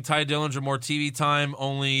 giving Ty Dillinger more TV time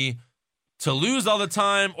only to lose all the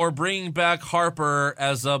time, or bringing back Harper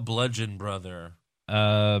as a bludgeon brother.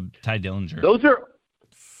 Ty Dillinger.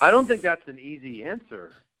 I don't think that's an easy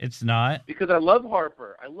answer. It's not. Because I love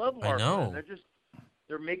Harper. I know. And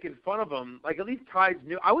they're making fun of him. Like, at least Ty's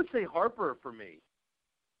new. I would say Harper for me.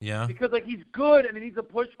 Yeah. Because, like, he's good and he needs a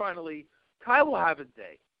push finally. Ty will have his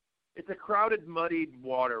day. It's a crowded, muddied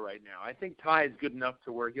water right now. I think Ty is good enough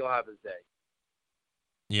to where he'll have his day.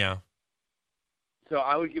 Yeah. So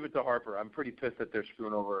I would give it to Harper. I'm pretty pissed that they're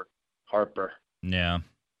screwing over Harper. Yeah.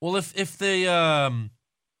 Well, if the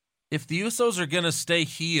Usos are gonna stay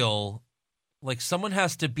heel, like, someone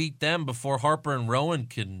has to beat them before Harper and Rowan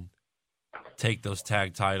can take those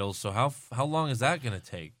tag titles. So how long is that gonna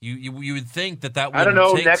take? You would think that wouldn't I don't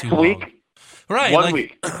know. Take next too week, long. Right? 1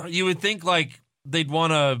 week. You would think like they'd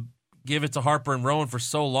want to give it to Harper and Rowan for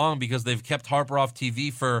so long because they've kept Harper off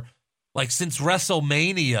TV for like since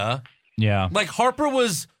WrestleMania. Yeah. Like, Harper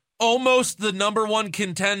was almost the number one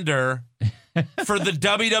contender for the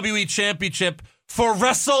WWE Championship for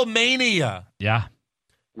WrestleMania. Yeah.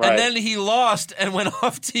 Right. And then he lost and went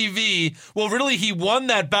off TV. Well, really, he won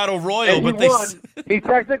that Battle Royal. And but he won. He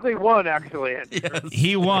technically won, actually. Yes.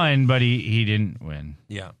 He won, but he didn't win.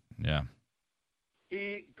 Yeah. Yeah.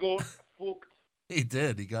 He got fucked. He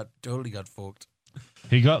did. He totally got fucked.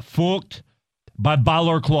 He got fucked by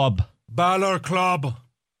Balor Club. Balor Club.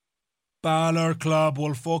 Balor Club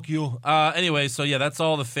will fuck you. Anyway, so yeah, that's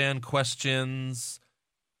all the fan questions.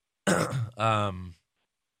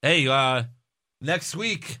 Hey, next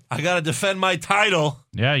week I gotta defend my title.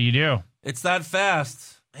 Yeah, you do. It's that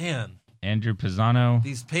fast, man. Andrew Pisano.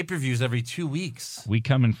 These pay-per-views every 2 weeks. We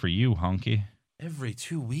coming for you, honky. Every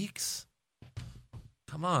 2 weeks?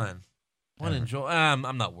 Come on. Want to enjoy?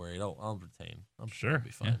 I'm not worried. I'll retain. I'm sure it'll be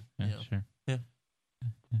fine. Yeah, sure. Yeah.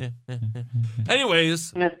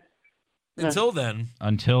 Anyways, until then,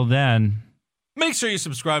 make sure you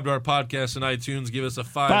subscribe to our podcast on iTunes. Give us a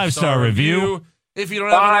 5-star review. If you don't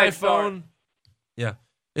have an iPhone,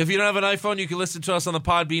 if you don't have an iPhone, you can listen to us on the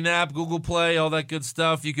Podbean app, Google Play, all that good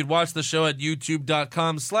stuff. You could watch the show at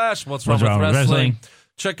youtube.com/What's Wrong with Wrestling.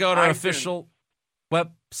 Check out our official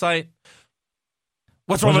website.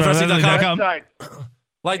 What's Wrong with Wrestling.com.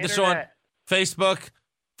 Like the show on Facebook.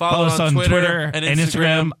 Follow us on Twitter and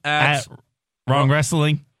Instagram at Wrong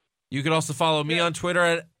Wrestling. You can also follow me on Twitter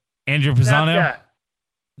at Andrew Pisano.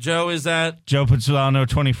 Joe is at Joe Pisano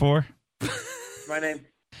 24. My name.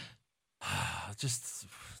 Just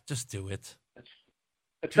do it.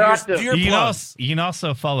 Do your you can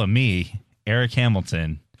also follow me, Eric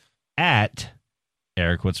Hamilton, at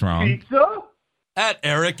Eric, what's wrong? Pizza? At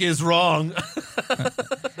Eric is wrong.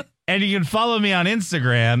 And you can follow me on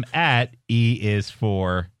Instagram at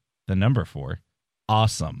E4.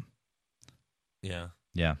 Awesome. Yeah.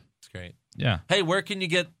 Yeah. It's great. Yeah. Hey, where can you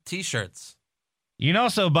get T-shirts? You can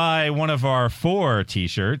also buy one of our 4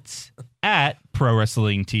 T-shirts at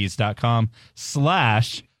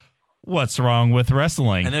prowrestlingtees.com/What's Wrong with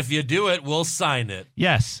Wrestling. And if you do it, we'll sign it.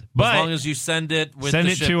 Yes. But as long as you send it with send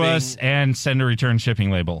the it shipping, to us and send a return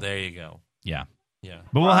shipping label. There you go. Yeah. Yeah.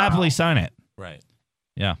 But we'll happily sign it. Right.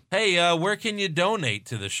 Yeah. Hey, where can you donate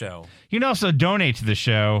to the show? You can also donate to the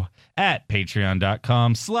show at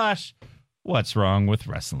patreon.com/What's Wrong with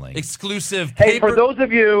Wrestling. Exclusive Hey, for those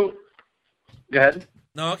of you... Go ahead.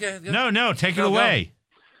 No, okay. No, take it away.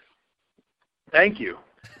 Thank you.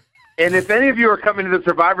 And if any of you are coming to the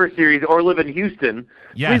Survivor Series or live in Houston,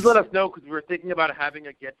 please let us know, because we're thinking about having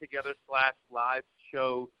a get-together / live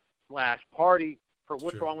show / party for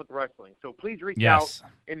What's Wrong with Wrestling. So please reach out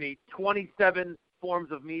in the 27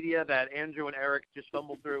 forms of media that Andrew and Eric just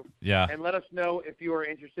stumbled through. Yeah. And let us know if you are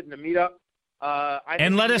interested in a meetup.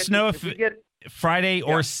 And let us know if Friday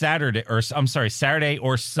or Saturday, or I'm sorry, Saturday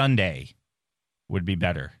or Sunday would be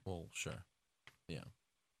better. Well, sure. Yeah.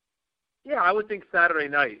 Yeah, I would think Saturday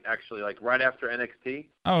night, actually, like right after NXT.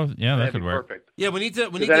 Oh, yeah, that could work. Perfect. Yeah, we need to.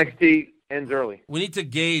 NXT ends early. We need to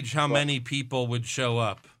gauge how many people would show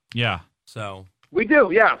up. Yeah. So we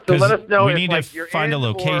do. Yeah. So let us know. We if, need like, to you're find a in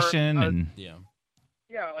location or, and. Yeah.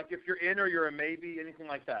 Yeah, like if you're in or you're a maybe, anything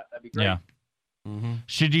like that. That'd be great. Yeah. Mm-hmm.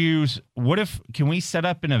 Should you? Can we set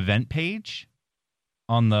up an event page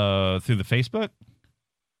on through the Facebook?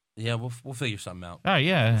 Yeah, we'll figure something out. Oh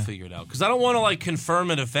yeah, we'll figure it out, because I don't want to like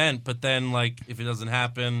confirm an event, but then like if it doesn't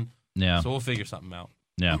happen, so we'll figure something out.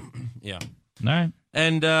 Yeah, yeah. All right.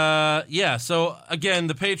 And so again,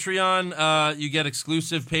 the Patreon, you get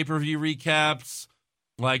exclusive pay-per-view recaps,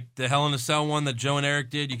 like the Hell in a Cell one that Joe and Eric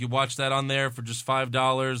did. You could watch that on there for just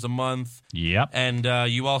 $5 a month. Yep. And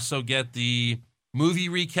you also get the movie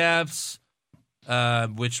recaps,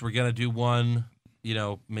 which we're gonna do one.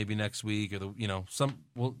 Maybe next week, or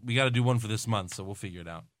we got to do one for this month, so we'll figure it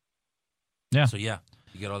out. Yeah. So yeah,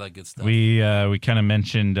 you get all that good stuff. We kind of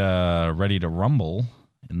mentioned Ready to Rumble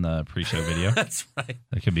in the pre-show video. That's right.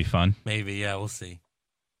 That could be fun. Maybe, yeah, we'll see.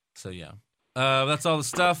 So yeah, that's all the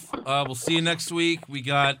stuff. We'll see you next week. We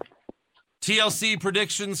got TLC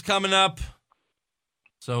predictions coming up,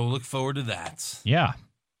 so look forward to that. Yeah.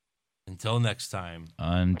 Until next time.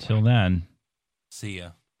 Until then. See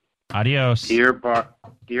ya. Adios. Dear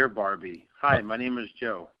Barbie. Hi, my name is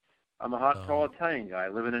Joe. I'm a hot, tall Italian guy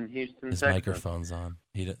living in Houston, His Texas. microphone's on.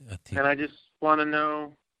 And I just want to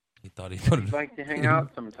know if you'd like to hang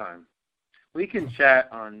out sometime. We can chat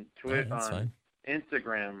on Twitter, on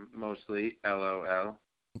Instagram mostly, LOL.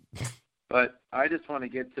 But I just want to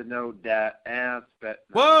get to know that aspect.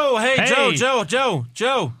 Whoa, hey, Joe.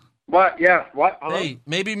 What? Yeah, what? Hello? Hey,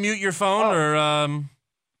 maybe mute your phone or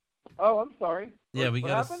Oh, I'm sorry. Yeah, we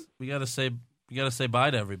gotta say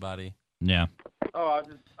bye to everybody. Yeah. Oh, I was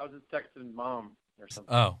just texting Mom or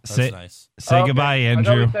something. Oh, that's nice. Say goodbye,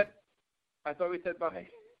 Andrew. I thought we said bye.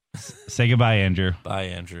 Say goodbye, Andrew. Bye,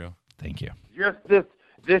 Andrew. Thank you.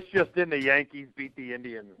 This just in, the Yankees beat the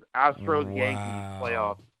Indians. Astros Yankees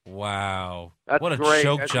playoff. Wow. That's what a great.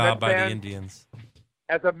 choke As job by fan, the Indians.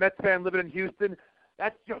 As a Mets fan living in Houston,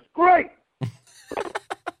 that's just great.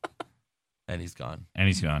 And he's gone.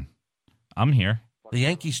 I'm here. The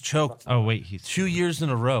Yankees choked. Oh, wait. He's 2 years in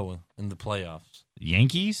a row in the playoffs.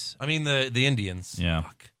 Yankees? I mean, the Indians. Yeah.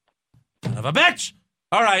 Fuck. Son of a bitch.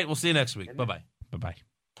 All right. We'll see you next week. Bye-bye. Bye-bye.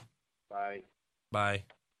 Bye. Bye.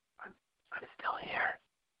 I'm still here.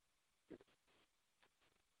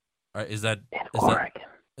 All right.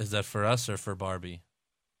 Is that for us or for Barbie?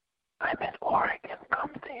 I'm in Oregon.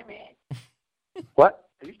 Come see me. What?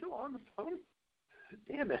 Are you still on the phone?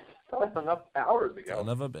 Damn it. I thought I hung up hours ago. Son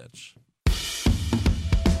of a bitch.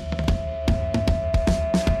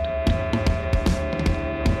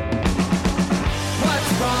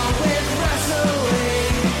 What's wrong with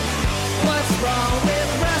wrestling? What's wrong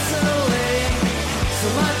with wrestling? So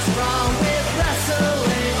much wrong with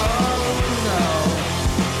wrestling. Oh no.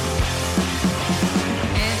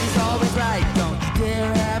 And he's always right. Don't you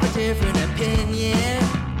dare have a different opinion.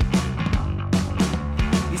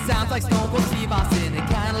 He sounds like Stone Cold Steve Austin. It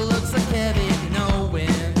kinda looks like Kevin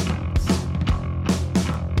Owens.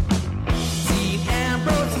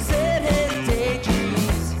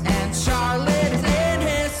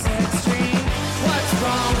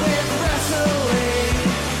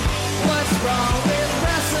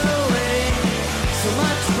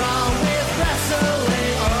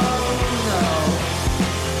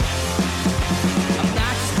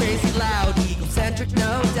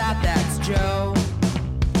 show.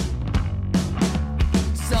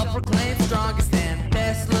 Self-proclaimed strongest and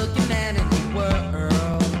best-looking man in the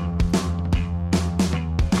world.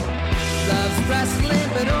 Loves wrestling,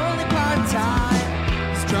 but only part-time.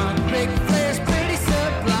 Strong, big Flair's pretty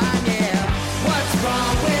sublime, yeah. What's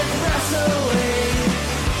wrong with wrestling?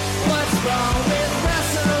 What's wrong with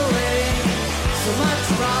wrestling? So much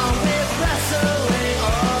wrong with wrestling,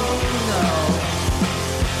 oh no.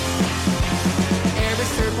 Every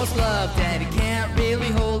shirt most loved and he can't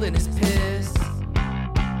really hold in his piss.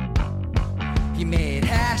 He made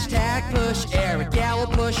hashtag push Eric Gallo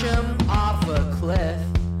push him off a cliff.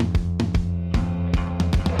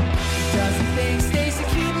 He doesn't think Stacy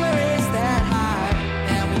Keibler is that high,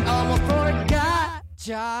 and we almost forgot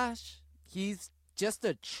Josh. He's just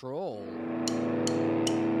a troll.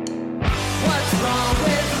 What's wrong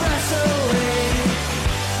with